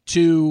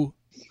to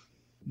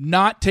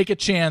not take a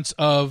chance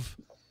of,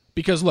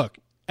 because look,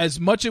 as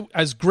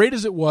great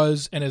as it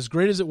was, and as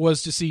great as it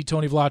was to see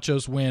Tony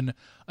Vlachos win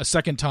a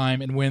second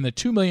time and win the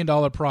 $2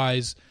 million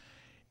prize,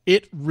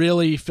 it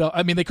really felt,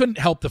 I mean, they couldn't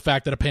help the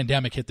fact that a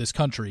pandemic hit this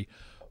country,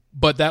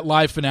 but that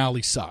live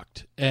finale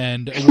sucked.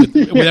 And with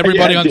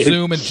everybody on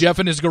Zoom and Jeff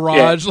in his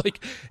garage,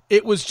 like,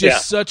 it was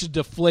just such a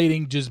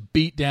deflating, just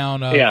beat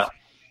down of,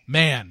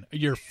 man,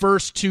 your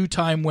first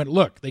 2-time win.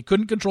 Look, they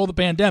couldn't control the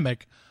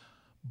pandemic,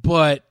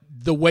 but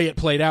the way it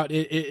played out,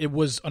 it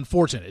was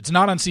unfortunate. It's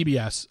not on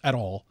CBS at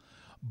all,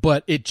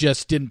 but it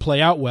just didn't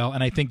play out well.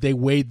 And I think they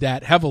weighed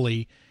that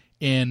heavily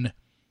in,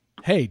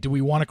 hey, do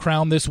we want to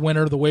crown this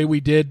winner the way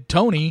we did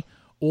Tony,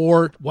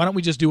 or why don't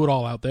we just do it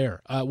all out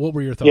there? What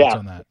were your thoughts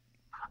on that?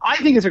 I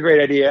think it's a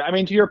great idea. I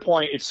mean, to your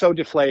point, it's so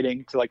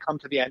deflating to like come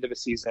to the end of a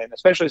season,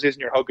 especially a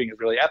season you're hoping is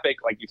really epic,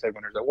 like you said,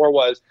 Winners at War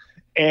was.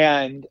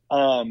 And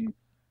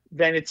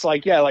then it's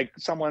like, like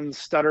someone's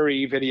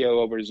stuttery video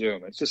over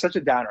Zoom. It's just such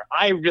a downer.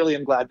 I really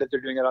am glad that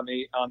they're doing it on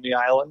the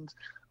island.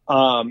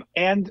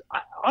 And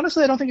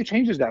honestly, I don't think it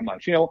changes that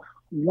much. You know,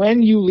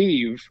 when you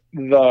leave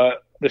the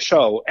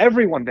show,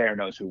 everyone there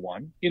knows who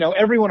won. You know,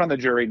 everyone on the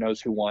jury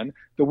knows who won.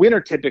 The winner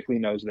typically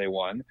knows they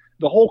won.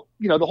 The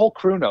whole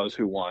crew knows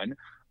who won.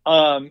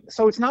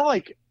 So it's not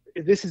like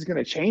this is going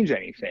to change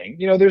anything.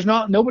 You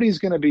know, nobody's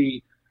going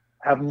to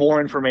have more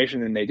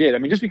information than they did. I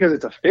mean, just because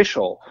it's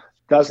official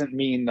doesn't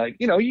mean like,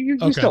 you know, you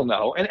still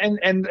know.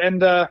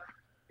 And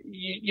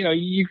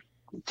you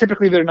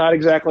typically they're not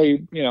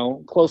exactly, you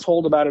know, close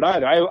hold about it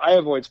either. I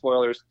avoid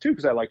spoilers too,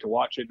 because I like to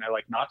watch it and I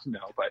like not to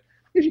know. But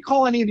if you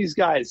call any of these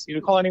guys, you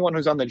know, call anyone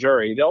who's on the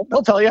jury, they'll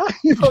tell you,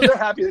 you know, they're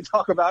happy to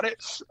talk about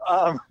it.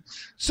 How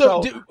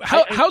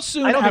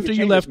soon after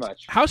you left?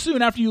 How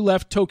soon after you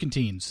left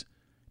Tocantins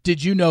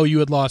did you know you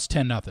had lost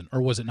 10-0,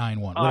 or was it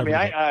 9-1? I mean,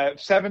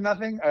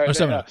 7-0. Or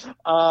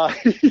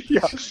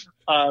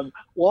 7-0.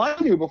 Well, I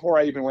knew before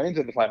I even went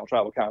into the final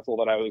tribal council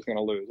that I was going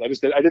to lose. I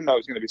didn't know it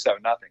was going to be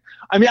 7-0.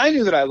 I mean, I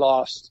knew that I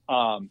lost.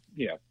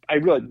 You know, I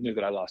really knew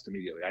that I lost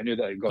immediately. I knew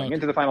that going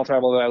into the final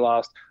tribal that I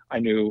lost. I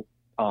knew.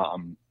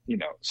 You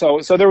know,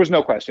 so there was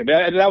no question.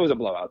 But that was a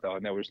blowout, though,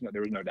 and there was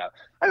no doubt.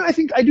 I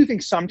do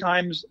think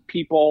sometimes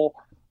people,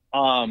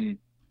 you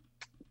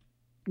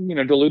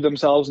know, delude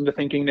themselves into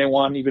thinking they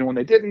won even when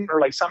they didn't,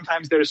 or like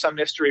sometimes there's some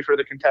mystery for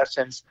the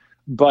contestants.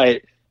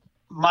 But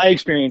my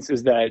experience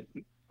is that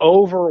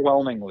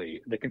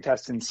overwhelmingly the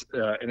contestants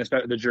and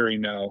especially the jury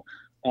know.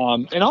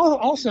 And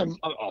also,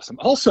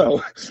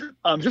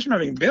 just from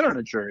having been on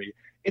a jury,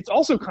 it's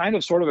also kind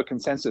of sort of a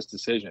consensus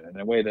decision in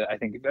a way that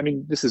I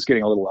mean, this is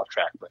getting a little off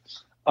track, but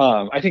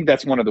I think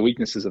that's one of the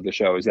weaknesses of the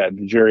show is that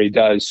the jury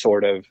does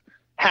sort of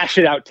hash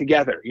it out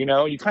together. You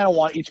know, you kind of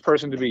want each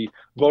person to be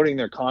voting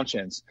their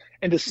conscience.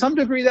 And to some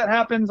degree that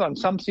happens on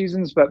some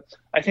seasons, but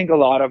I think a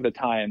lot of the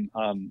time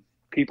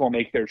people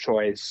make their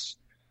choice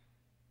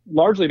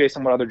largely based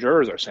on what other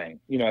jurors are saying,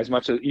 you know, as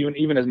much as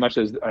even as much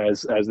as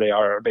they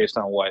are based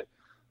on what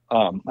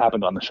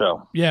happened on the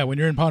show. Yeah, when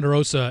you're in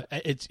Ponderosa,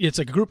 it's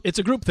a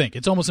group think.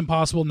 It's almost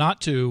impossible not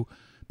to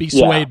be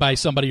swayed by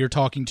somebody you're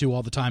talking to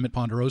all the time at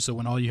Ponderosa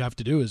when all you have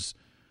to do is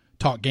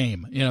talk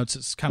game. You know,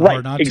 it's kind of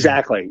hard not to.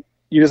 Exactly.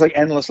 You're just like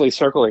endlessly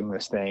circling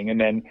this thing, and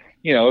then,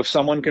 you know, if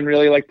someone can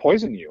really like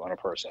poison you on a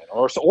person,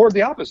 or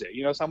the opposite,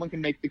 you know, someone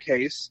can make the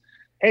case,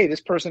 hey,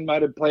 this person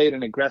might have played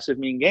an aggressive,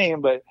 mean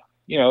game, but,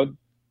 you know,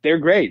 they're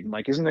great.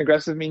 Like, isn't an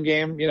aggressive, mean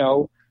game, you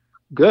know,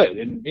 good?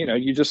 And, you know,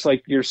 you just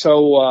like, you're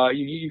so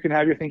you can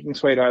have your thinking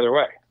swayed either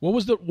way. What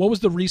was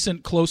the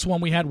recent close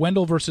one we had?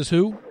 Wendell versus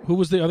who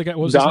was the other guy?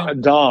 What was his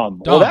name?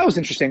 Dom. Well, that was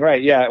interesting,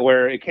 right? Yeah,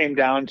 where it came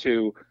down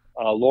to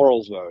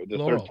Laurel's vote, the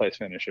third place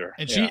finisher,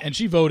 and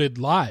she voted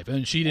live,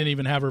 and she didn't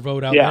even have her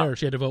vote out there.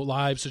 She had to vote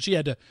live, so she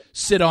had to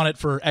sit on it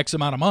for X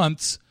amount of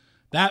months.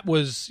 That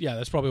was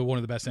that's probably one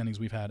of the best endings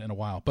we've had in a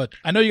while. But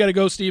I know you got to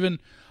go, Stephen.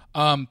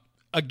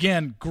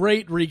 Again,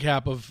 great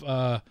recap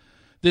of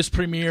this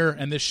premiere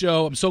and this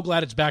show. I'm so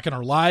glad it's back in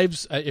our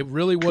lives. It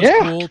really was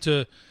cool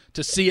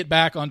to see it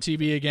back on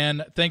TV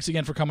again. Thanks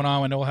again for coming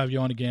on. I know we'll have you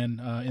on again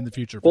in the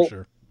future for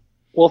sure.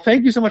 Well,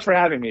 thank you so much for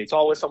having me. It's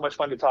always so much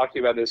fun to talk to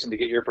you about this and to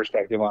get your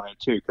perspective on it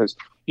too. Because,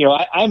 you know,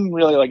 I'm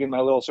really like in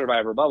my little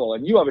Survivor bubble,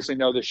 and you obviously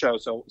know the show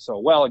so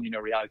well, and you know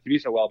reality TV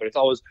so well. But it's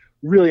always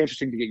really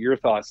interesting to get your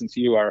thoughts, since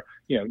you are,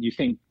 you know, you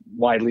think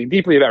widely and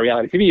deeply about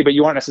reality TV, but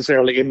you aren't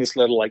necessarily in this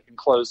little like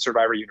enclosed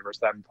Survivor universe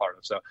that I'm part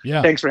of. So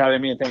thanks for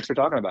having me, and thanks for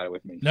talking about it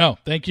with me. No,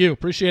 thank you.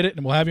 Appreciate it,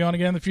 and we'll have you on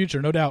again in the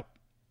future, no doubt.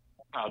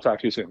 I'll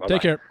talk to you soon. Bye-bye.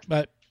 Take care.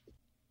 Bye.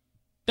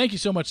 Thank you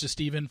so much to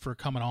Stephen for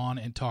coming on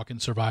and talking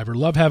Survivor.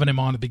 Love having him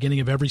on at the beginning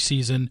of every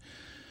season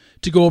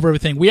to go over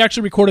everything. We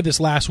actually recorded this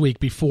last week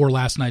before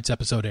last night's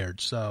episode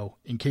aired. So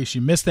in case you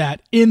missed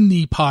that in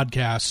the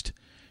podcast,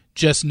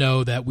 just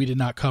know that we did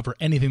not cover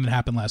anything that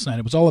happened last night.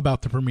 It was all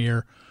about the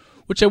premiere,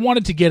 which I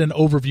wanted to get an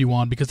overview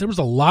on because there was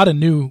a lot of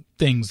new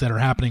things that are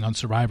happening on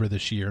Survivor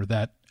this year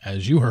that,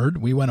 as you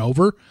heard, we went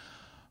over,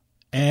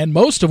 and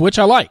most of which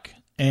I like.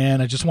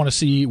 And I just want to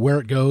see where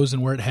it goes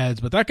and where it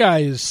heads. But that guy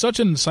is such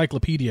an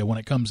encyclopedia when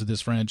it comes to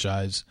this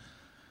franchise.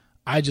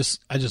 I just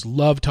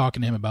love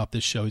talking to him about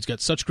this show. He's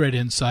got such great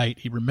insight.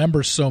 He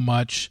remembers so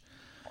much.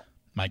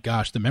 My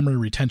gosh, the memory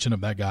retention of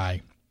that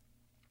guy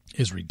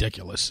is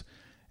ridiculous.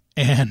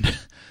 And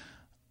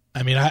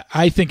I mean,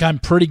 I think I'm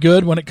pretty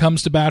good when it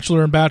comes to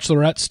Bachelor and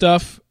Bachelorette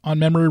stuff on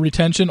memory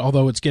retention,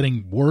 although it's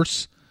getting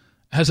worse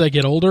as I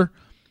get older.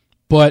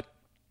 But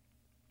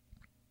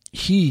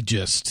he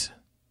just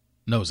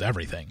knows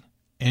everything.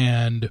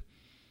 And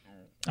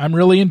I'm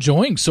really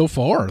enjoying so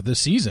far this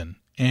season.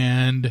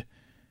 And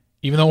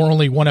even though we're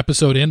only one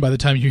episode in, by the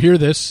time you hear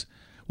this,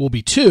 we'll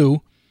be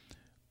 2.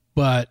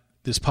 But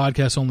this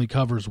podcast only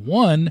covers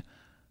 1.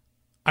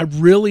 I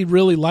really,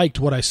 really liked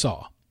what I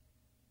saw.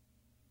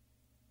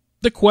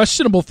 The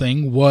questionable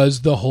thing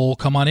was the whole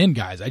come on in,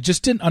 guys. I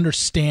just didn't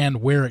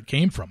understand where it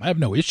came from. I have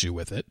no issue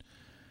with it.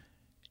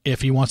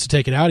 If he wants to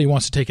take it out, he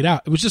wants to take it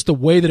out. It was just the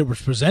way that it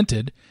was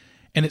presented,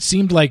 and it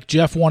seemed like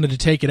Jeff wanted to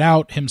take it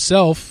out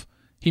himself.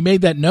 He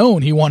made that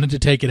known he wanted to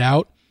take it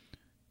out,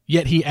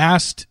 yet he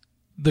asked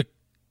the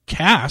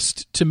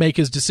cast to make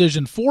his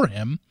decision for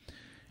him,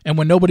 and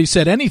when nobody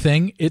said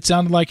anything, it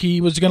sounded like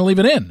he was going to leave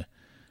it in.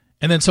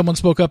 And then someone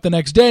spoke up the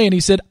next day, and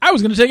he said, I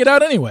was going to take it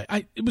out anyway.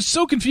 It was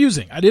so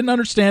confusing. I didn't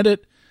understand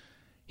it.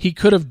 He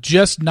could have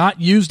just not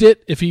used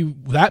it if he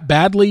that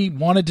badly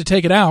wanted to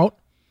take it out.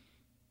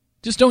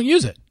 Just don't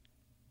use it.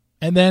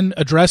 And then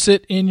address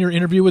it in your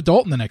interview with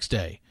Dalton the next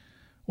day.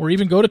 Or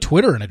even go to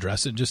Twitter and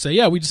address it and just say,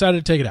 yeah, we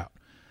decided to take it out.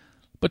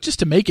 But just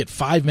to make it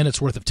 5 minutes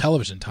worth of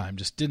television time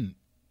just didn't.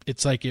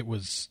 It's like it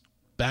was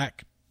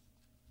back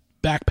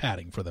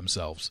patting for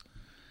themselves.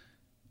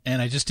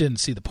 And I just didn't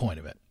see the point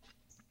of it.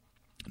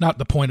 Not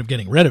the point of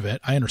getting rid of it.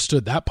 I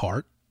understood that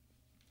part.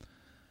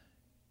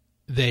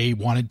 They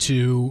wanted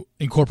to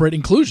incorporate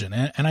inclusion,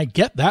 and I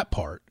get that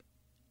part.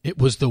 It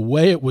was the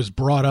way it was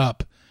brought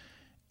up,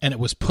 and it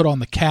was put on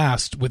the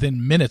cast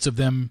within minutes of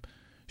them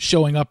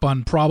showing up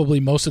on probably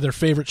most of their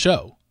favorite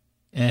show.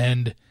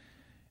 And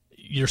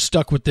you're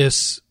stuck with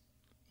this.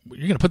 You're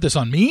going to put this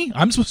on me?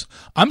 I'm supposed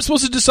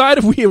to decide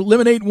if we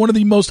eliminate one of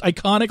the most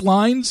iconic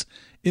lines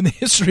in the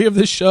history of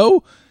this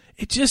show?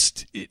 It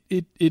just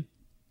it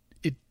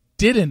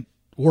didn't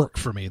work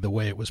for me the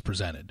way it was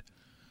presented.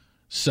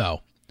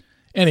 So,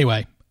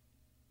 anyway,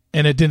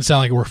 and it didn't sound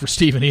like it worked for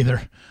Steven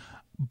either.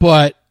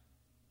 But,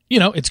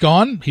 it's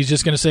gone. He's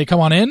just going to say, come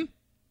on in,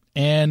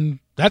 and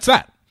that's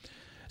that.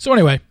 So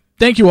anyway,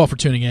 thank you all for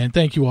tuning in.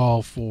 Thank you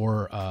all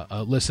for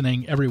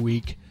listening every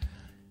week.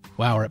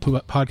 Wow, we're at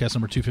podcast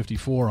number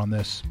 254 on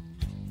this.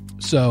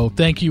 So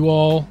thank you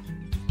all.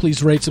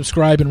 Please rate,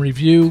 subscribe, and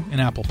review in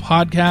Apple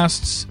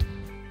Podcasts.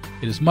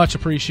 It is much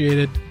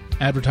appreciated.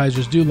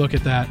 Advertisers do look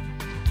at that.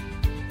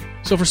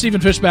 So for Stephen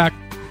Fishbach,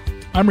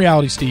 I'm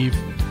Reality Steve.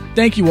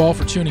 Thank you all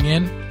for tuning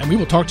in, and we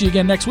will talk to you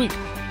again next week.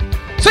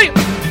 See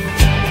ya!